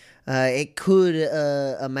charity, it could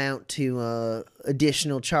amount to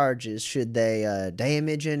additional charges should they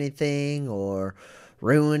damage anything or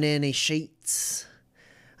ruin any sheets.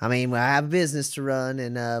 I mean, I have a business to run,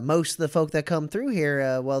 and most of the folk that come through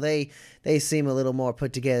here, they seem a little more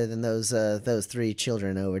put together than those 3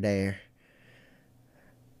 children over there.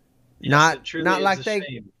 Yes, Not like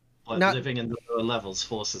they. Not living in the lower levels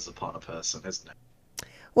forces upon a person, isn't it?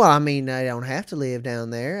 Well, I mean, they don't have to live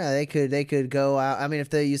down there. They could go out. I mean,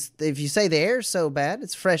 if you say the air's so bad,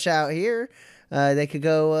 it's fresh out here. They could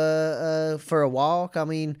go for a walk. I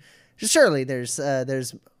mean, surely there's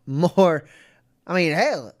more. I mean,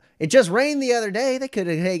 hell, it just rained the other day. They could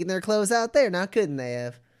have taken their clothes out there, now couldn't they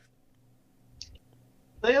have?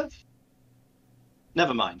 They have.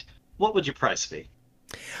 Never mind. What would your price be?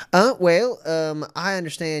 Well, I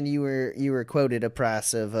understand you were quoted a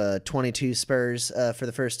price of 22 spurs for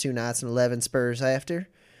the first 2 nights and 11 spurs after.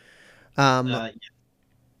 Yeah.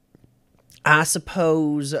 I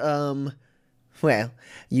suppose. Well,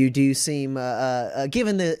 you do seem,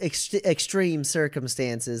 given the extreme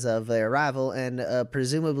circumstances of their arrival and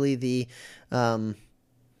presumably the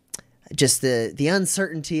just the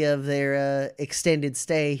uncertainty of their extended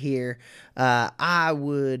stay here, I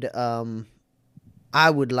would I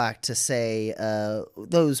would like to say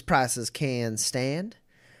those prices can stand,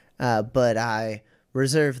 but I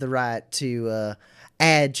reserve the right to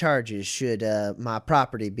add charges should my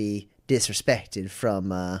property be disrespected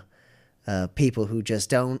from people who just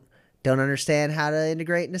don't understand how to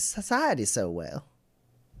integrate into society so well.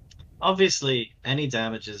 Obviously, any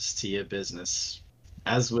damages to your business,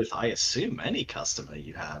 as with, I assume, any customer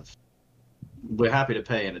you have, we're happy to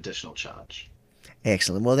pay an additional charge.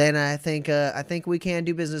 Excellent. Well, then I think we can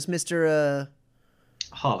do business, Mister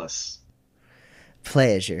Hollis.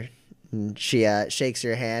 Pleasure. And she shakes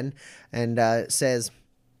your hand and says,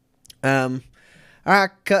 "All right,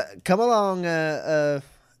 come along,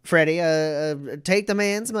 Freddie. Take the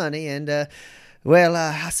man's money, and well,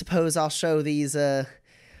 I suppose I'll show these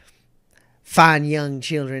fine young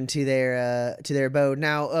children to their abode.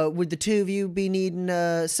 Now, would the two of you be needing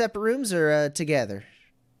separate rooms or together?"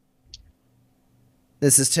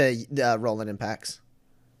 This is to Roland and Pax.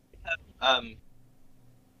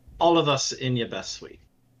 All of us in your best suite.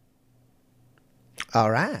 All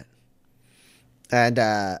right.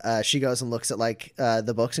 And she goes and looks at like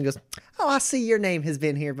the books and goes, "Oh, I see your name has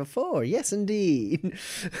been here before. Yes, indeed."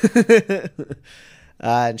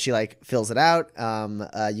 And she like fills it out.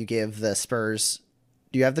 You give the Spurs.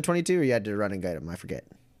 Do you have the 22, or you had to run and get them? I forget.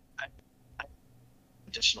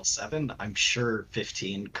 Additional 7. I'm sure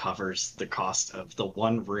 15 covers the cost of the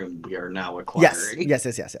one room we are now acquiring. Yes.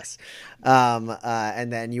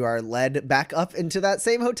 And then you are led back up into that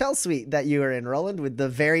same hotel suite that you were in, Roland, with the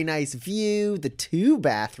very nice view, the 2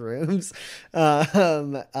 bathrooms,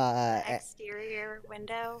 Exterior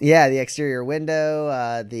window. Yeah, the exterior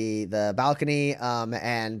window, the balcony,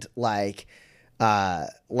 and like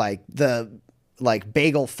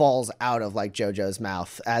bagel falls out of like JoJo's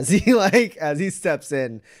mouth as he steps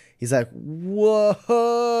in. He's like,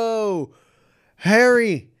 "Whoa,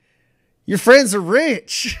 Harry, your friends are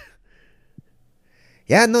rich."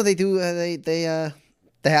 Yeah, no, they do. They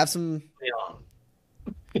have some.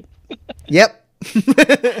 Yep.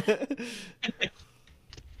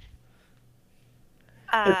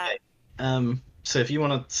 Okay. So if you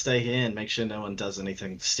want to stay here and make sure no one does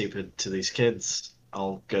anything stupid to these kids,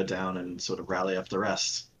 I'll go down and sort of rally up the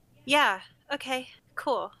rest. Yeah. Okay.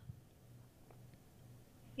 Cool.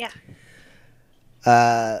 Yeah.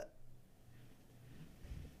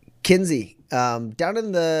 Kinsey, down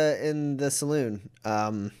in the saloon,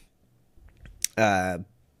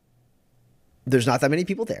 there's not that many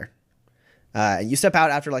people there. You step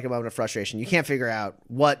out after like a moment of frustration. You can't figure out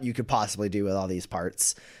what you could possibly do with all these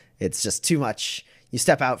parts. It's just too much. You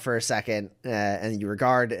step out for a second and you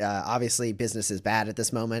regard, obviously business is bad at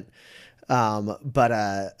this moment. But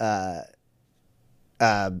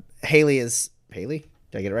Haley? Did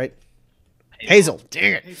I get it right? Hazel.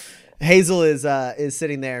 Dang it. Hazel is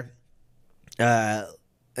sitting there.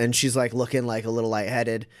 And she's like looking like a little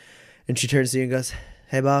lightheaded, and she turns to you and goes,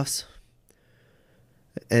 "Hey, boss."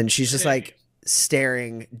 And she's just like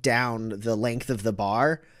staring down the length of the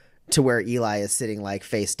bar to where Eli is sitting like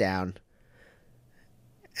face down.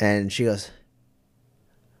 And she goes,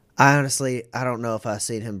 I don't know if I've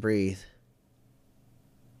seen him breathe.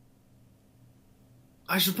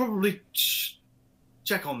 I should probably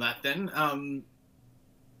check on that then.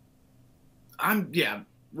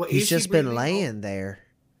 He's just been laying there.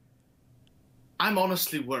 I'm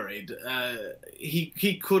honestly worried.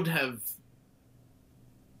 He could have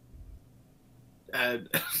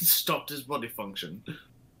stopped his body function.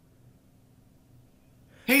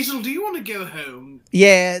 Hazel, do you want to go home?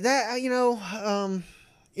 Yeah, that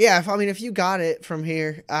yeah. If you got it from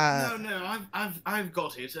here, No, I've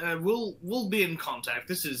got it. We'll be in contact.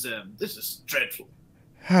 This is dreadful.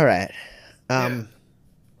 All right.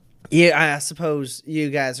 Yeah, I suppose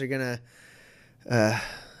you guys are gonna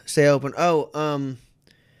stay open. Oh,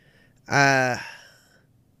 I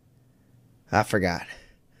forgot.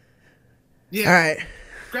 Yeah. All right.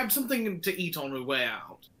 Grab something to eat on your way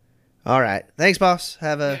out. All right. Thanks, boss.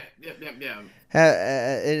 Have a yeah.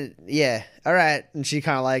 yeah. All right. And she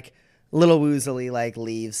kind of like little woozily like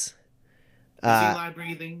leaves. Is Eli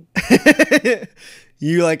breathing?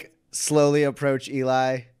 You like slowly approach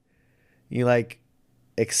Eli. You like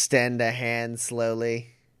extend a hand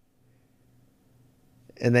slowly,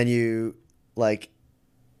 and then you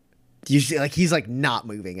see like he's like not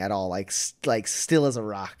moving at all, like still as a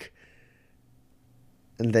rock.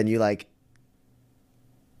 And then you like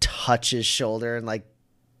touch his shoulder, and like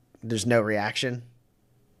there's no reaction.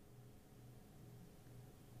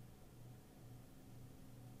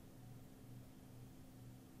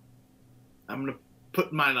 I'm gonna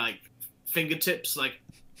put my fingertips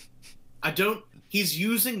he's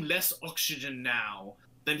using less oxygen now.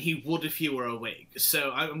 than he would if he were awake.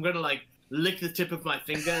 So I'm gonna like lick the tip of my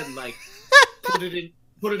finger and like put it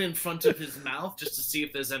in front of his mouth just to see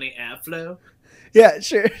if there's any airflow. Yeah,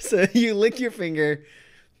 sure. So you lick your finger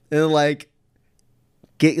and like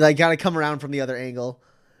gotta come around from the other angle.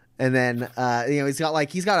 And then he's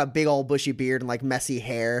got a big old bushy beard and like messy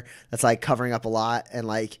hair that's like covering up a lot, and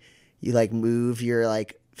like you like move your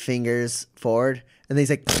like fingers forward, and then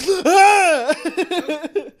he's like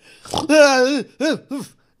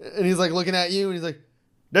and he's like looking at you, and he's like,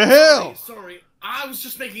 the hell. Sorry. I was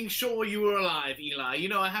just making sure you were alive, Eli. You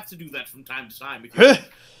know, I have to do that from time to time.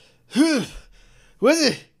 Was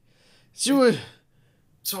it? Sure.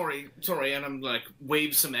 Sorry, and I'm like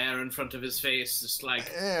wave some air in front of his face, just like.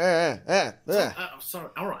 Sorry,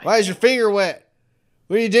 all right. Why is your finger wet?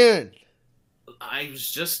 What are you doing? I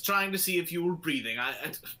was just trying to see if you were breathing.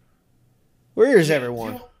 Where is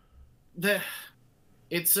everyone?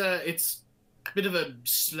 It's a bit of a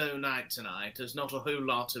slow night tonight. There's not a whole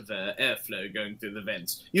lot of airflow going through the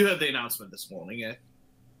vents. You heard the announcement this morning, eh?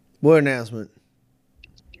 What announcement?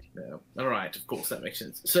 No. All right, of course, that makes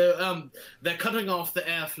sense. So, they're cutting off the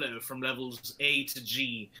airflow from levels A to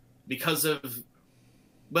G because of,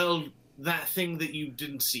 well, that thing that you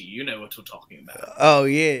didn't see. You know what we're talking about. Oh,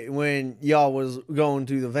 yeah, when y'all was going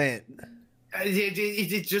through the vent.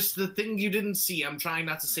 It's just the thing you didn't see. I'm trying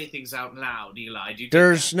not to say things out loud, Eli.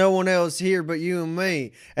 There's no one else here but you and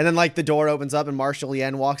me. And then, like, the door opens up and Marshall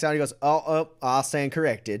Yen walks out. He goes, I'll stand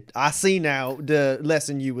corrected. I see now the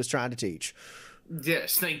lesson you was trying to teach.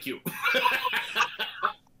 Yes, thank you.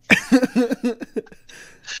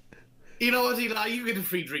 You know what, Eli? You get a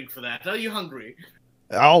free drink for that. Are you hungry?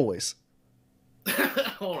 Always.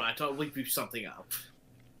 All right, I'll whip you something up.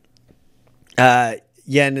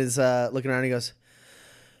 Yen is looking around and he goes,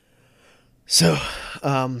 so,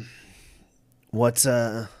 what's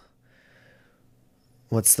the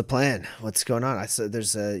plan? What's going on? I said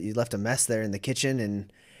you left a mess there in the kitchen,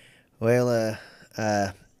 and, well,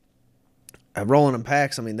 rolling them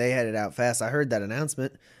packs. I mean, they headed out fast. I heard that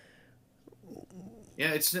announcement.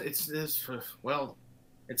 Yeah, it's a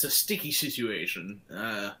sticky situation.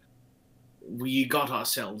 We got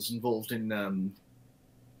ourselves involved in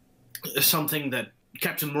something that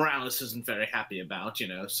Captain Morales isn't very happy about, you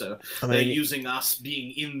know. So they're using us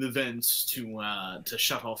being in the vents to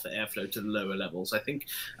shut off the airflow to the lower levels. I think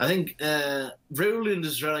Roland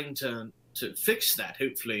is trying to fix that,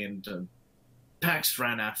 hopefully, and Pax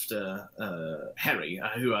ran after Harry,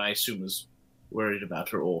 who I assume is worried about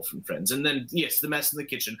her orphan friends. And then, yes, the mess in the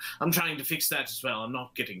kitchen. I'm trying to fix that as well. I'm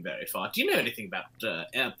not getting very far. Do you know anything about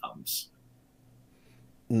air pumps?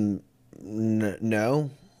 No,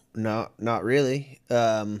 not really.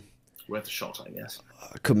 Worth a shot, I guess.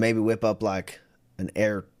 Could maybe whip up like an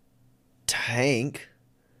air tank.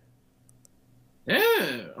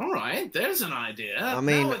 Yeah, all right. There's an idea. I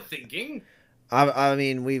mean, now we're thinking. I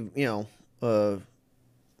mean, we've, I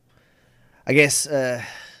guess,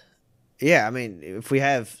 yeah, I mean, if we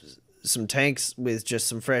have some tanks with just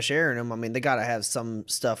some fresh air in them, I mean, they got to have some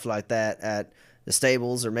stuff like that at the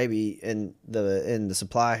stables or maybe in the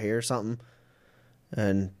supply here or something.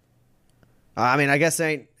 And I mean, I guess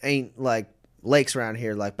there ain't like lakes around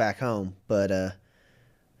here like back home, but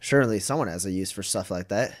surely someone has a use for stuff like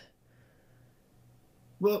that.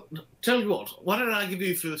 Well, tell you what, why don't I give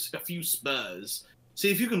you a few spurs?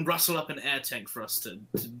 See if you can rustle up an air tank for us to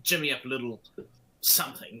jimmy up a little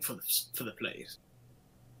something for the place.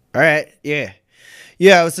 All right, yeah.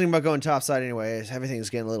 I was thinking about going topside anyway. Everything's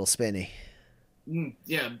getting a little spinny.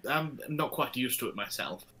 Yeah, I'm not quite used to it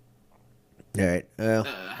myself. All right. Well,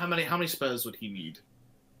 how many spurs would he need?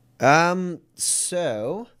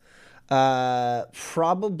 So,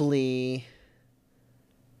 probably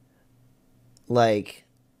like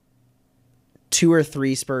 2 or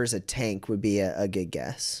 3 spurs a tank would be a good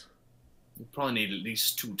guess. You probably need at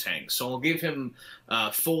least 2 tanks. So I'll give him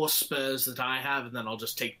 4 spurs that I have, and then I'll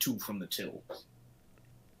just take 2 from the till.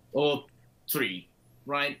 Or 3,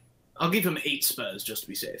 right? I'll give him 8 spurs just to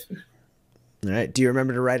be safe. All right. Do you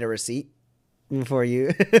remember to write a receipt before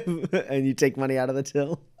you and you take money out of the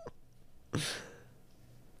till?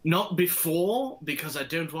 Not before, because I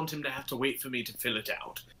don't want him to have to wait for me to fill it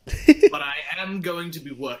out. But I am going to be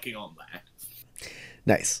working on that.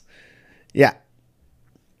 Nice. Yeah.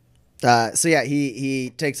 So yeah,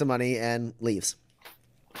 he takes the money and leaves.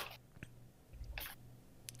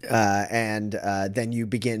 And then you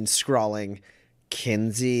begin scrawling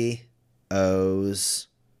Kinsey owes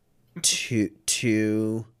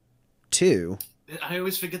two I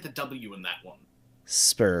always forget the W in that one.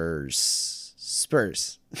 Spurs.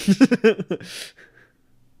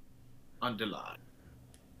 Underline.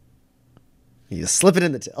 You just slip it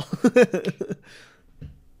in the till.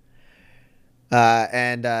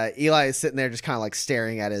 And Eli is sitting there just kind of like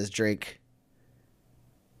staring at his drink,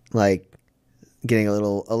 like getting a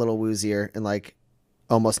little woozier and like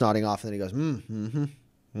almost nodding off. And then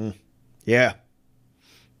he goes, yeah.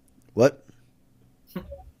 What?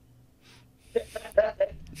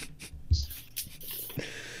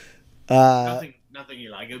 Nothing,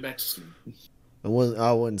 Eli. Go back to sleep. I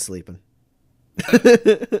wasn't sleeping.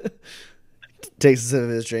 Takes a sip of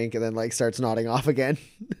his drink and then like starts nodding off again.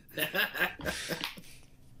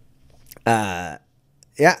 Roland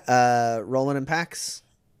and Pax.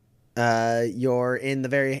 You're in the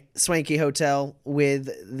very swanky hotel with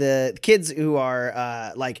the kids who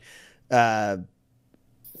are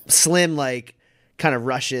Slim like kind of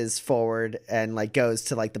rushes forward and like goes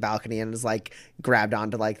to like the balcony and is like grabbed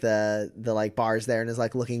onto like the like bars there and is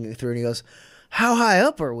like looking through and he goes, "How high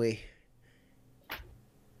up are we?"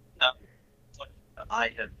 I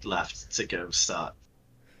had left to go start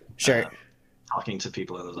Sure. talking to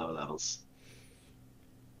people in the lower levels.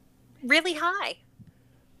 Really high.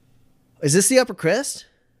 Is this the upper crust?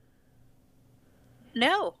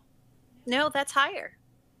 No, that's higher.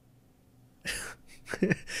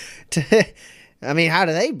 I mean, how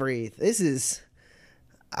do they breathe? This is,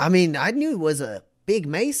 I mean, I knew it was a big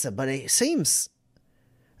mesa, but it seems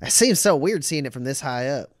so weird seeing it from this high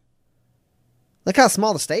up. Look how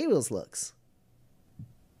small the stables looks.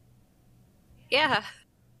 Yeah.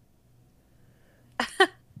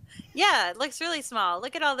 Yeah, it looks really small.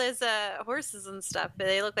 Look at all those horses and stuff.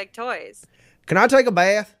 They look like toys. Can I take a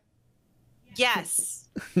bath? Yes.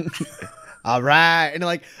 All right. And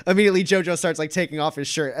like immediately JoJo starts like taking off his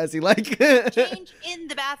shirt as he like Change in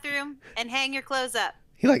the bathroom and hang your clothes up.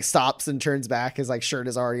 he like stops and turns back. His like shirt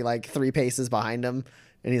is already like 3 paces behind him.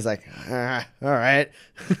 And he's like, all right.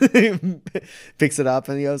 Picks it up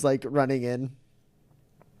and he goes like running in.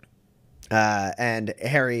 And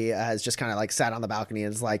Harry has just kind of like sat on the balcony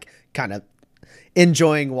and is like kind of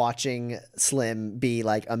enjoying watching Slim be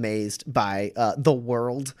like amazed by the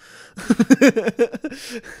world.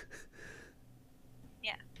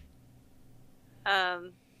 Yeah.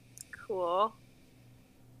 Cool.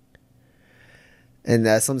 And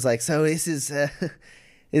Slim's like, so this is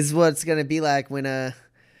what it's gonna be like when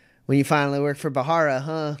you finally work for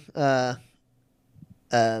Bahara,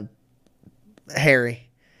 huh? Harry.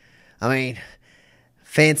 I mean,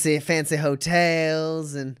 fancy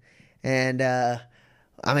hotels and I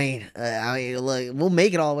mean, look, we'll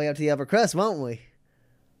make it all the way up to the upper crust, won't we?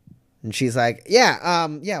 And she's like, yeah,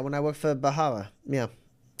 when I work for Bahara, yeah.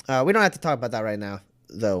 We don't have to talk about that right now,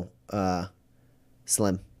 though,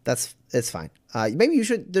 Slim. It's fine. Maybe you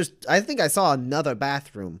should. I think I saw another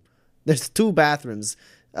bathroom. There's 2 bathrooms.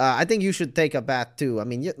 I think you should take a bath too. I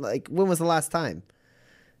mean, like, when was the last time?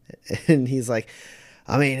 And he's like,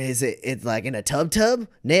 I mean, is it like in a tub?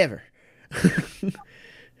 Never.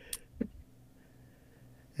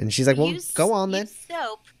 And she's like, well, go on then.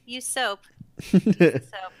 Use soap.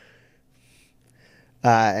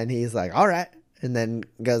 And he's like, all right. And then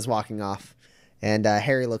goes walking off. And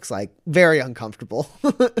Harry looks like very uncomfortable.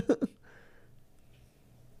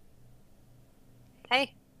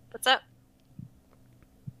 Hey, what's up?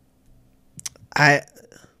 I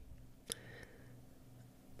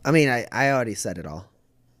mean, I already said it all,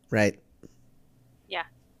 right? Yeah.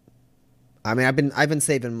 I mean, I've been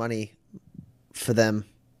saving money for them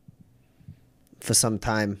for some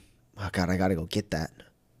time. Oh God, I gotta go get that.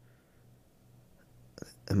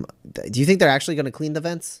 Do you think they're actually gonna clean the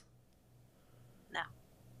vents? No.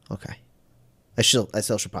 Okay. I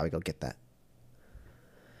still should probably go get that.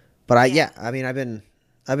 But I mean, I've been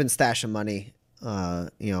stashing money,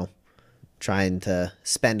 trying to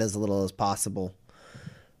spend as little as possible.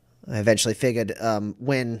 I eventually figured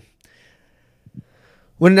when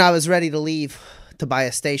I was ready to leave to buy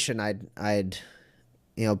a station, I'd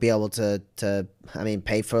be able to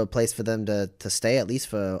pay for a place for them to stay at least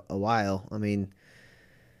for a while. I mean,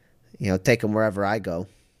 take them wherever I go.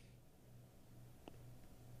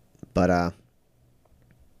 But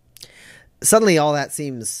suddenly all that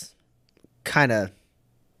seems kind of,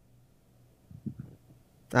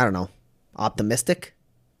 I don't know, optimistic.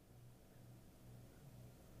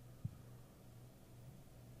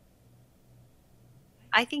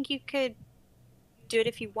 I think you could do it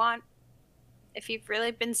if you want. If you've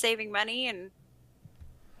really been saving money and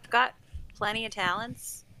got plenty of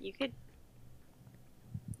talents, you could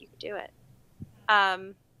do it.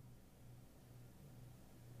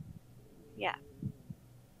 Yeah.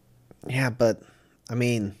 Yeah, but I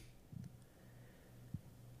mean,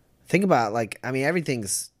 think about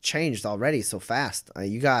everything's changed already so fast.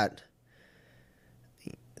 You got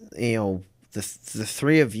the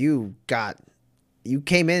three of you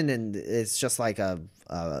came in and it's just like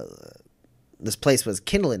this place was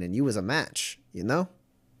kindling and you was a match, you know?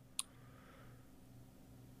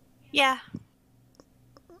 Yeah.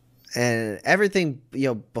 And everything,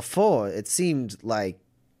 before it seemed like,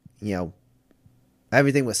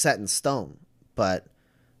 everything was set in stone, but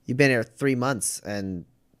you've been here 3 months and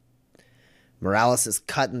Morales is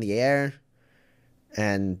cut in the air,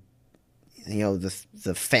 and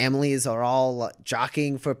the families are all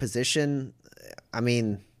jockeying for position. I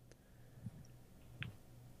mean,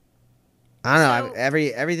 I don't know.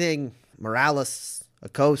 Everything Morales,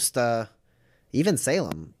 Acosta, even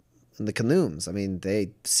Salem, and the Canooms. I mean,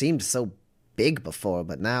 they seemed so big before,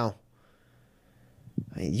 but now,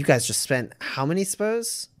 I mean, you guys just spent how many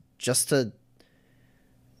Spurs just to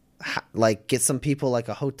get some people like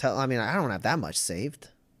a hotel? I mean, I don't have that much saved.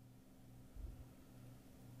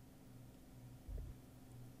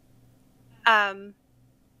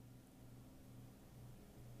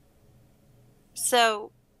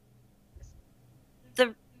 So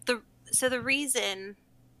the reason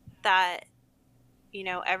that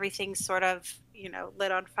everything's sort of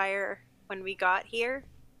lit on fire when we got here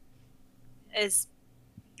is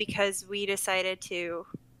because we decided to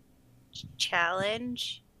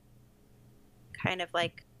challenge kind of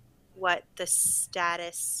like what the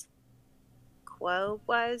status quo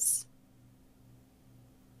was,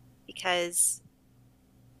 because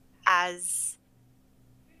as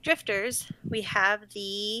drifters we have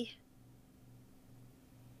the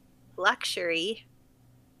luxury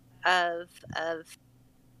of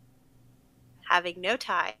having no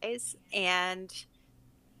ties and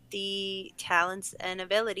the talents and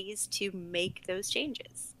abilities to make those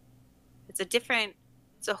changes. It's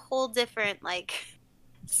a whole different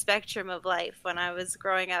spectrum of life. When I was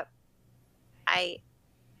growing up,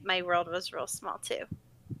 my world was real small too.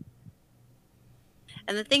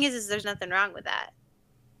 And the thing is there's nothing wrong with that.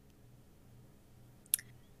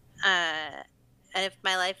 And if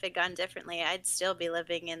my life had gone differently, I'd still be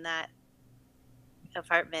living in that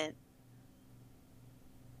apartment.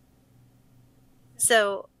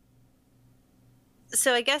 So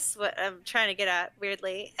I guess what I'm trying to get at,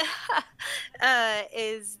 weirdly,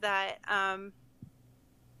 is that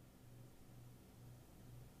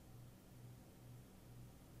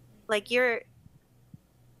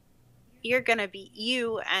you're gonna be,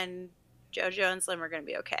 you and JoJo and Slim are gonna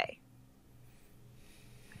be okay.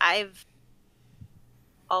 I've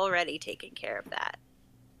already taken care of that,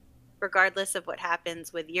 regardless of what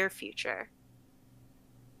happens with your future.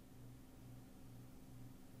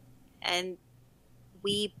 And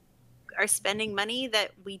we are spending money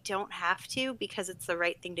that we don't have to because it's the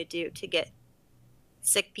right thing to do to get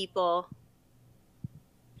sick people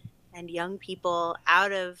and young people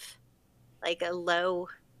out of a low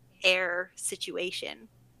air situation.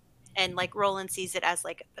 And Roland sees it as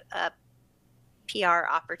a PR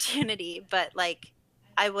opportunity, but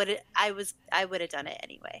I would have done it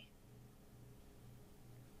anyway.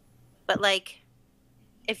 But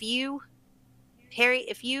if you, Harry,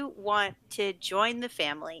 if you want to join the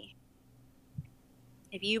family,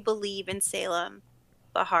 if you believe in Salem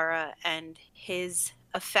Bahara and his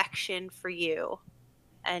affection for you,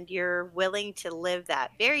 and you're willing to live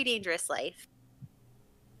that very dangerous life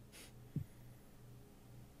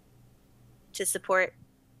to support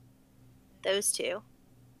those two,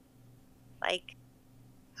 I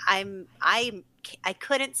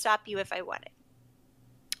couldn't stop you if I wanted.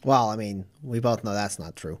 Well, I mean, we both know that's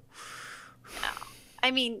not true. No.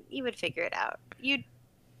 I mean, you would figure it out.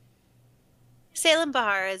 Salem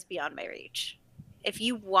Bahara is beyond my reach. If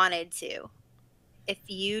you wanted to, if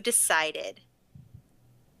you decided,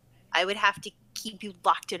 I would have to keep you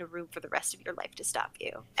locked in a room for the rest of your life to stop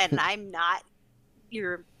you. And I'm not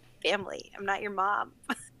your family. I'm not your mom.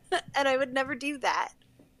 And I would never do that.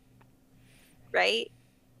 Right?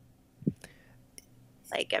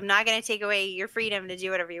 I'm not going to take away your freedom to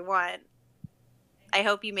do whatever you want. I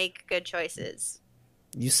hope you make good choices.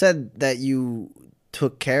 You said that you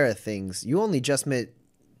took care of things. You only just met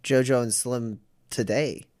JoJo and Slim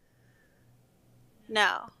today.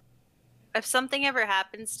 No. If something ever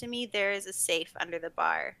happens to me, there is a safe under the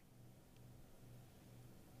bar.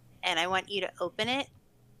 And I want you to open it.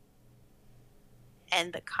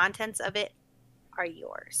 And the contents of it are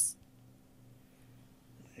yours.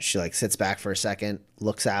 She sits back for a second,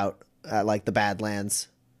 looks out at the Badlands.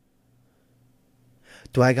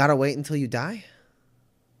 Do I gotta wait until you die?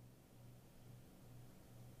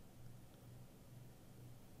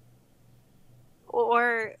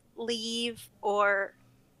 Or leave, or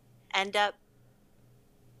end up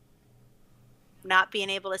not being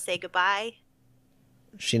able to say goodbye,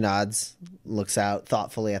 She nods, looks out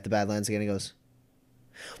thoughtfully at the Badlands again, and goes,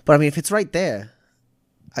 "But I mean, if it's right there,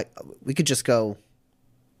 we could just go.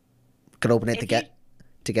 Could open it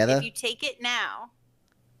together. If you take it now,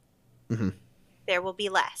 Mm-hmm. there will be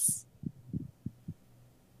less.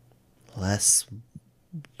 Less.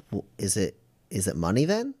 Is it money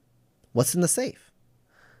then? What's in the safe?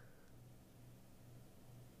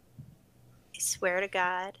 I swear to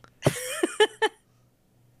God.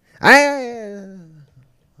 All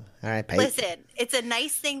right, pay. Listen, it's a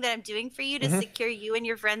nice thing that I'm doing for you to secure you and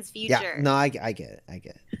your friend's future. Yeah, no, I get it. I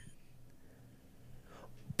get it.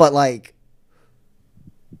 But like,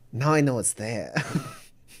 now I know it's there.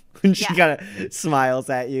 When she kind of smiles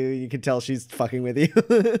at you, you can tell she's fucking with you.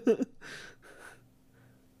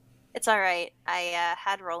 It's all right. I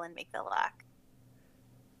had Roland make the lock.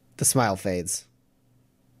 The smile fades.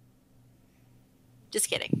 Just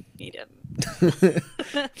kidding. He didn't.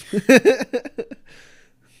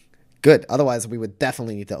 Good. Otherwise, we would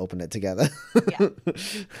definitely need to open it together. Yeah.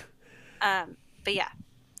 But yeah.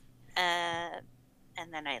 And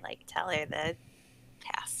then I like tell her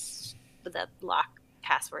the lock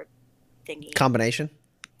password thingy. Combination?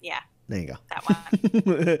 Yeah. There you go. That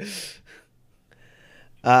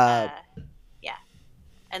one. Yeah.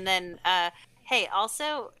 And then hey,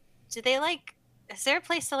 also, is there a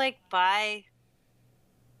place to buy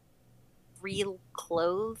real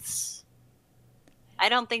clothes? I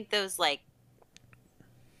don't think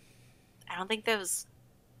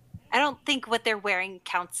what they're wearing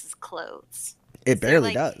counts as clothes. It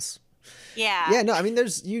barely does. Yeah. Yeah, no, I mean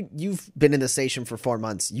you've been in the station for 4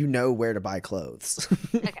 months. You know where to buy clothes.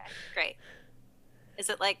 Okay, great. Is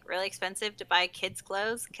it really expensive to buy kids'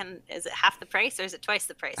 clothes? Is it half the price or is it twice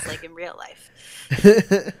the price, like in real life?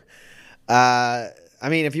 I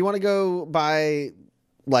mean, if you want to go buy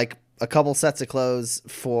a couple sets of clothes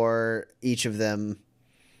for each of them.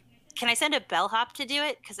 Can I send a bellhop to do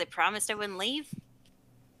it? Because I promised I wouldn't leave.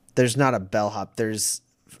 There's not a bellhop. There's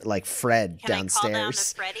Fred downstairs. Can I call down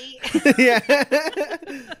to Freddie? Yeah.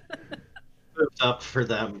 Moved up for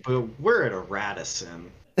them, but we're at a Radisson.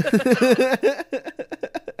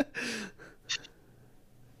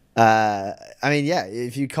 I mean, yeah.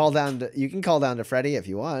 If you you can call down to Freddie if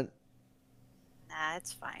you want. Nah,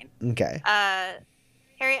 it's fine. Okay.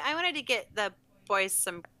 Harry, I wanted to get the boys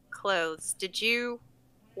some clothes. Did you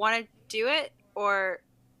want to do it, or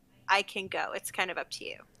I can go? It's kind of up to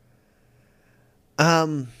you.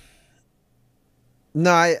 No,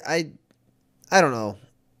 I don't know.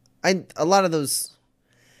 A lot of those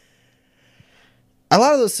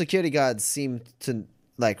security guards seem to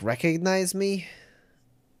recognize me.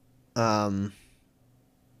 And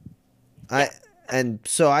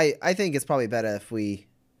so I think it's probably better if we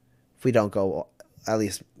don't go, at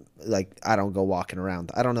least I don't go walking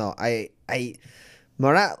around. I don't know. I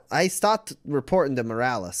stopped reporting to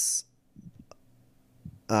Morales.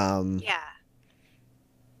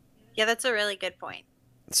 Yeah, that's a really good point.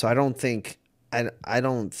 So I don't think I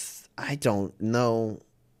don't know.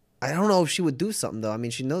 I don't know if she would do something though. I mean,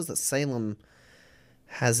 she knows that Salem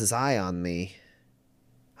has his eye on me.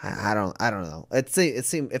 I don't know. It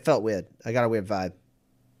felt weird. I got a weird vibe.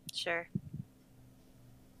 Sure.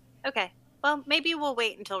 Okay. Well, maybe we'll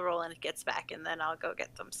wait until Roland gets back, and then I'll go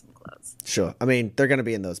get them some clothes. Sure. I mean, they're gonna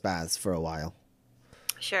be in those baths for a while.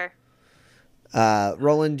 Sure.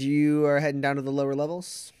 Roland, you are heading down to the lower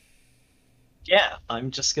levels? Yeah,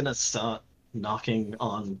 I'm just gonna start knocking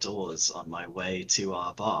on doors on my way to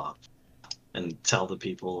our bar and tell the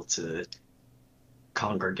people to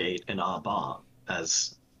congregate in our bar,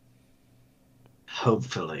 as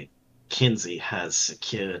hopefully Kinsey has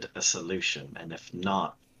secured a solution, and if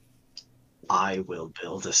not, I will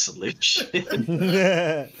build a solution.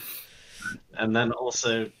 And then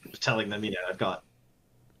also telling them, I've got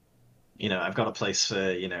a place for,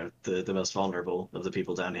 the most vulnerable of the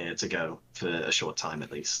people down here to go for a short time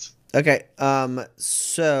at least. Okay.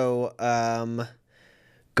 So,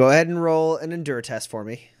 go ahead and roll an endure test for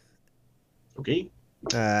me. Okay.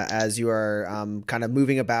 As you are, kind of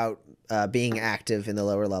moving about, being active in the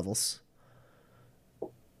lower levels.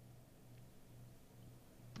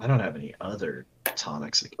 I don't have any other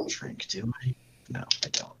tonics I can drink, do I? No, I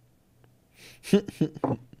don't.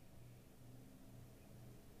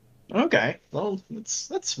 Okay, well,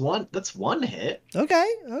 that's one hit.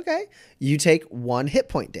 Okay. You take 1 hit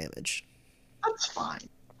point damage. That's fine.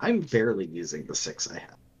 I'm barely using the 6 I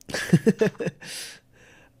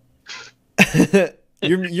have.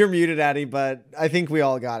 You're muted, Addy, but I think we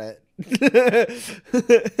all got it. The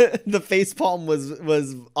facepalm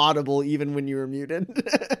was audible even when you were muted.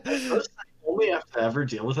 I only have to ever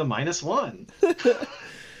deal with a -1.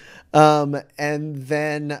 And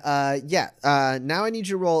then, now I need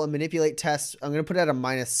you to roll a manipulate test. I'm going to put it at a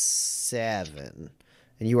 -7.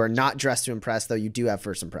 And you are not dressed to impress, though you do have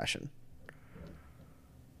first impression.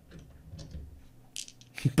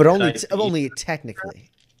 But only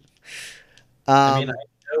technically. I mean, I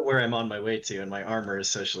know where I'm on my way to, and my armor is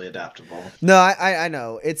socially adaptable. No, I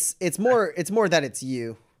know. It's more that it's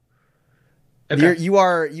you. Okay. You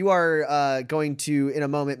are going to, in a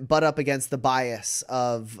moment, butt up against the bias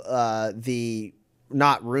of the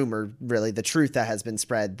not rumor, really, the truth that has been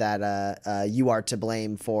spread that you are to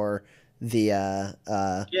blame for the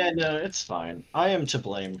Yeah, no, it's fine. I am to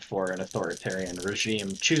blame for an authoritarian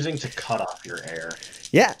regime choosing to cut off your air.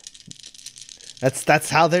 Yeah. That's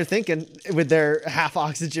how they're thinking with their half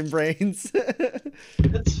oxygen brains.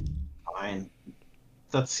 It's fine.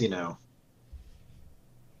 That's,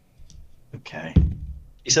 Okay.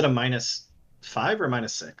 You said a -5 or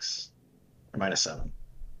 -6? Or -7?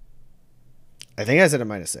 I think I said a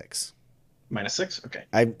 -6. -6? Okay.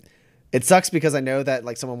 It sucks because I know that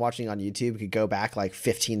like someone watching on YouTube could go back like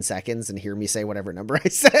 15 seconds and hear me say whatever number I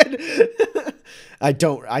said. I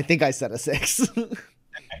think I said a 6.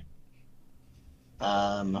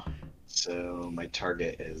 So my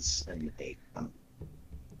target is an 8.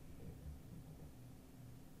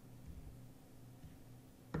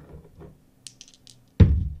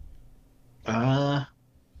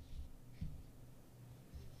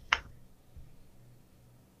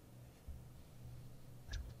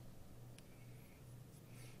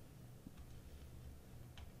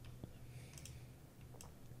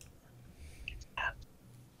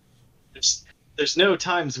 There's no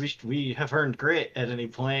times we have earned grit at any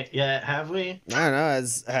point yet, have we? I don't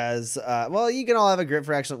know. Well, you can all have a grit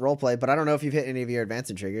for excellent roleplay, but I don't know if you've hit any of your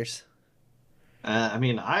advancing triggers. I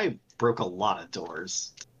mean, I broke a lot of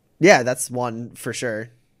doors. Yeah, that's one for sure.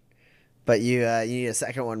 But you need a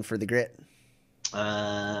second one for the grit.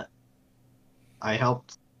 I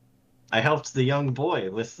helped the young boy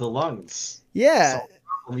with the lungs. Yeah. So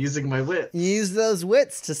I'm using my wits. You use those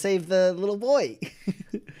wits to save the little boy.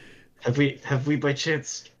 Have we by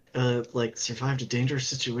chance survived a dangerous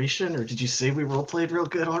situation, or did you say we roleplayed real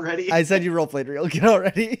good already? I said you roleplayed real good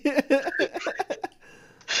already.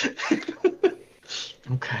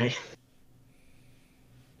 Okay.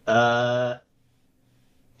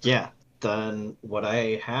 Yeah. Then what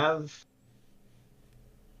I have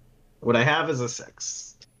is a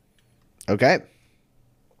 6. Okay.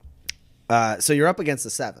 So you're up against a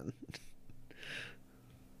 7.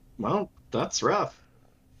 Well, that's rough.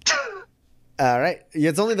 All right.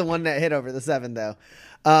 It's only the one that hit over the 7, though.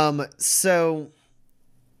 So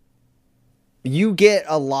you get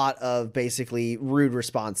a lot of basically rude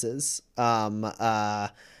responses. Some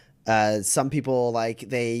people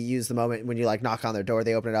they use the moment when you knock on their door,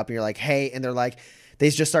 they open it up and you're like, hey, and they're like,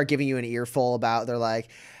 they just start giving you an earful about, they're like,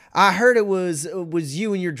 I heard it was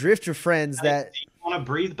you and your drifter friends that. Do you want to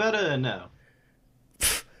breathe better or no?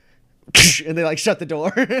 And they shut the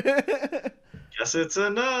door. Guess it's a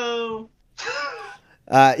no.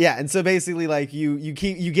 Yeah, and so basically you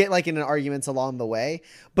get in arguments along the way,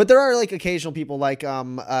 but there are occasional people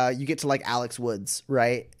you get to Alex Woods,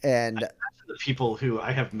 right? And the people who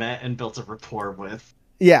I have met and built a rapport with.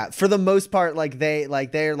 Yeah, for the most part they're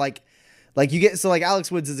you get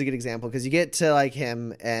Alex Woods is a good example because you get to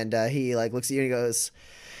him and he looks at you and he goes,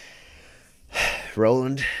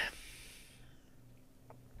 Roland.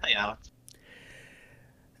 Hey, Alex.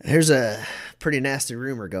 There's a pretty nasty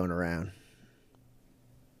rumor going around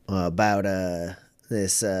about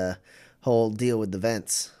this whole deal with the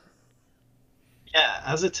vents. Yeah,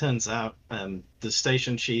 as it turns out, the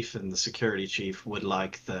station chief and the security chief would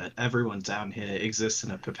like that everyone down here exists in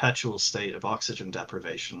a perpetual state of oxygen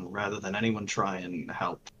deprivation rather than anyone try and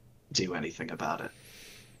help do anything about it.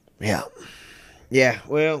 Yeah. Yeah,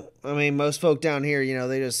 well, I mean, most folk down here,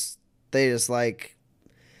 they just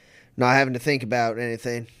not having to think about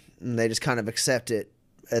anything, and they just kind of accept it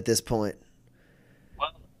at this point.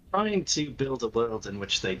 Well, trying to build a world in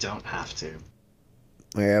which they don't have to.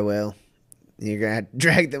 Yeah, well, you're going to have to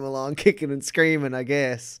drag them along kicking and screaming, I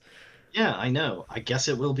guess. Yeah, I know. I guess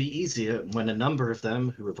it will be easier when a number of them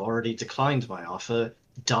who have already declined my offer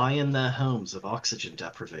die in their homes of oxygen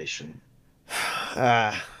deprivation.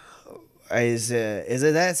 Is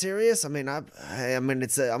it that serious? I mean, I'm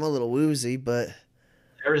a little woozy, but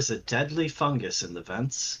there is a deadly fungus in the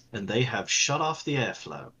vents, and they have shut off the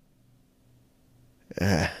airflow.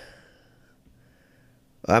 I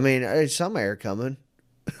mean, there's some air coming.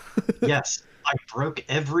 Yes, I broke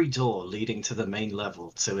every door leading to the main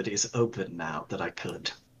level, so it is open now that I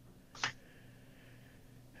could.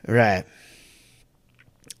 Right.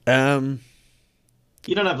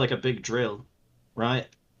 You don't have like a big drill, right?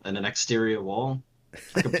 And an exterior wall.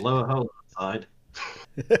 I could blow a hole inside.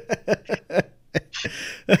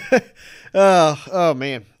 Oh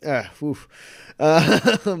man. Oof.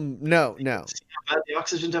 No. See how bad the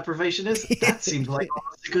oxygen deprivation is? That seemed like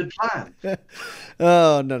almost a good plan.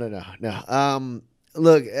 Oh no.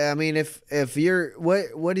 Look, I mean, if you're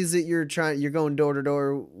what is it you're trying? You're going door to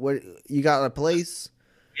door. What you got a place?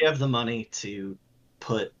 We have the money to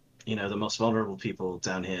put, the most vulnerable people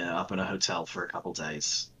down here up in a hotel for a couple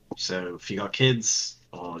days. So if you got kids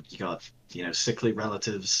or you got, sickly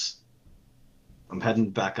relatives, I'm heading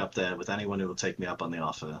back up there with anyone who will take me up on the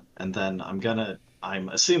offer. And then I'm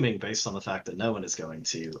assuming based on the fact that no one is going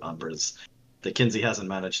to Umbra's, that Kinsey hasn't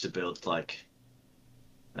managed to build like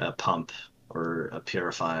a pump or a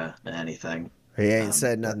purifier or anything. He ain't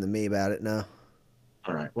said nothing to me about it, no.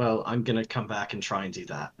 All right. Well, I'm gonna come back and try and do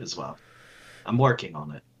that as well. I'm working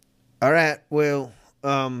on it. All right. Well,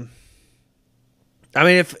 I mean,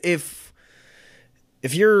 if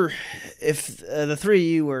the three of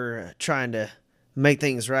you were trying to make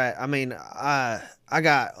things right, I mean, I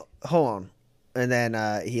got hold on, and then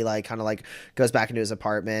he like kind of like goes back into his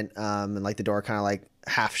apartment, and like the door kind of like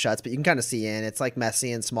half shuts, but you can kind of see in. It's like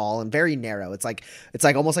messy and small and very narrow. It's like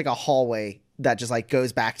almost like a hallway that just like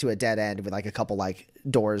goes back to a dead end with like a couple like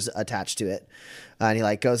doors attached to it. And he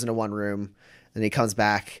like goes into one room, and he comes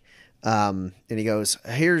back, and he goes,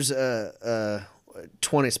 "Here's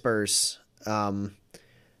 20 spurs. Put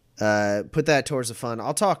that towards the fund.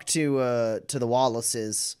 I'll talk to the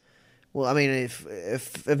Wallaces. Well, I mean,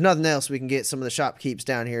 if nothing else, we can get some of the shopkeepers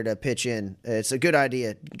down here to pitch in. It's a good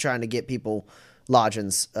idea trying to get people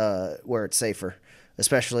lodgings where it's safer,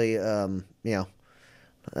 especially I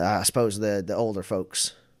suppose the older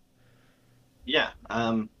folks." Yeah.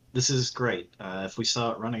 This is great. If we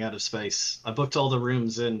start running out of space, I booked all the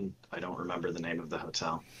rooms in. I don't remember the name of the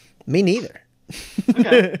hotel. Me neither.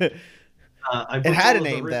 Okay. It had a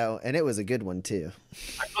name though, and it was a good one too.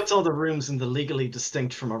 I booked all the rooms in the legally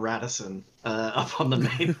distinct from a Radisson up on the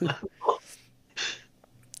main level.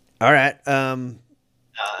 All right.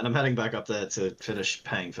 And I'm heading back up there to finish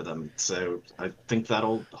paying for them. So I think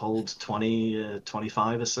that'll hold 20,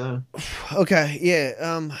 25 or so. Okay.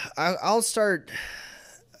 Yeah. I'll start.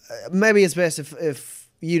 Maybe it's best if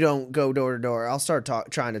you don't go door to door. I'll start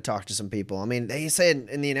trying to talk to some people. I mean, they said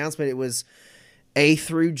in the announcement it was A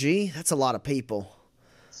through G. That's a lot of people.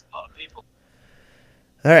 That's a lot of people.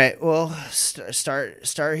 All right. Well, start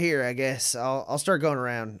here. I guess I'll start going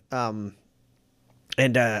around.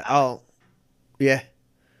 Yeah.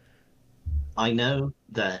 I know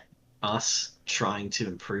that us trying to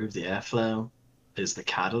improve the airflow is the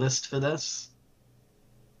catalyst for this.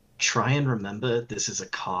 Try and remember this is a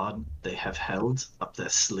card they have held up their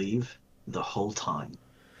sleeve the whole time.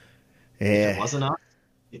 Yeah. If it wasn't us,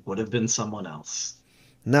 it would have been someone else.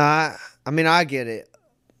 Nah, I mean, I get it.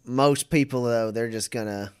 Most people, though, they're just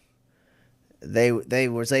gonna... They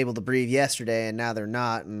was able to breathe yesterday, and now they're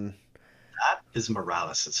not, and... That is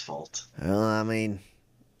Morales' fault. Well, I mean...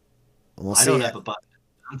 We'll I see. don't have a button.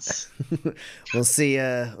 We'll see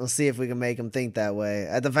if we can make them think that way.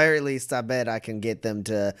 At the very least, I bet I can get them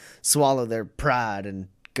to swallow their pride and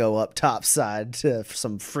go up topside to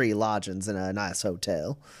some free lodgings in a nice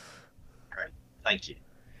hotel. All right. Thank you.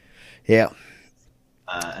 Yeah.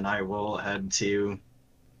 And I will head to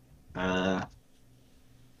our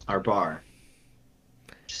bar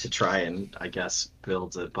to try and, I guess,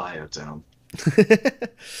 build a biodome.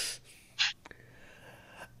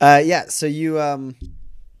 Yeah. So you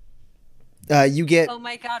get. Oh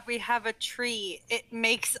my god, we have a tree. It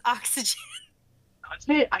makes oxygen.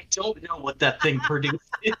 I don't know what that thing produces.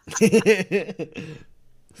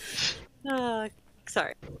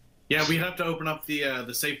 Sorry. Yeah, we have to open up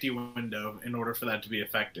the safety window in order for that to be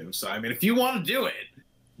effective. So I mean, if you want to do it,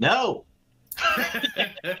 No.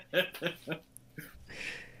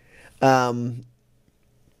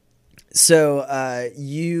 So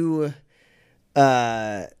you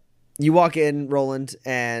walk in, Roland,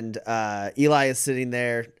 and Eli is sitting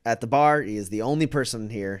there at the bar. He is the only person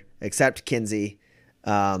here except Kinsey.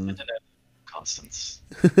 Constance.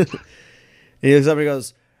 He looks up and he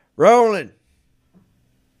goes, Roland.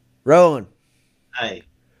 Hey.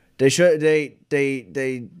 The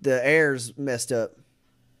air's messed up.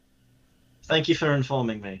 Thank you for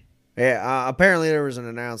informing me. Yeah, apparently there was an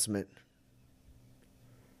announcement.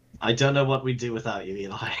 I don't know what we'd do without you,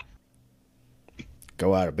 Eli.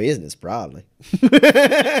 Go out of business, probably.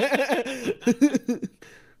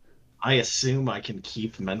 I assume I can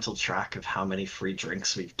keep mental track of how many free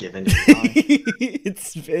drinks we've given Eli.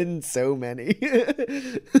 It's been so many.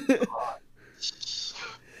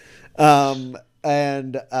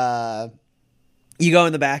 and you go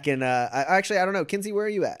in the back, and actually, I don't know, Kinsey, where are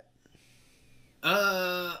you at?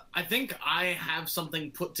 I think I have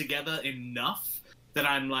something put together enough that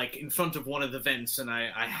I'm like in front of one of the vents, and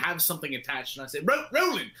I have something attached, and I say,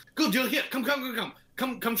 Roland, good, you're here. Come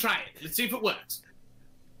try it. Let's see if it works.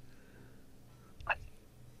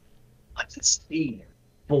 I can see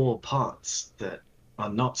 4 parts that are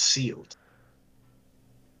not sealed.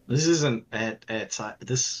 This isn't airtight.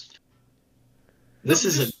 This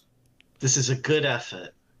is a good effort.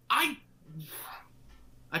 I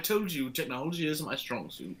told you technology isn't my strong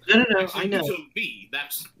suit. No, Actually, I know. You told me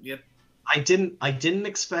that's yep. I didn't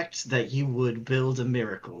expect that you would build a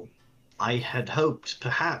miracle. I had hoped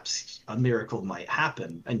perhaps a miracle might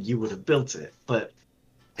happen and you would have built it, but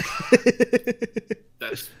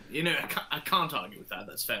That's I can't argue with that.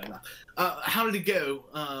 That's fair enough. How did it go?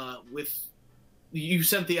 With you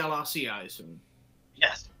sent the LRC, I assume.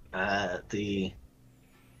 yes, the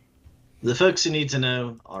folks who need to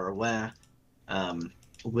know are aware.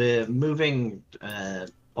 We're moving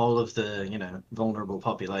all of the vulnerable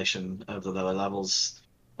population of the lower levels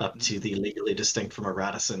up to the legally distinct from a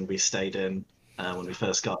Radisson we stayed in when we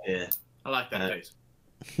first got here. I like that place.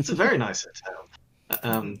 It's a very nice hotel.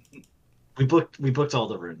 We booked all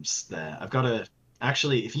the rooms there. I've got to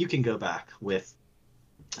actually, if you can go back with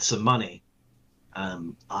some money,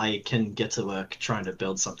 I can get to work trying to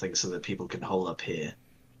build something so that people can hole up here.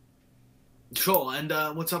 Sure. And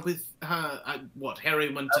what's up with her?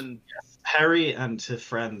 Harry went and Harry and her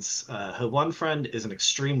friends. Her one friend is an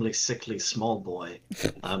extremely sickly small boy,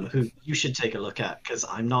 who you should take a look at because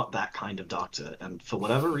I'm not that kind of doctor, and for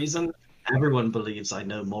whatever reason, everyone believes I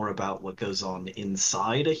know more about what goes on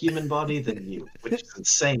inside a human body than you, which is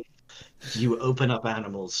insane. You open up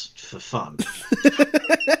animals for fun.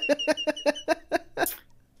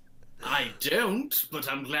 I don't,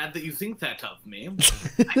 but I'm glad that you think that of me.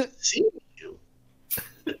 I've seen you.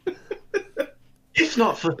 If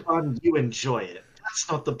not for fun, you enjoy it.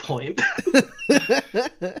 That's not the point.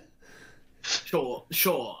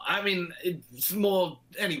 Sure. I mean, it's more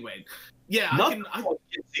anyway. Yeah,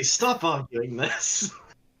 Stop arguing this.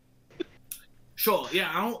 Sure.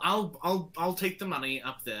 Yeah, I'll take the money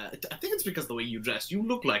up there. I think it's because of the way you dress. You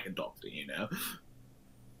look like a doctor,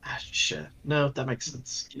 Sure. No, that makes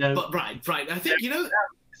sense. But right. I think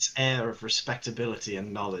this air of respectability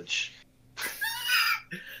and knowledge.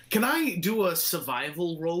 Can I do a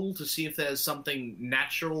survival roll to see if there's something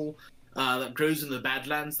natural that grows in the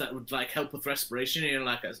Badlands that would help with respiration?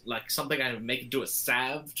 Like something I would make into a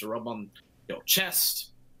salve to rub on your chest,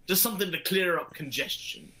 just something to clear up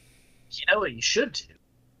congestion. You know what you should do?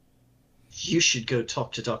 You should go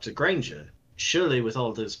talk to Dr. Granger. Surely with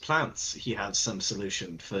all those plants, he has some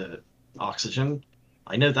solution for oxygen.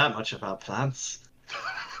 I know that much about plants.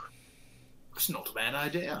 It's not a bad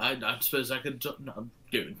idea. I suppose I could go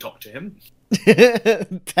and talk to him.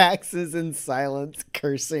 Pax is in silence,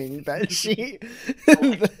 cursing that she...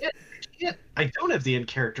 I don't have the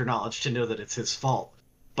in-character knowledge to know that it's his fault.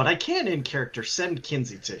 But I can, in character, send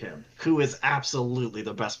Kinsey to him, who is absolutely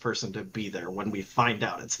the best person to be there when we find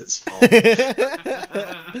out it's his fault.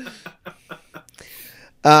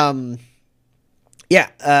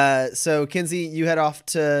 So Kinsey, you head off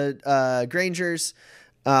to Granger's.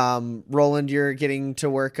 Roland, you're getting to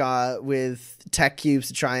work with tech cubes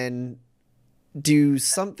to try and do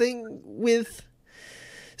something with...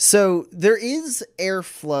 So there is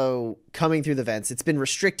airflow coming through the vents. It's been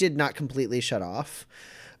restricted, not completely shut off.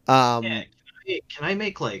 Can I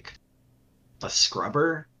make a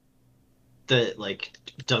scrubber that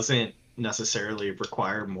doesn't necessarily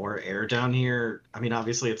require more air down here? I mean,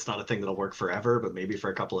 obviously it's not a thing that'll work forever, but maybe for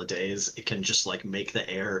a couple of days it can just make the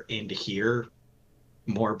air into here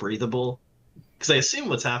more breathable. Because I assume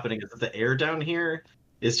what's happening is that the air down here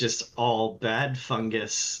is just all bad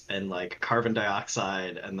fungus and carbon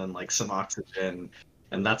dioxide and then some oxygen.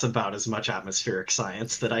 And that's about as much atmospheric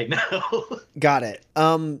science that I know. Got it.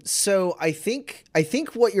 So I think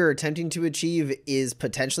what you're attempting to achieve is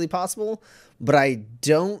potentially possible, but I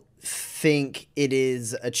don't think it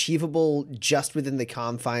is achievable just within the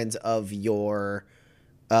confines of your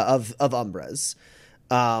of Umbra's.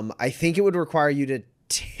 I think it would require you to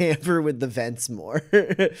tamper with the vents more.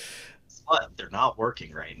 But they're not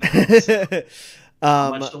working right now.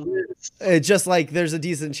 So. Just there's a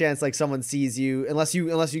decent chance someone sees you unless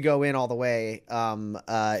you go in all the way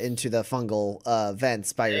into the fungal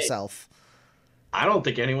vents by yourself. I don't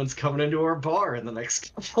think anyone's coming into our bar in the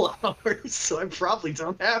next couple hours, so I probably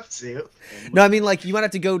don't have to. No, I mean, like, you might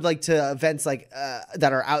have to go, like, to events, like,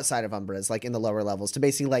 that are outside of Umbras, like, in the lower levels, to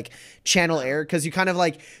basically, like, channel air, because you kind of,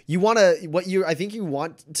 like, I think you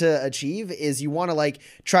want to achieve is you want to, like,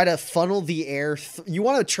 try to funnel the air, you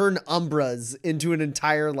want to turn Umbras into an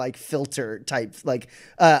entire, like, filter type, like,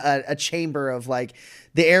 a chamber of, like,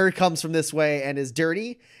 the air comes from this way and is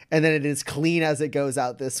dirty, and then it is clean as it goes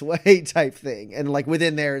out this way type thing. And like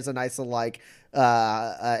within there is a nice little like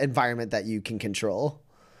environment that you can control.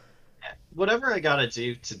 Whatever I gotta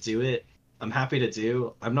do to do it, I'm happy to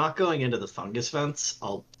do. I'm not going into the fungus vents.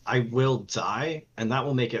 I will die, and that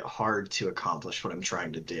will make it hard to accomplish what I'm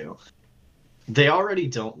trying to do. They already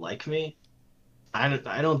don't like me. I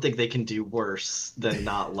don't think they can do worse than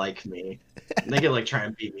not like me. They could like try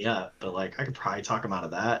and beat me up, but like I could probably talk them out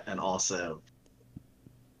of that, and also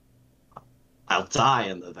I'll die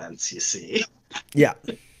in the vents, you see. Yeah.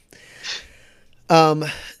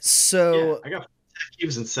 So yeah, I got 10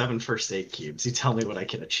 cubes and 7 first aid cubes. You tell me what I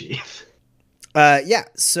can achieve. Yeah.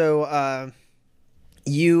 So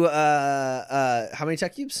you how many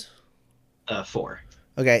tech cubes? 4.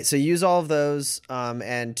 Okay, so use all of those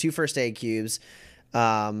and 2 first aid cubes.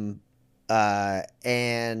 And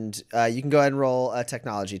you can go ahead and roll a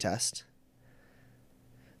technology test.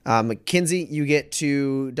 Kinsey, you get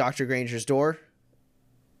to Dr. Granger's door.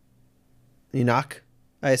 You knock,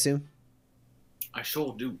 I assume. I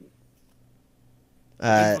sure do.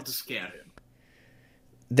 I want to scare him.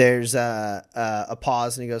 There's a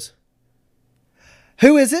pause, and he goes,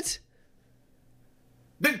 "Who is it?"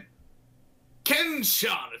 Then Ken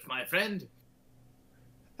Charlotte, my friend.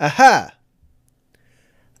 Aha.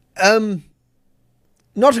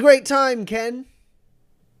 Not a great time, Ken.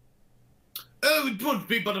 Oh, it would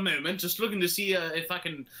be but a moment. Just looking to see if I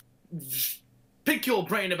can pick your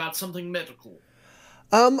brain about something medical.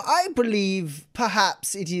 I believe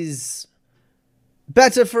perhaps it is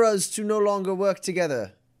better for us to no longer work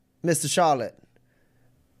together, Mr. Charlotte.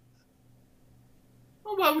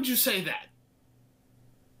 Well, why would you say that?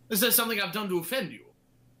 Is there something I've done to offend you?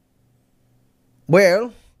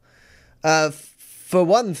 Well, for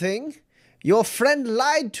one thing, your friend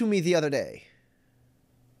lied to me the other day.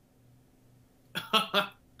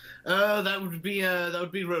 That would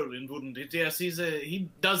be Roland, wouldn't it? Yes, he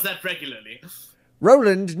does that regularly.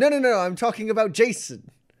 Roland? No, I'm talking about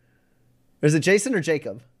Jason. Or is it Jason or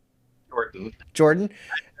Jacob? Jordan?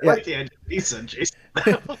 I like the idea. He said Jason.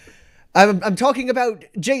 I'm talking about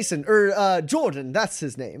Jason, or Jordan, that's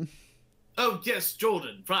his name. Oh, yes,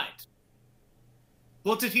 Jordan, right.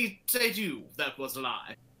 What did he say to you that was a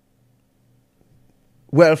lie?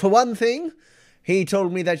 Well, for one thing, he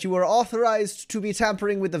told me that you were authorized to be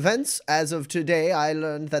tampering with the vents. As of today, I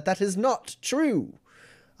learned that that is not true.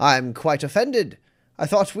 I'm quite offended. I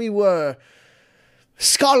thought we were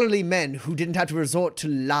scholarly men who didn't have to resort to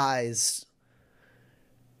lies.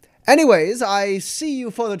 Anyways, I see you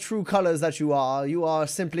for the true colors that you are. You are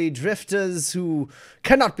simply drifters who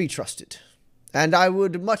cannot be trusted. And I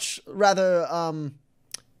would much rather,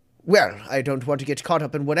 well, I don't want to get caught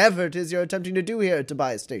up in whatever it is you're attempting to do here at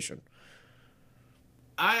Tobias Station.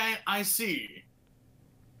 I see.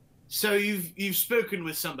 So you've spoken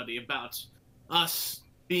with somebody about us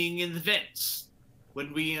being in the vents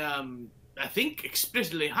when we, I think,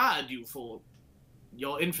 explicitly hired you for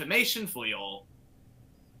your information, for your...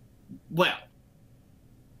 Well,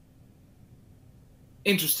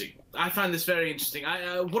 interesting. I find this very interesting.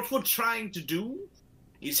 What we're trying to do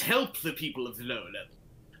is help the people of the lower level.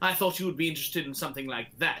 I thought you would be interested in something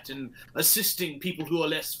like that, in assisting people who are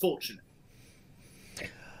less fortunate.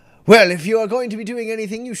 Well, if you are going to be doing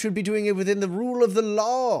anything, you should be doing it within the rule of the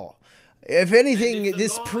law. If anything, if the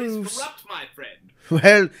this law proves... is corrupt, my friend.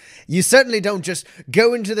 Well, you certainly don't just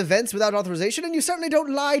go into the vents without authorization, and you certainly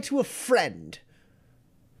don't lie to a friend.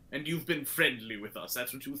 And you've been friendly with us,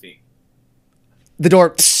 that's what you think. The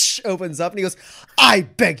door opens up, and he goes, "I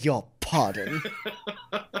beg your pardon."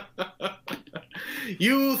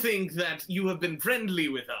 You think that you have been friendly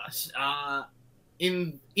with us,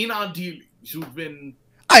 in our dealings. You've been...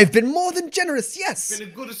 I've been more than generous, yes. Been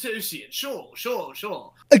a good associate, sure.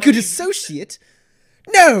 A good associate?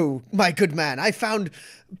 No, my good man. I found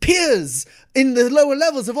Piers in the lower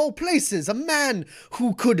levels of all places. A man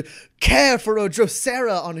who could care for a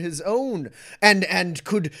Drosera on his own and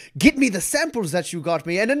could get me the samples that you got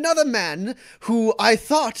me. And another man who I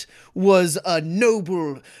thought was a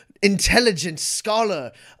noble, intelligent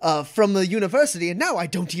scholar from the university. And now I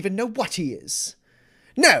don't even know what he is.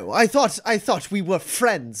 No, I thought we were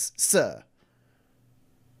friends, sir.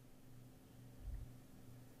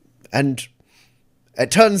 And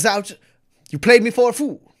it turns out You played me for a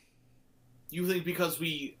fool. You think because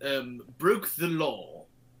we broke the law,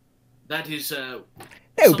 that is... No,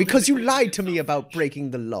 something because you that lied to is me about selfish.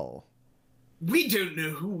 breaking the law. We don't know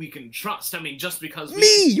who we can trust. I mean, just because...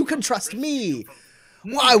 Me! You can trust me!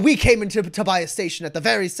 Why, we came into Tobias Station at the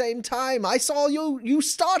very same time. I saw you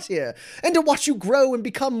start here. And to watch you grow and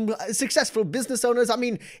become successful business owners, I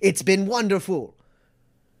mean, it's been wonderful.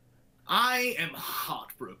 I am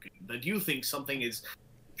heartbroken that you think something as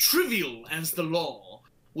trivial as the law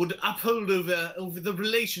would uphold over the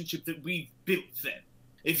relationship that we've built then.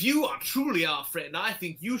 If you are truly our friend, I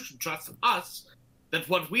think you should trust us that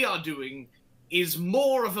what we are doing is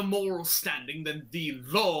more of a moral standing than the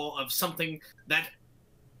law of something that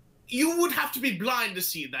you would have to be blind to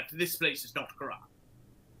see that this place is not corrupt.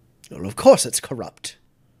 Well, of course it's corrupt.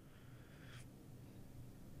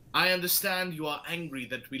 I understand you are angry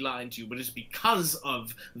that we lied to you, but it's because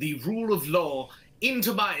of the rule of law in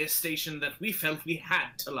Tobias Station that we felt we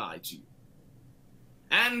had to lie to you.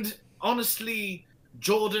 And honestly,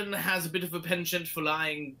 Jordan has a bit of a penchant for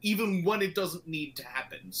lying even when it doesn't need to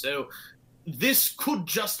happen. So this could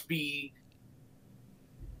just be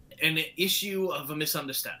an issue of a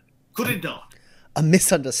misunderstanding. Could it not? A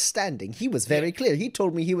misunderstanding. He was very clear. He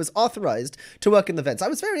told me he was authorized to work in the vents. I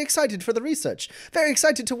was very excited for the research. Very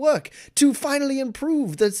excited to work, to finally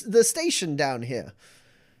improve the station down here.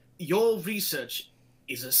 Your research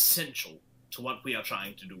is essential to what we are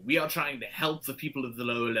trying to do. We are trying to help the people of the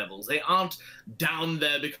lower levels. They aren't down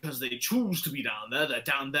there because they choose to be down there. They're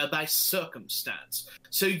down there by circumstance.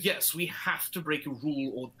 So yes, we have to break a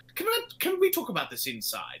rule. Or can we talk about this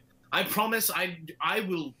inside? I promise I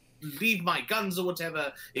will leave my guns or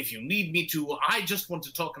whatever if you need me to. I just want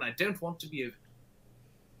to talk and I don't want to be over.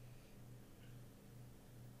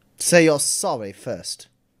 Say you're sorry first.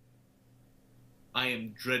 I am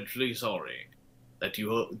dreadfully sorry that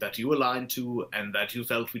you were lied to and that you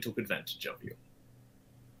felt we took advantage of you.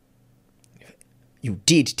 You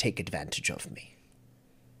did take advantage of me.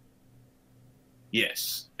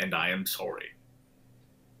 Yes, and I am sorry.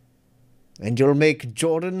 And you'll make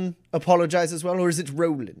Jordan apologize as well, or is it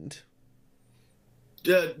Roland?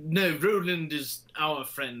 No, Roland is our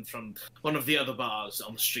friend from one of the other bars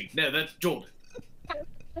on the street. No, that's Jordan.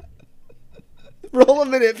 Roll a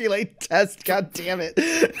manipulate test, god damn it.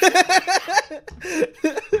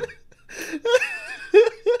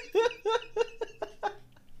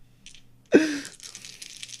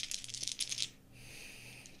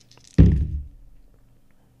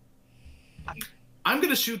 I'm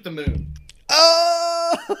gonna shoot the moon.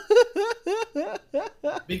 Oh!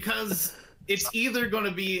 Because it's either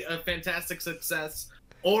gonna be a fantastic success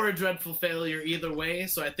or a dreadful failure either way,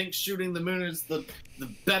 so I think shooting the moon is the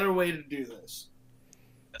better way to do this.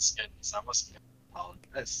 That's good. It's almost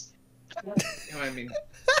apologize. You know what I mean?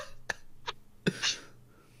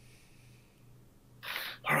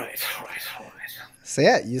 Alright. So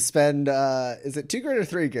yeah, you spend, is it 2 grit or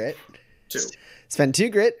 3 grit? 2. Spend 2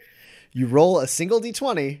 grit, you roll a single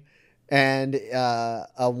d20, and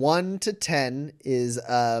a 1 to 10 is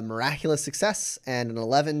a miraculous success, and an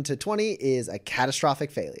 11 to 20 is a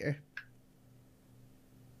catastrophic failure.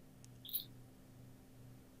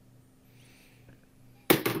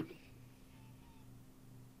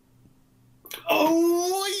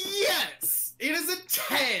 Oh, yes! It is a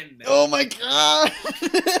 10! Oh my god!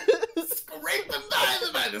 Scraping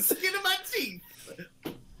by the skin of my teeth!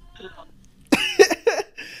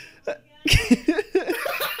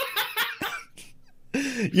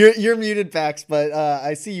 You're muted, Pax, but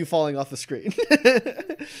I see you falling off the screen.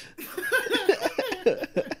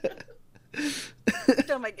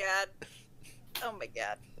 Oh my god. Oh my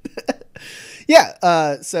god.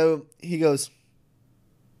 Yeah, so he goes,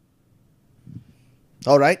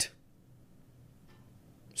 all right.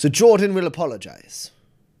 So Jordan will apologize.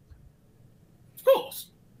 Of course.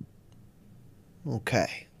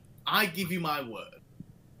 Okay. I give you my word.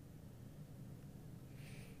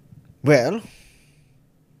 Well,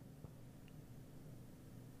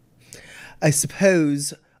 I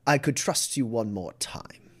suppose I could trust you one more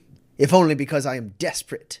time, if only because I am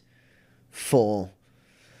desperate for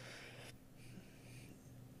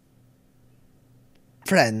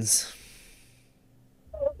friends.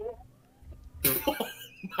 Oh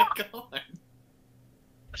my god.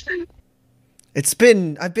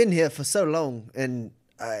 I've been here for so long, and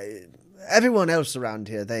everyone else around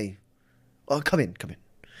here, come in.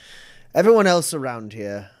 Everyone else around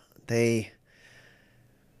here, they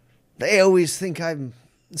always think I'm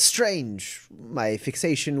strange. My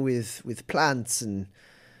fixation with plants and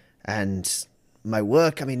my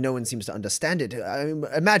work, I mean, no one seems to understand it. I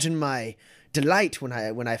imagine my delight when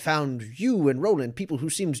I found you and Roland,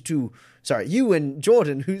 you and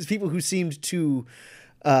Jordan, people who seemed to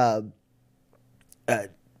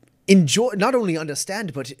enjoy, not only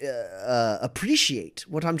understand but appreciate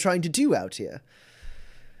what I'm trying to do out here.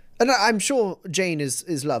 And I'm sure Jane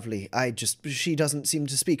is lovely. She doesn't seem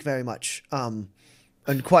to speak very much. And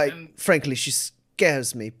quite frankly, she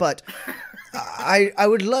scares me. But I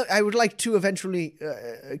would like to eventually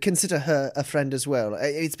consider her a friend as well.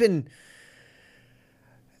 It's been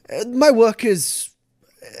my work is,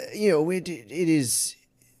 it is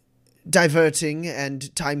diverting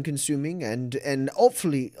and time consuming and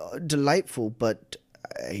awfully delightful. But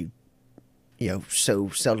I, so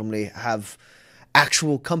seldomly have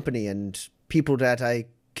actual company and people that I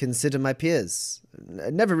consider my peers. I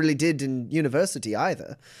never really did in university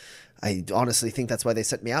either. I honestly think that's why they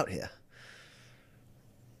sent me out here.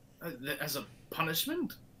 As a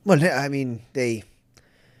punishment? Well, I mean, I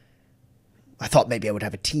thought maybe I would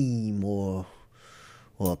have a team or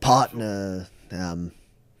a partner. But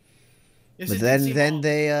then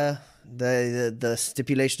the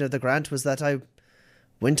stipulation of the grant was that I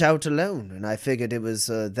went out alone, and I figured it was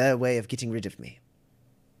their way of getting rid of me.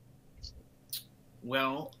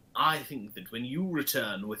 Well, I think that when you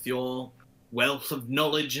return with your wealth of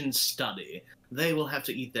knowledge and study, they will have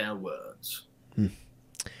to eat their words.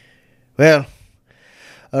 Well,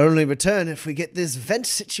 I'll only return if we get this vent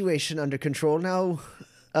situation under control. Now,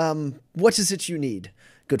 what is it you need,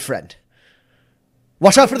 good friend?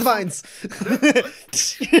 Watch out for the vines!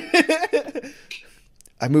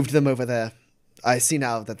 I moved them over there. I see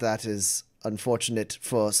now that is unfortunate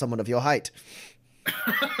for someone of your height.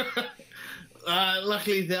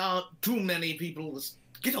 Luckily, there aren't too many people.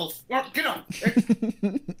 Get off! Get off!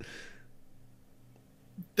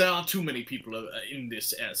 There are too many people in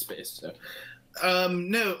this airspace. So.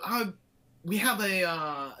 We have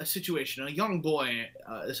a situation. A young boy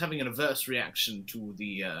is having an adverse reaction to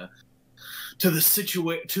the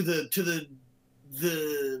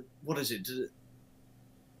what is it?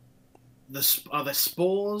 Are there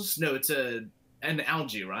spores? No, it's an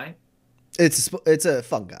algae, right? It's a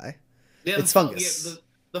fungi. Yeah, it's fungus. Yeah,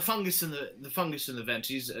 the fungus in the vent.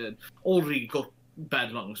 He's already got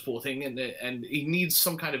bad lungs, poor thing, and he needs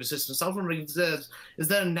some kind of assistance. I was wondering, is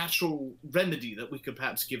there a natural remedy that we could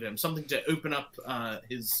perhaps give him, something to open up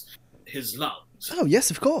his lungs? Oh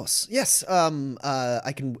yes, of course. Yes.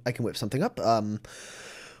 I can whip something up.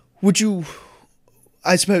 Would you?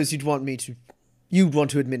 I suppose you'd want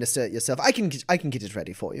to administer it yourself. I can get it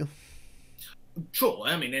ready for you. Sure.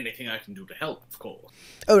 I mean, anything I can do to help, of course.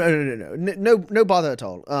 Oh no bother at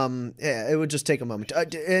all. Yeah, it would just take a moment.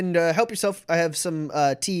 And help yourself. I have some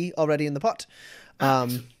tea already in the pot.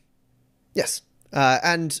 Yes.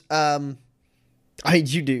 And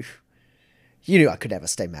you knew I could never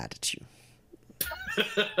stay mad at you.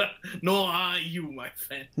 Nor are you, my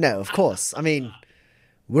friend. No, of course. I mean,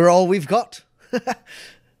 we're all we've got. No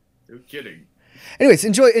kidding. Anyways,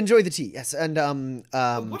 enjoy the tea. Yes, and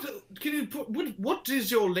what is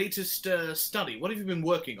your latest study? What have you been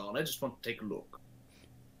working on? I just want to take a look.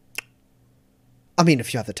 I mean,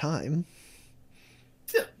 if you have the time.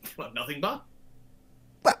 Yeah, well, nothing but.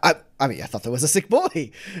 Well, I mean, I thought there was a sick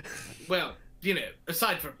boy. Well,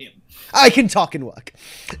 aside from him, I can talk and walk.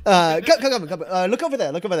 Come. Look over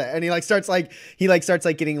there. And he starts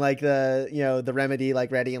getting the remedy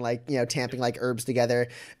ready and tamping herbs together.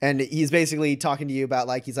 And he's basically talking to you about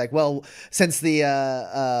he's like, well, since the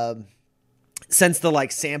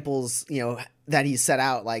samples that he's set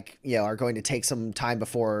out are going to take some time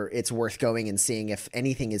before it's worth going and seeing if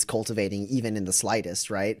anything is cultivating even in the slightest,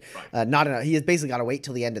 right? He has basically got to wait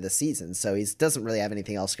till the end of the season, so he doesn't really have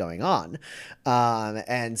anything else going on,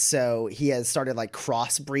 and so he has started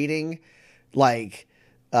crossbreeding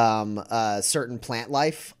certain plant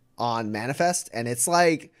life on Manifest, and it's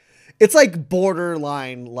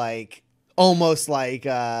borderline almost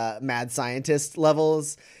mad scientist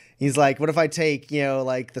levels. He's like, what if I take,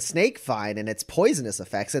 the snake vine and its poisonous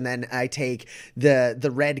effects, and then I take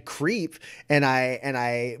the red creep and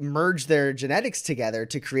I merge their genetics together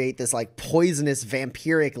to create this poisonous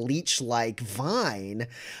vampiric leech-like vine,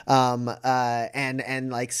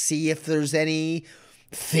 and see if there's any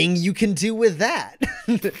thing you can do with that.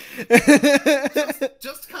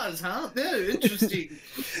 just cause, huh? No, interesting.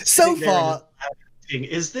 So far,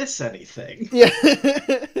 is this anything? Yeah.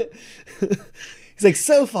 He's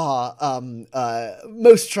so far,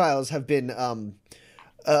 most trials have been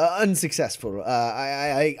Unsuccessful.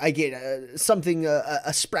 I get something,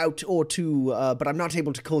 a sprout or two, but I'm not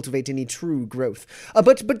able to cultivate any true growth.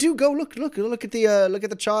 But do go look at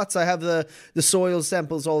the charts. I have the soil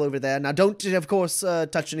samples all over there. Now, don't of course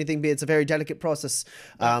touch anything. It's a very delicate process.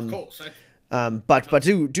 Of course. But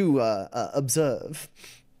do observe.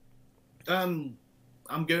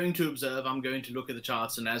 I'm going to observe. I'm going to look at the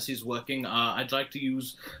charts, and as he's working, I'd like to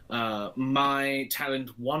use my talent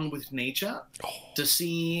one with nature to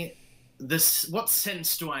see this. What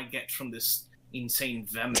sense do I get from this insane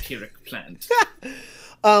vampiric plant?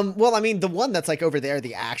 Well, I mean, the one that's like over there,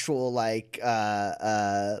 the actual like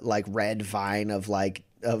red vine of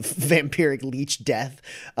vampiric leech death.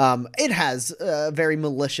 It has a very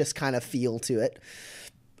malicious kind of feel to it.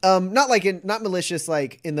 Not malicious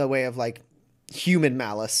like in the way of like human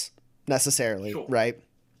malice necessarily, sure. Right?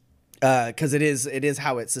 Because it is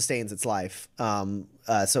how it sustains its life.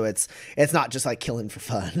 So it's not just like killing for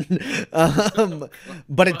fun,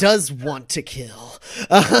 but it does want to kill.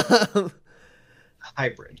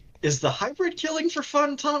 Hybrid. Is the hybrid killing for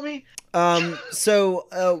fun, Tommy? So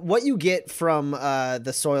what you get from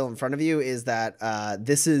the soil in front of you is that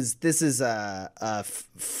this is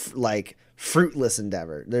like fruitless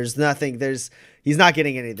endeavor. There's nothing. He's not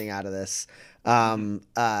getting anything out of this.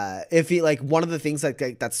 If he like one of the things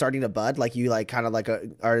that's starting to bud, like you like kind of like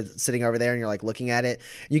are sitting over there and you're like looking at it,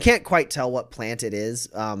 you can't quite tell what plant it is.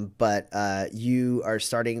 But you are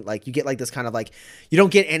starting like you get like this kind of like you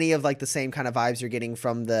don't get any of like the same kind of vibes you're getting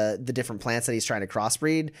from the different plants that he's trying to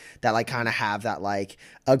crossbreed that like kind of have that like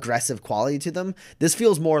aggressive quality to them. This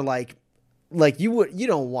feels more like you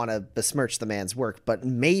don't want to besmirch the man's work, but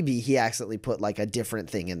maybe he accidentally put like a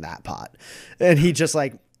different thing in that pot and he just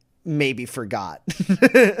like maybe forgot.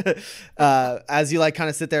 As you like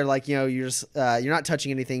kind of sit there, like, you know, you're just you're not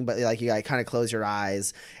touching anything, but like you like kind of close your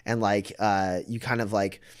eyes and like you kind of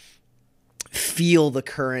like feel the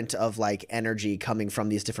current of like energy coming from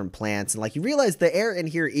these different plants, and like you realize the air in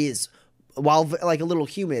here is, while like a little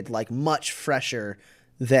humid, like much fresher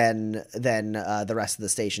than the rest of the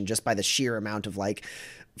station, just by the sheer amount of like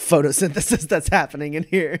photosynthesis that's happening in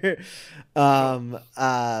here.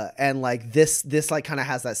 And like this like kind of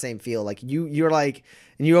has that same feel. Like you're like,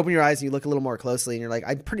 and you open your eyes and you look a little more closely and you're like,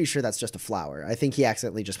 I'm pretty sure that's just a flower. I think he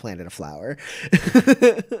accidentally just planted a flower.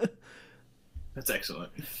 That's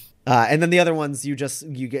excellent. And then the other ones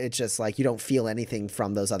it's just like you don't feel anything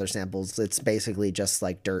from those other samples. It's basically just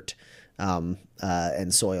like dirt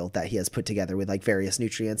and soil that he has put together with like various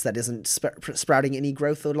nutrients that isn't sprouting any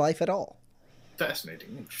growth or life at all.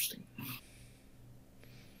 Fascinating, interesting.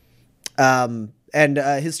 And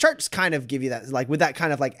his charts kind of give you that, like with that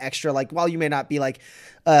kind of like extra, like while you may not be like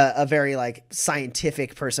a very like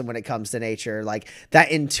scientific person when it comes to nature, like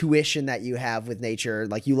that intuition that you have with nature,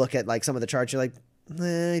 like you look at like some of the charts, you're like,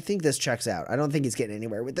 I think this checks out. I don't think he's getting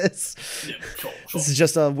anywhere with this. Yeah, sure. This is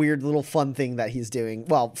just a weird little fun thing that he's doing.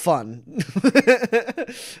 Well, fun.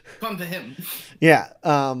 Fun to him. Yeah.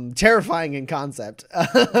 Terrifying in concept.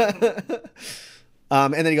 And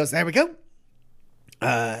then he goes, there we go.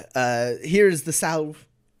 Here's the salve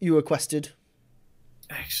you requested.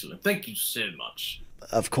 Excellent. Thank you so much.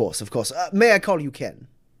 Of course. May I call you Ken?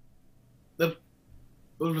 Well,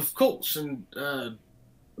 of course. And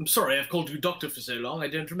I'm sorry I've called you Doctor for so long. I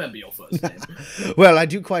don't remember your first name. Well, I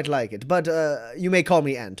do quite like it, but you may call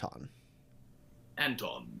me Anton.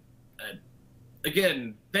 Anton.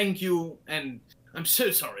 Again, thank you, and I'm so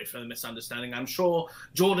sorry for the misunderstanding. I'm sure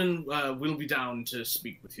Jordan will be down to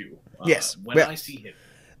speak with you. Yes. When I see him.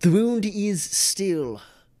 The wound is still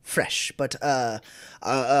fresh, but a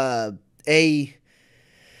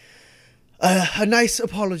nice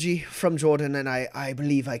apology from Jordan, and I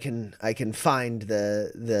believe I can find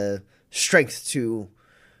the strength to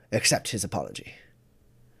accept his apology.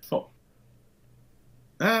 Oh.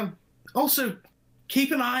 Also,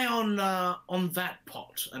 keep an eye on that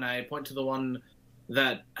pot, and I point to the one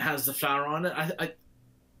that has the flower on it. I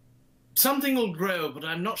something will grow, but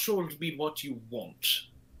I'm not sure it'll be what you want.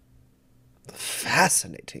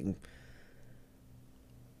 Fascinating.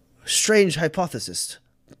 Strange hypothesis.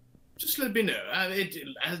 Just let me know.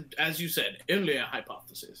 As you said, only a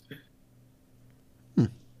hypothesis.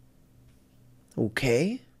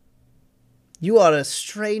 Okay. You are a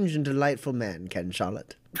strange and delightful man, Ken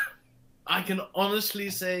Charlotte. I can honestly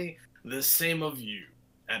say the same of you,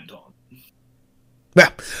 Anton.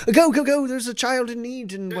 Well, go. There's a child in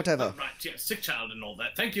need and whatever. Right, yes, sick child and all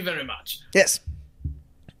that. Thank you very much. Yes.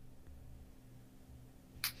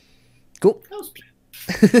 Cool. That was planned.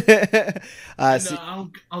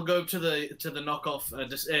 I'll go to the knockoff,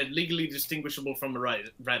 legally distinguishable from a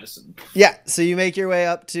Radisson. Yeah, so you make your way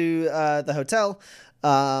up to the hotel.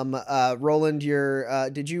 Roland,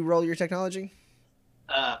 did you roll your technology?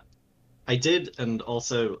 I did, and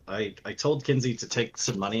also I told Kinsey to take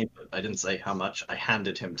some money, but I didn't say how much. I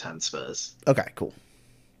handed him 10 spurs. Okay, cool.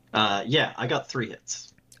 Yeah, I got 3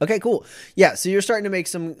 hits. Okay, cool. Yeah, so you're starting to make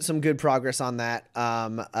some good progress on that,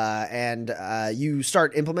 and you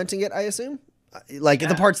start implementing it, I assume, like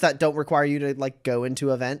the parts that don't require you to like go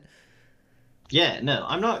into event. Yeah, no,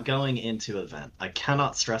 I'm not going into event. I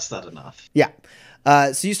cannot stress that enough. Yeah.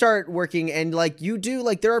 So you start working, and like you do,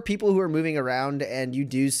 like there are people who are moving around, and you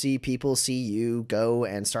do see people see you go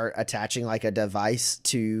and start attaching like a device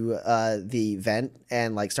to the vent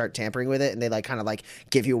and like start tampering with it, and they like kind of like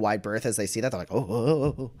give you a wide berth as they see that. They're like,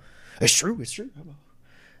 oh, it's true.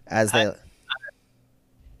 As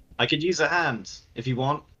I could use a hand if you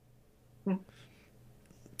want.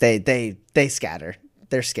 they scatter.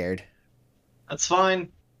 They're scared. That's fine.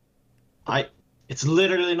 It's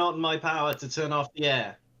literally not in my power to turn off the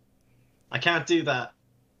air. I can't do that.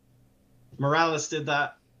 Morales did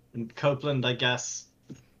that, and Copeland, I guess,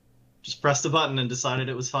 just pressed a button and decided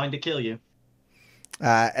it was fine to kill you.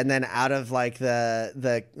 And then out of like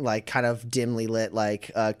the like kind of dimly lit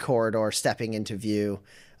like corridor stepping into view,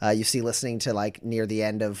 you see, listening to like near the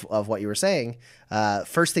end of what you were saying,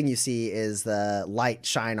 first thing you see is the light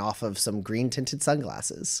shine off of some green tinted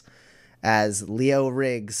sunglasses as Leo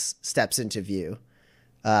Riggs steps into view,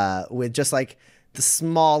 with just like the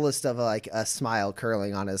smallest of like a smile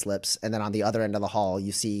curling on his lips. And then on the other end of the hall,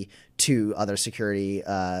 you see 2 other security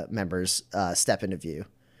members step into view.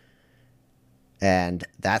 And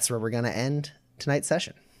that's where we're going to end tonight's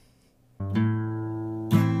session.